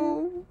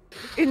 No.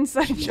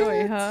 Inside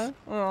joy, huh?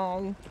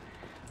 Oh.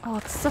 Oh,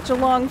 it's such a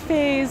long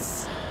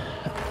phase.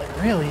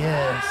 It really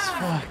is.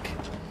 Fuck.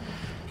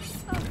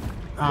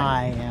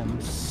 I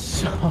am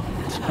so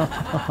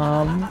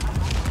dumb.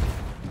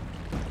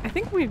 I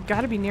think we've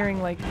got to be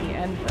nearing like the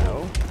end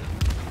though.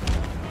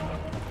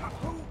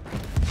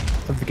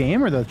 Of the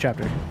game or the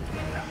chapter?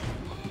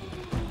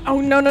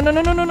 Oh no no no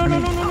no no no no I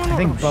mean, no no no no! I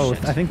think Oh, both.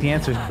 shit. I think the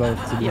answer is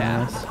both, to be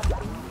honest.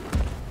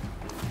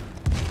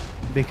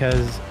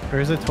 Because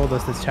Urza told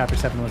us this chapter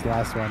 7 was the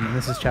last one, and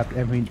this is chapter,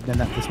 and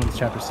this one's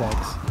chapter 6.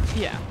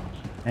 Yeah.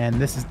 And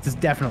this is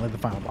definitely the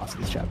final boss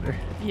of this chapter.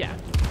 Yeah.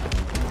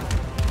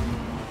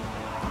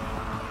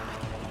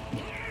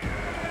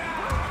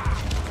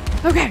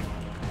 Okay.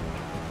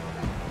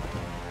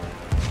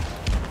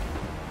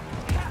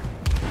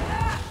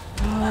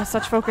 Oh,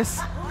 such focus.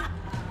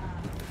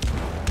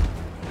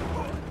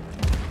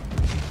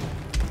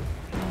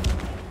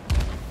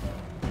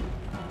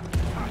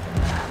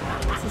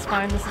 This is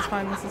fine, this is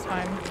fine, this is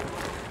fine.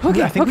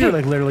 Okay, I think okay. we were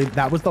like literally,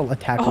 that was the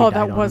attack we Oh, died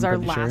that on, was I'm our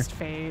pretty sure. last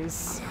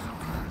phase.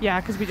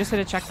 Yeah, because we just hit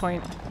a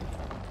checkpoint.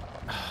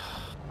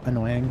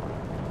 Annoying.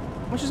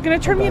 Which is gonna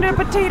turn me into a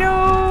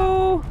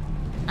potato!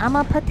 I'm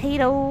a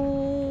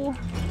potato.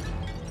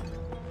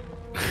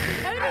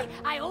 Tony,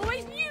 I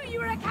always knew you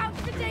were a couch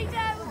potato.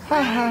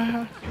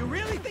 You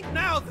really think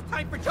now's the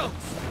time for jokes?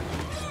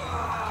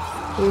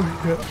 Oh,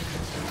 yeah.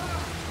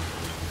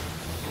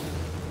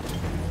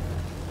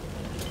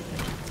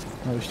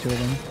 Oh, there's 2 of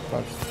them.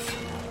 Fuck.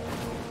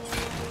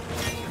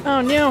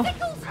 Oh no.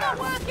 Pickle's not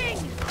working.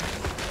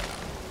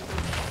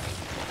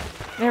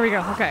 There we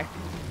go, okay.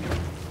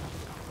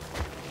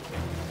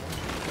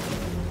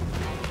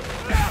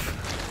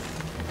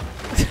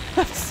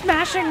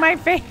 Smashing my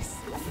face.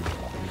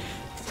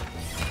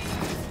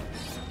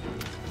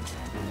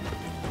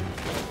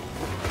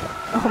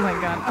 Oh my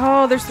god.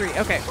 Oh, there's 3.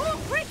 Okay. Oh,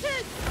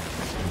 critters!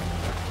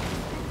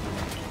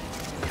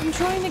 I'm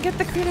trying to get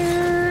the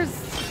critters.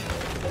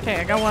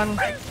 Okay, I got one.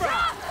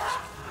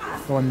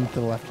 The one to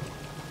the left.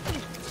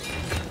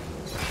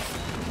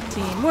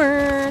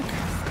 Teamwork.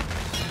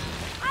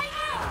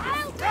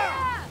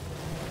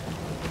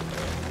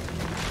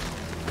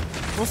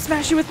 We'll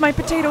smash you with my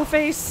potato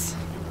face.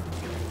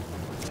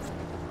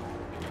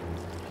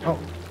 Oh.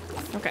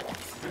 Okay.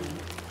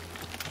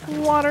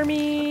 Water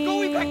me.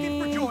 Going back in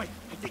for Joy.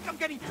 I think I'm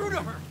getting through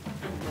to her.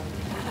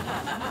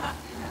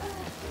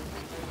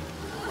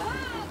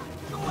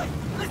 Joy,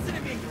 listen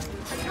to me.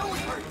 I know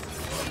it hurts.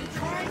 I'm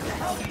trying to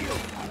help you.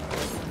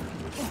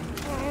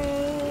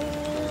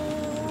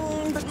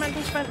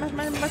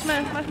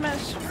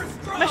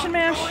 Mash and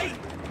mash.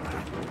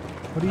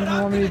 What do you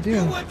want me to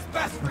do? What's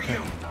best for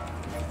you?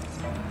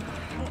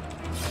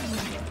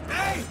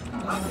 Hey,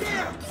 up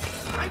here!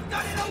 I've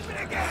got it open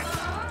again.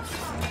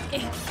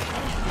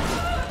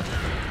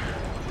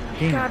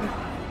 God.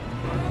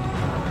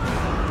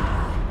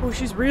 Oh,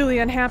 she's really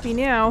unhappy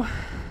now.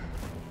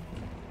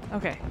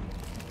 Okay.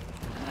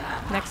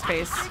 Next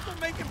phase. I think we're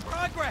making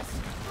progress.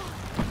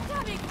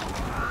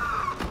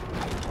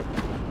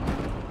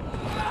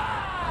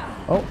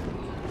 Oh.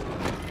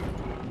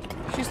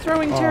 She's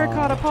throwing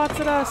terracotta pots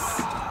at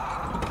us.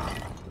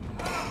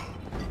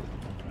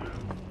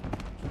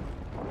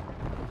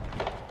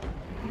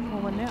 Oh,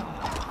 what now?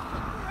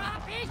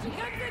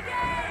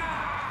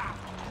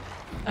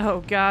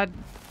 Oh, God.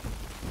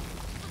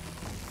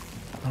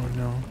 Oh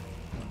no.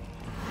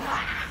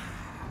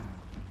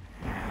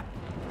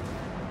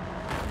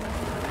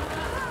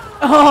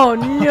 Oh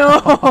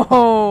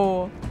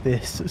no!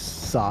 This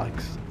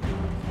sucks.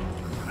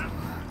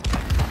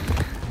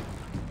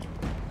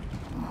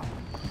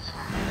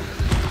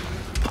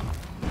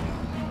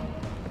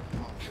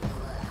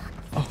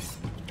 Oh.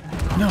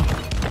 No.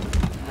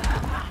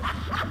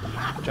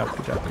 Good job,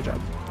 good job, good job.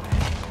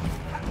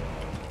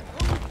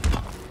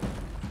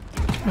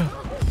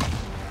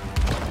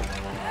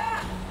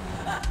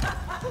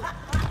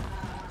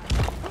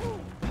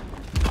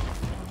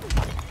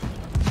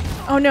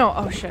 Oh no!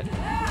 Oh shit.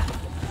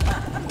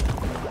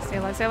 Stay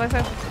alive, stay alive, stay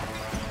alive.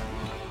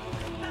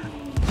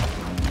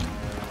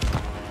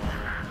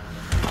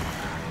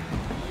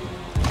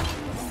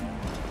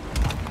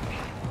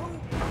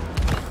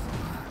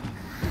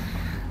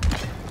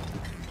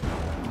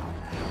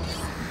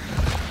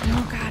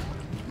 Oh god.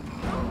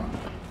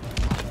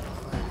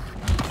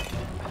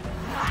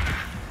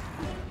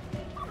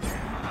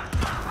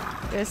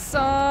 This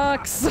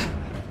sucks.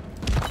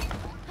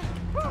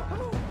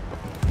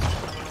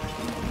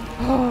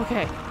 Oh,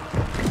 okay.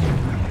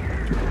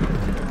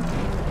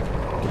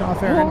 Get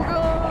off, Aaron. Oh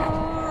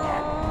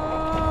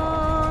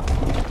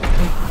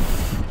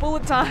god.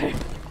 Bullet time.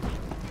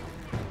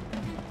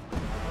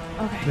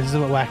 Okay. This is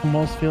what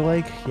whack-a-moles feel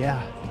like?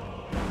 Yeah.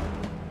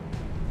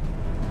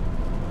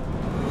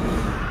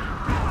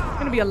 I'm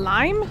gonna to be a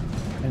lime?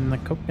 And the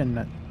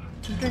coconut.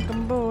 Drink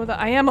them both.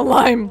 I am a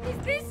lime. Is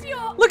this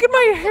your... Look at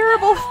my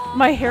horrible,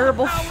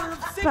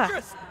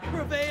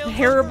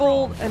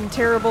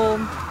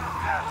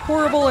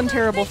 horrible and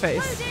terrible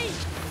face.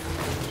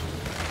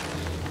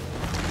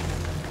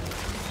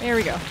 There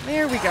we go.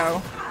 There we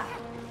go.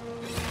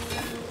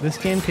 This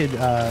game could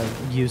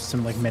use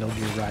some like Metal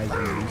Gear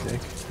Rising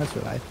music. That's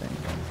what I think.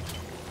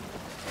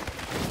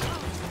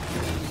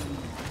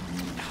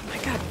 Oh my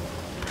god.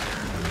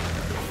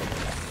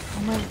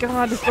 Oh my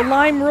god, the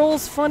lime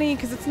roll's funny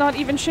because it's not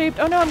even shaped.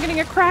 Oh no, I'm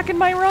getting a crack in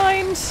my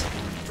rind.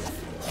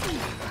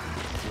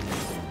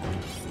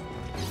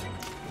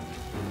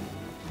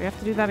 Do we have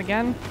to do that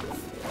again?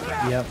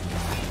 Yep.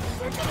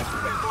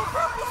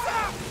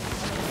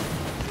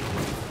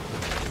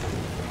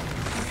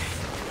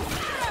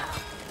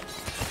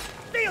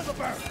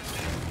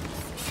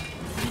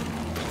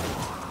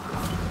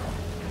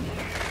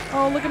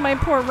 Oh, look at my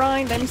poor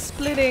rind. I'm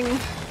splitting.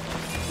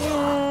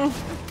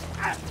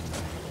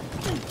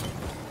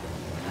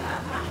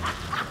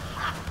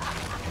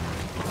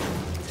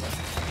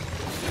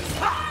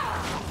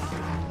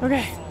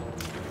 Okay.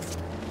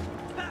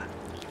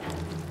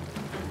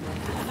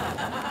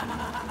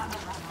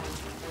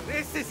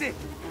 This is it.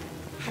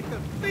 I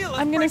can feel it.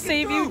 I'm gonna breaking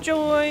save through. you,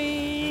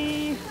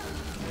 Joy.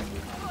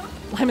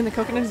 Lime in the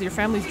Coconut is your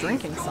family's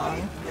drinking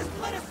song.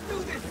 Just let us do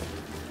this.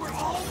 We're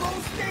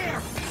almost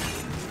there.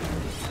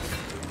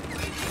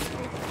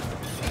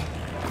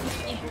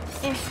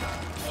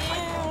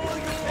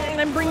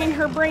 And I'm bringing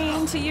her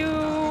brain to you.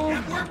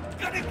 And we're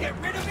gonna get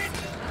rid of it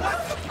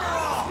once and for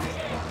all.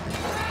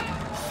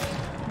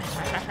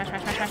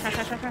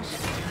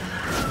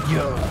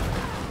 Yo.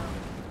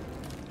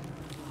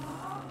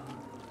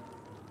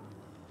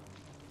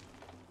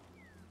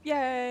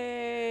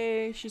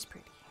 Yay! She's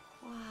pretty.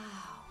 Wow.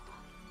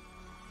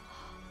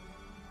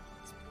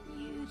 It's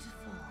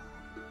beautiful.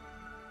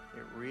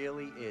 It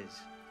really is.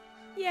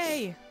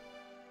 Yay!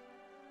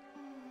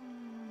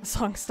 The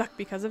song stuck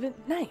because of it.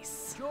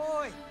 Nice.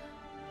 Joy,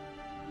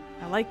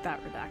 I like that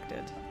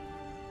redacted.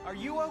 are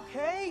you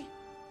okay?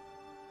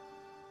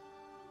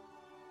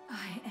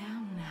 I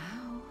am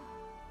now.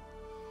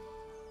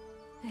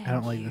 I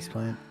don't like this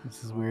plant.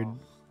 This is weird.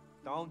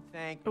 Don't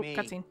thank Oh, me.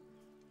 cutscene.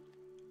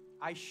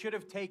 I should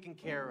have taken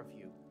care of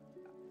you.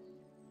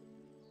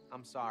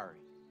 I'm sorry.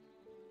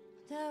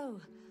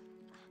 No,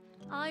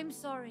 I'm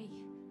sorry.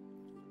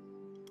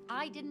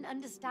 I didn't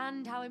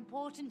understand how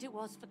important it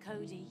was for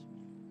Cody.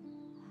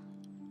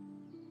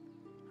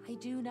 I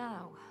do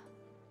now.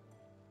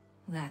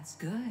 That's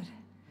good.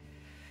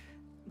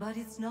 But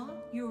it's not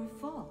your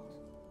fault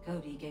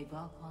Cody gave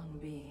up on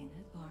being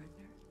a partner.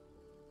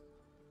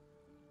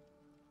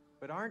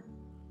 But aren't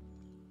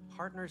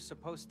partners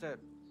supposed to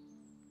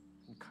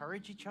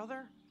encourage each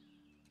other?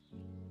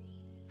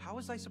 How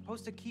was I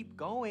supposed to keep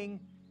going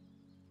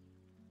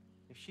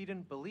if she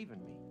didn't believe in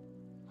me?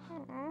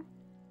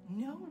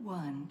 No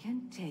one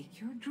can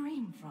take your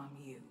dream from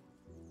you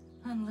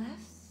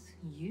unless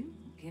you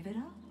give it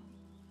up.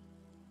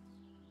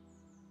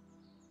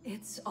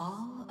 It's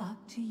all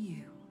up to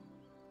you.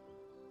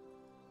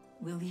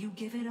 Will you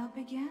give it up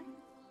again?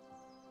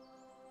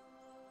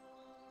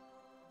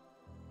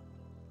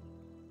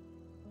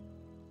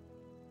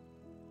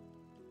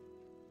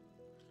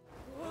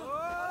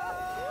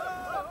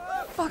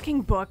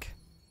 Fucking book.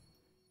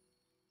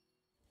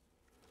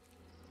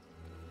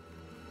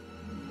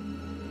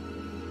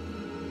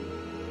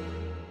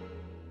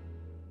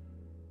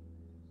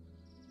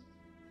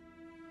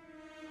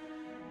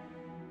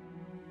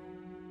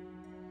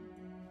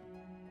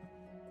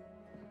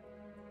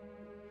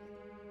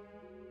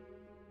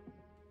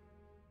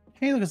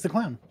 Hey, look, it's the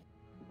clown.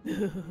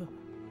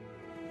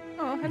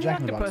 Oh, and the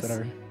Jack in the Box, octopus.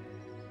 whatever.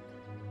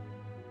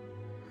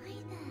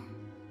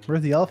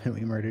 Where's the elephant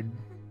we murdered?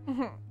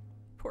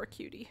 Poor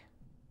cutie.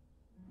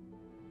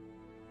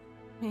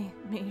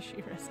 May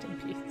she rest in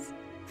peace.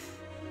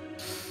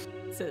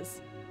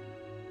 Sis.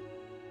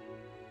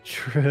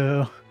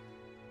 True.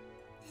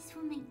 This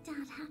will make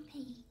Dad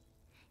happy.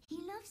 He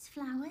loves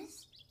flowers.